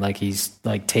actor, and like he's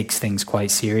like takes things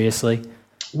quite seriously.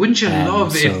 Wouldn't you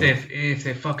love if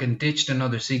they fucking ditched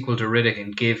another sequel to Riddick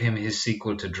and gave him his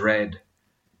sequel to Dredd?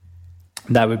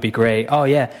 That would be great. Oh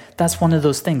yeah, that's one of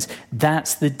those things.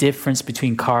 That's the difference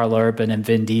between Karl Urban and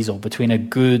Vin Diesel. Between a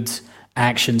good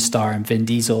action star and Vin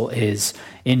Diesel is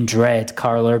in Dredd,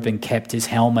 Karl Urban kept his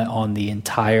helmet on the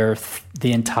entire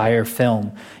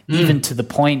film, even to the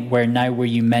point where now where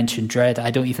you mention Dredd, I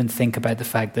don't even think about the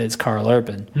fact that it's Karl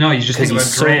Urban. No, you just think about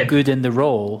he's Dredd. So good in the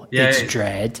role. It's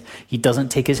Dredd. He doesn't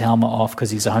take his helmet off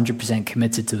because he's 100%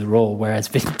 committed to the role. Whereas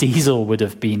Vin Diesel would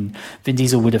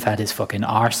have had his fucking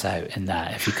arse out in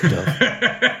that if he could have.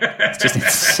 It's just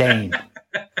insane.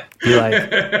 Be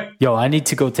like, yo, I need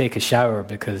to go take a shower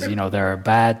because there are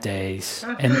bad days,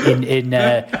 and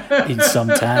in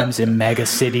sometimes in Mega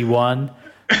City 1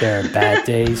 there are bad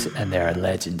days and there are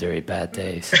legendary bad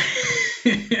days.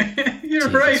 You're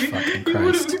Jesus right. Fucking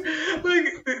Christ.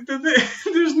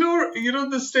 There's no,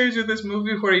 the stage of this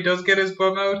movie where he does get his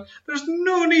bum out. There's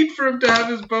no need for him to have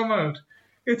his bum out.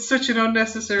 It's such an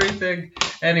unnecessary thing.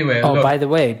 Anyway. Oh, by the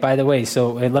way,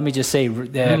 so let me just say,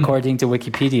 according to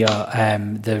Wikipedia,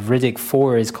 the Riddick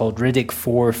 4 is called Riddick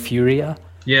 4 Furia.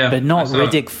 Yeah. But not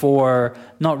Riddick 4,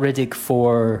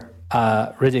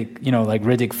 like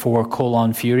Riddick 4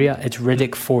 colon Furia. It's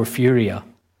Riddick 4 Furia.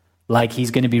 Like he's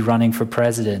going to be running for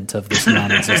president of this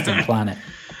non-existent planet.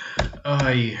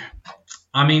 I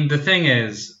mean, the thing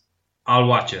is, I'll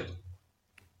watch it.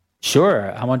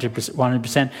 Sure,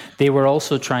 100%. They were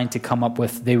also trying to come up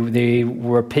with, they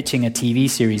were pitching a TV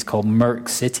series called Merc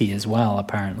City as well,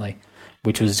 apparently,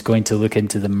 which was going to look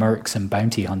into the mercs and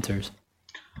bounty hunters.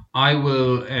 I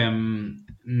will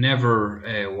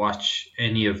never watch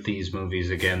any of these movies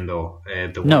again, though.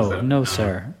 No,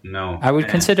 sir. No. I would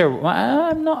consider,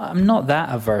 I'm not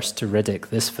that averse to Riddick,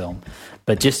 this film,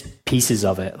 but just pieces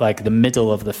of it, like the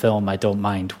middle of the film, I don't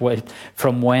mind.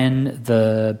 From when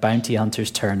the bounty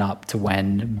hunters turn up to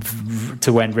when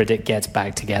Riddick gets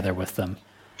back together with them.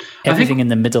 Everything in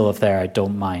the middle of there, I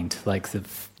don't mind. Like the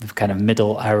kind of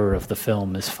middle hour of the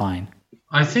film is fine.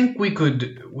 I think we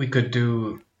could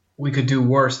do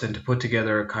worse than to put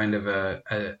together a kind of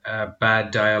a bad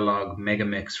dialogue mega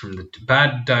mix from the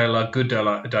bad dialogue, good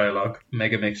dialogue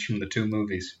mega mix from the two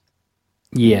movies.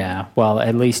 Yeah, well,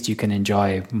 at least you can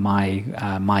enjoy my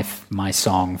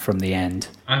song from the end.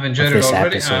 I've enjoyed it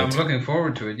already. Episode. I'm looking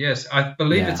forward to it. Yes, I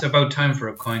believe it's about time for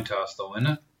a coin toss, though, isn't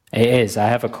it? It is. I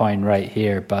have a coin right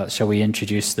here, but shall we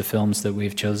introduce the films that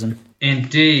we've chosen?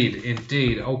 Indeed.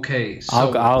 Okay,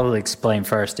 so I'll explain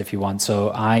first if you want.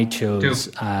 So I chose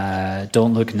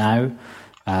Don't Look Now,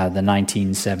 the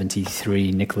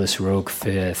 1973 Nicholas Roeg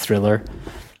thriller.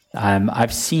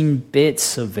 I've seen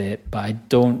bits of it, but I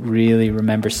don't really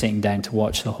remember sitting down to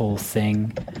watch the whole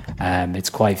thing. It's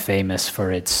quite famous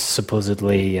for its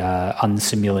supposedly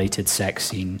unsimulated sex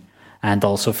scene, and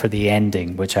also for the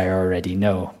ending, which I already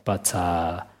know. But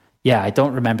I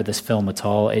don't remember this film at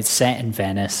all. It's set in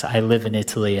Venice. I live in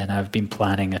Italy, and I've been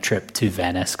planning a trip to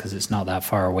Venice because it's not that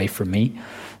far away from me.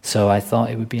 So I thought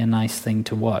it would be a nice thing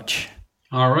to watch.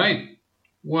 All right.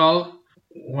 Well,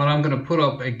 what I'm going to put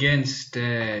up against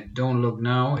Don't Look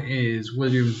Now is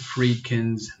William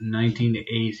Friedkin's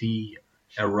 1980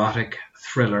 erotic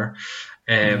thriller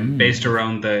based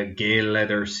around the gay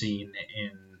leather scene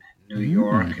in New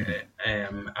York.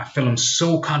 A film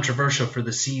so controversial for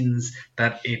the scenes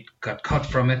that it got cut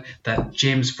from it that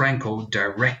James Franco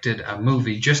directed a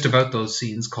movie just about those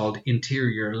scenes called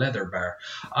Interior Leather Bar.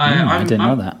 I didn't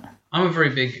know that. I'm a very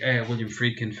big William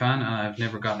Friedkin fan, and I've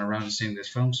never gotten around to seeing this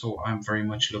film, so I'm very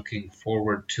much looking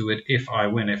forward to it if I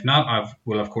win. If not, I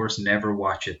will, of course, never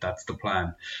watch it. That's the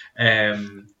plan.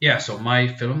 So my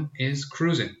film is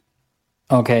Cruising.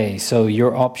 Okay, so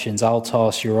your options, I'll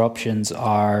toss. Your options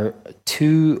are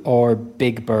 2 or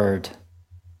Big Bird.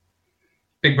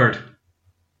 Big Bird.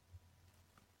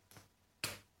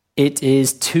 It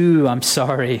is 2, I'm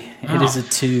sorry. It is a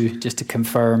 2, just to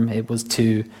confirm. It was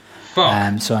 2.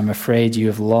 So I'm afraid you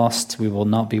have lost. We will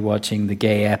not be watching the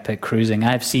gay epic Cruising.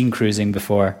 I've seen Cruising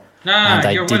before, and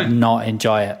I did not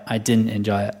enjoy it. I didn't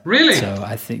enjoy it. Really? So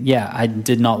I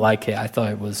did not like it. I thought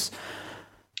it was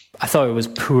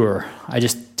poor. I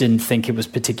just didn't think it was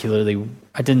particularly.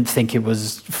 I didn't think it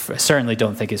was. I certainly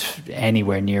don't think it's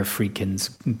anywhere near Friedkin's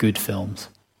good films.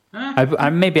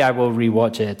 Maybe I will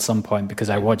rewatch it at some point because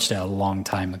I watched it a long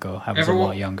time ago. I was a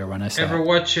lot younger when I saw it. Ever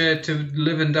watch To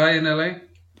Live and Die in LA?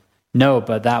 No,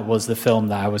 but that was the film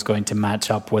that I was going to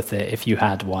match up with it if you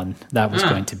had one. That was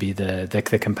going to be the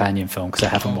companion film because I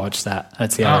haven't watched that.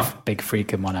 That's the other big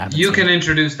Friedkin one I haven't You seen. can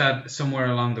introduce that somewhere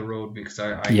along the road because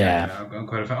I'm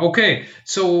quite a fan. Okay,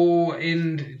 so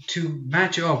to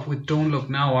match up with Don't Look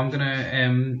Now, I'm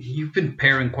gonna. You've been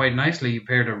pairing quite nicely. You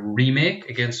paired a remake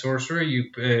against Sorcerer.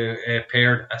 You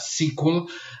paired a sequel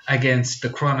against The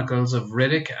Chronicles of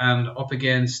Riddick, and up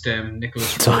against Nicholas.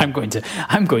 So I'm going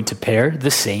to pair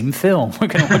the same film. We're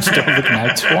going to watch Don't Look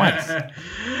Now twice.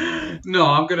 No,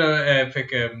 I'm going to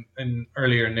pick an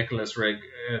earlier Nicholas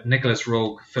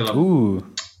Rogue film. Ooh.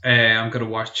 I'm going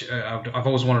to watch. I've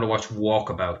always wanted to watch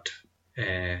Walkabout.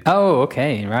 Oh,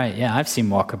 okay, right. Yeah, I've seen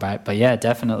Walkabout, but yeah,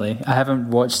 definitely. I haven't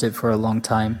watched it for a long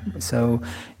time. So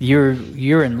you're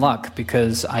in luck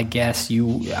because I guess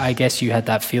you had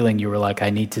that feeling. You were like,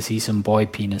 I need to see some boy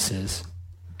penises.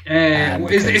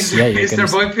 Is there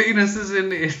boy penises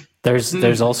in it?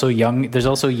 There's also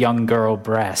young girl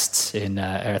breasts in.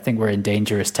 I think we're in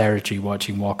dangerous territory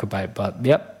watching Walkabout, but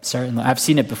yep, certainly I've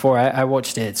seen it before. I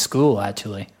watched it at school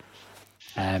actually.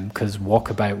 Because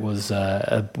Walkabout was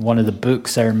one of the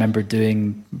books I remember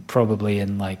doing probably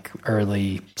in like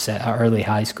early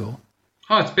high school.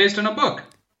 Oh, it's based on a book.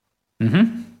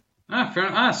 Mm-hmm. Fair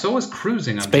enough. So is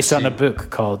Cruising. It's based on a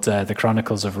book called The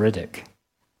Chronicles of Riddick.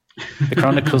 The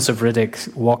Chronicles of Riddick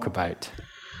Walkabout.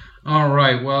 All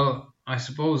right. Well, I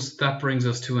suppose that brings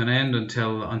us to an end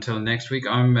until next week.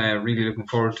 I'm really looking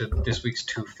forward to this week's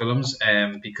two films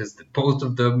because both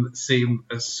of them seem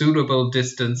a suitable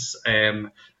distance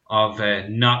of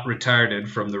not retarded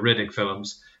from the Riddick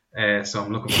films. So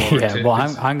I'm looking forward to. Yeah,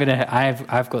 well,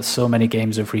 I've got so many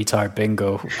games of retard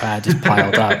bingo just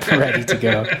piled up, ready to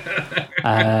go.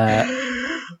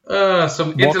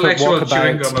 Some intellectual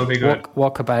chewing gum will be good.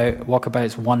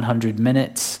 Walkabout's 100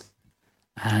 minutes.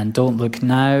 And Don't Look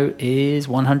Now is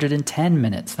 110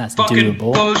 minutes. That's fucking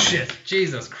doable. Bullshit.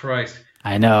 Jesus Christ.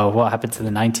 I know. What happened to the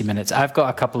 90 minutes? I've got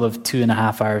a couple of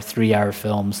 2.5 hour, 3 hour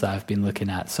films that I've been looking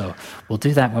at. So we'll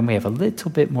do that when we have a little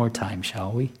bit more time,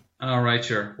 shall we? All right,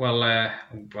 sure. Well,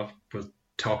 we'll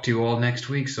talk to you all next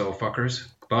week. So, fuckers.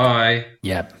 Bye.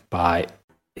 Yep. Bye.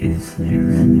 Is there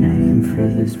a name for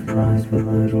this private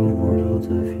little world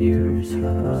of yours?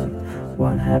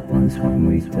 What happens when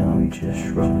we don't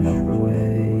just run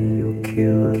away? You'll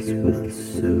kill us with a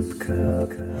soup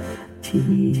cup.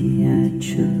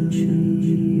 Actually,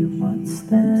 what's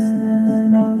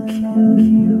that? I'll kill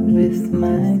you with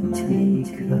my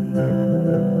teacup.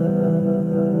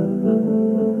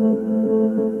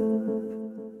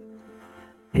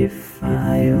 If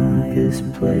I owned this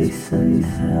place in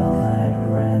hell, I'd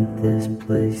rent this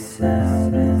place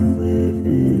out and live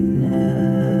in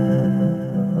hell.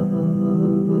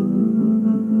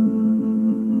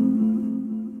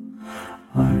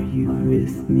 Are you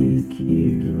with me,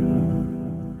 Kira?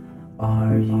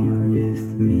 Are you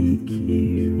with me,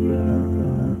 Kira?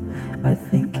 I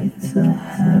think it's a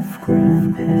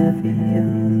half-gram heavy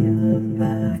on the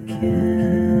back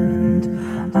end.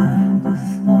 I was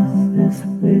always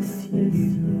with you,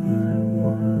 I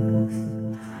was.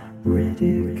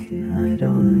 Riddick, I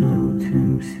don't know,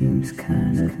 Tim seems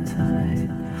kinda tight.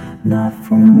 Not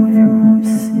from where I'm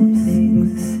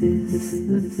sitting, this is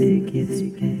the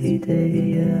biggest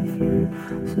payday ever.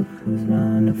 So put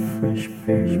on a fresh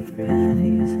pair of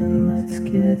panties and let's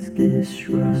get this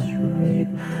right.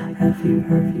 Have you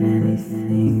heard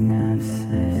anything I've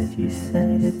said? You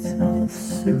said it's all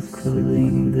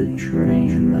circling the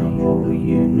drain, the whole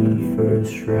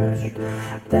universe, right?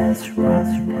 That's right,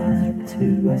 had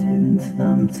to end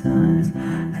sometime.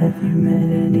 Have you met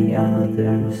any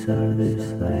others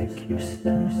like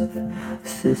yourself?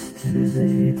 Sisters,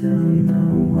 they don't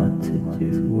know what to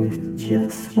do with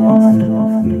just one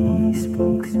of me,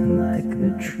 spoken like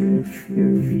a true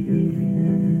Freudian.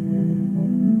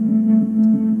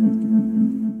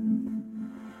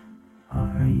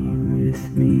 Are you with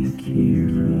me,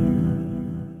 Kira?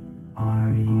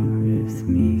 Are you with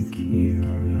me,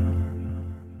 Kira?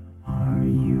 Are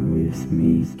you with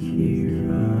me,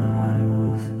 Kira? I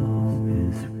was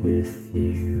always with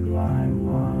you.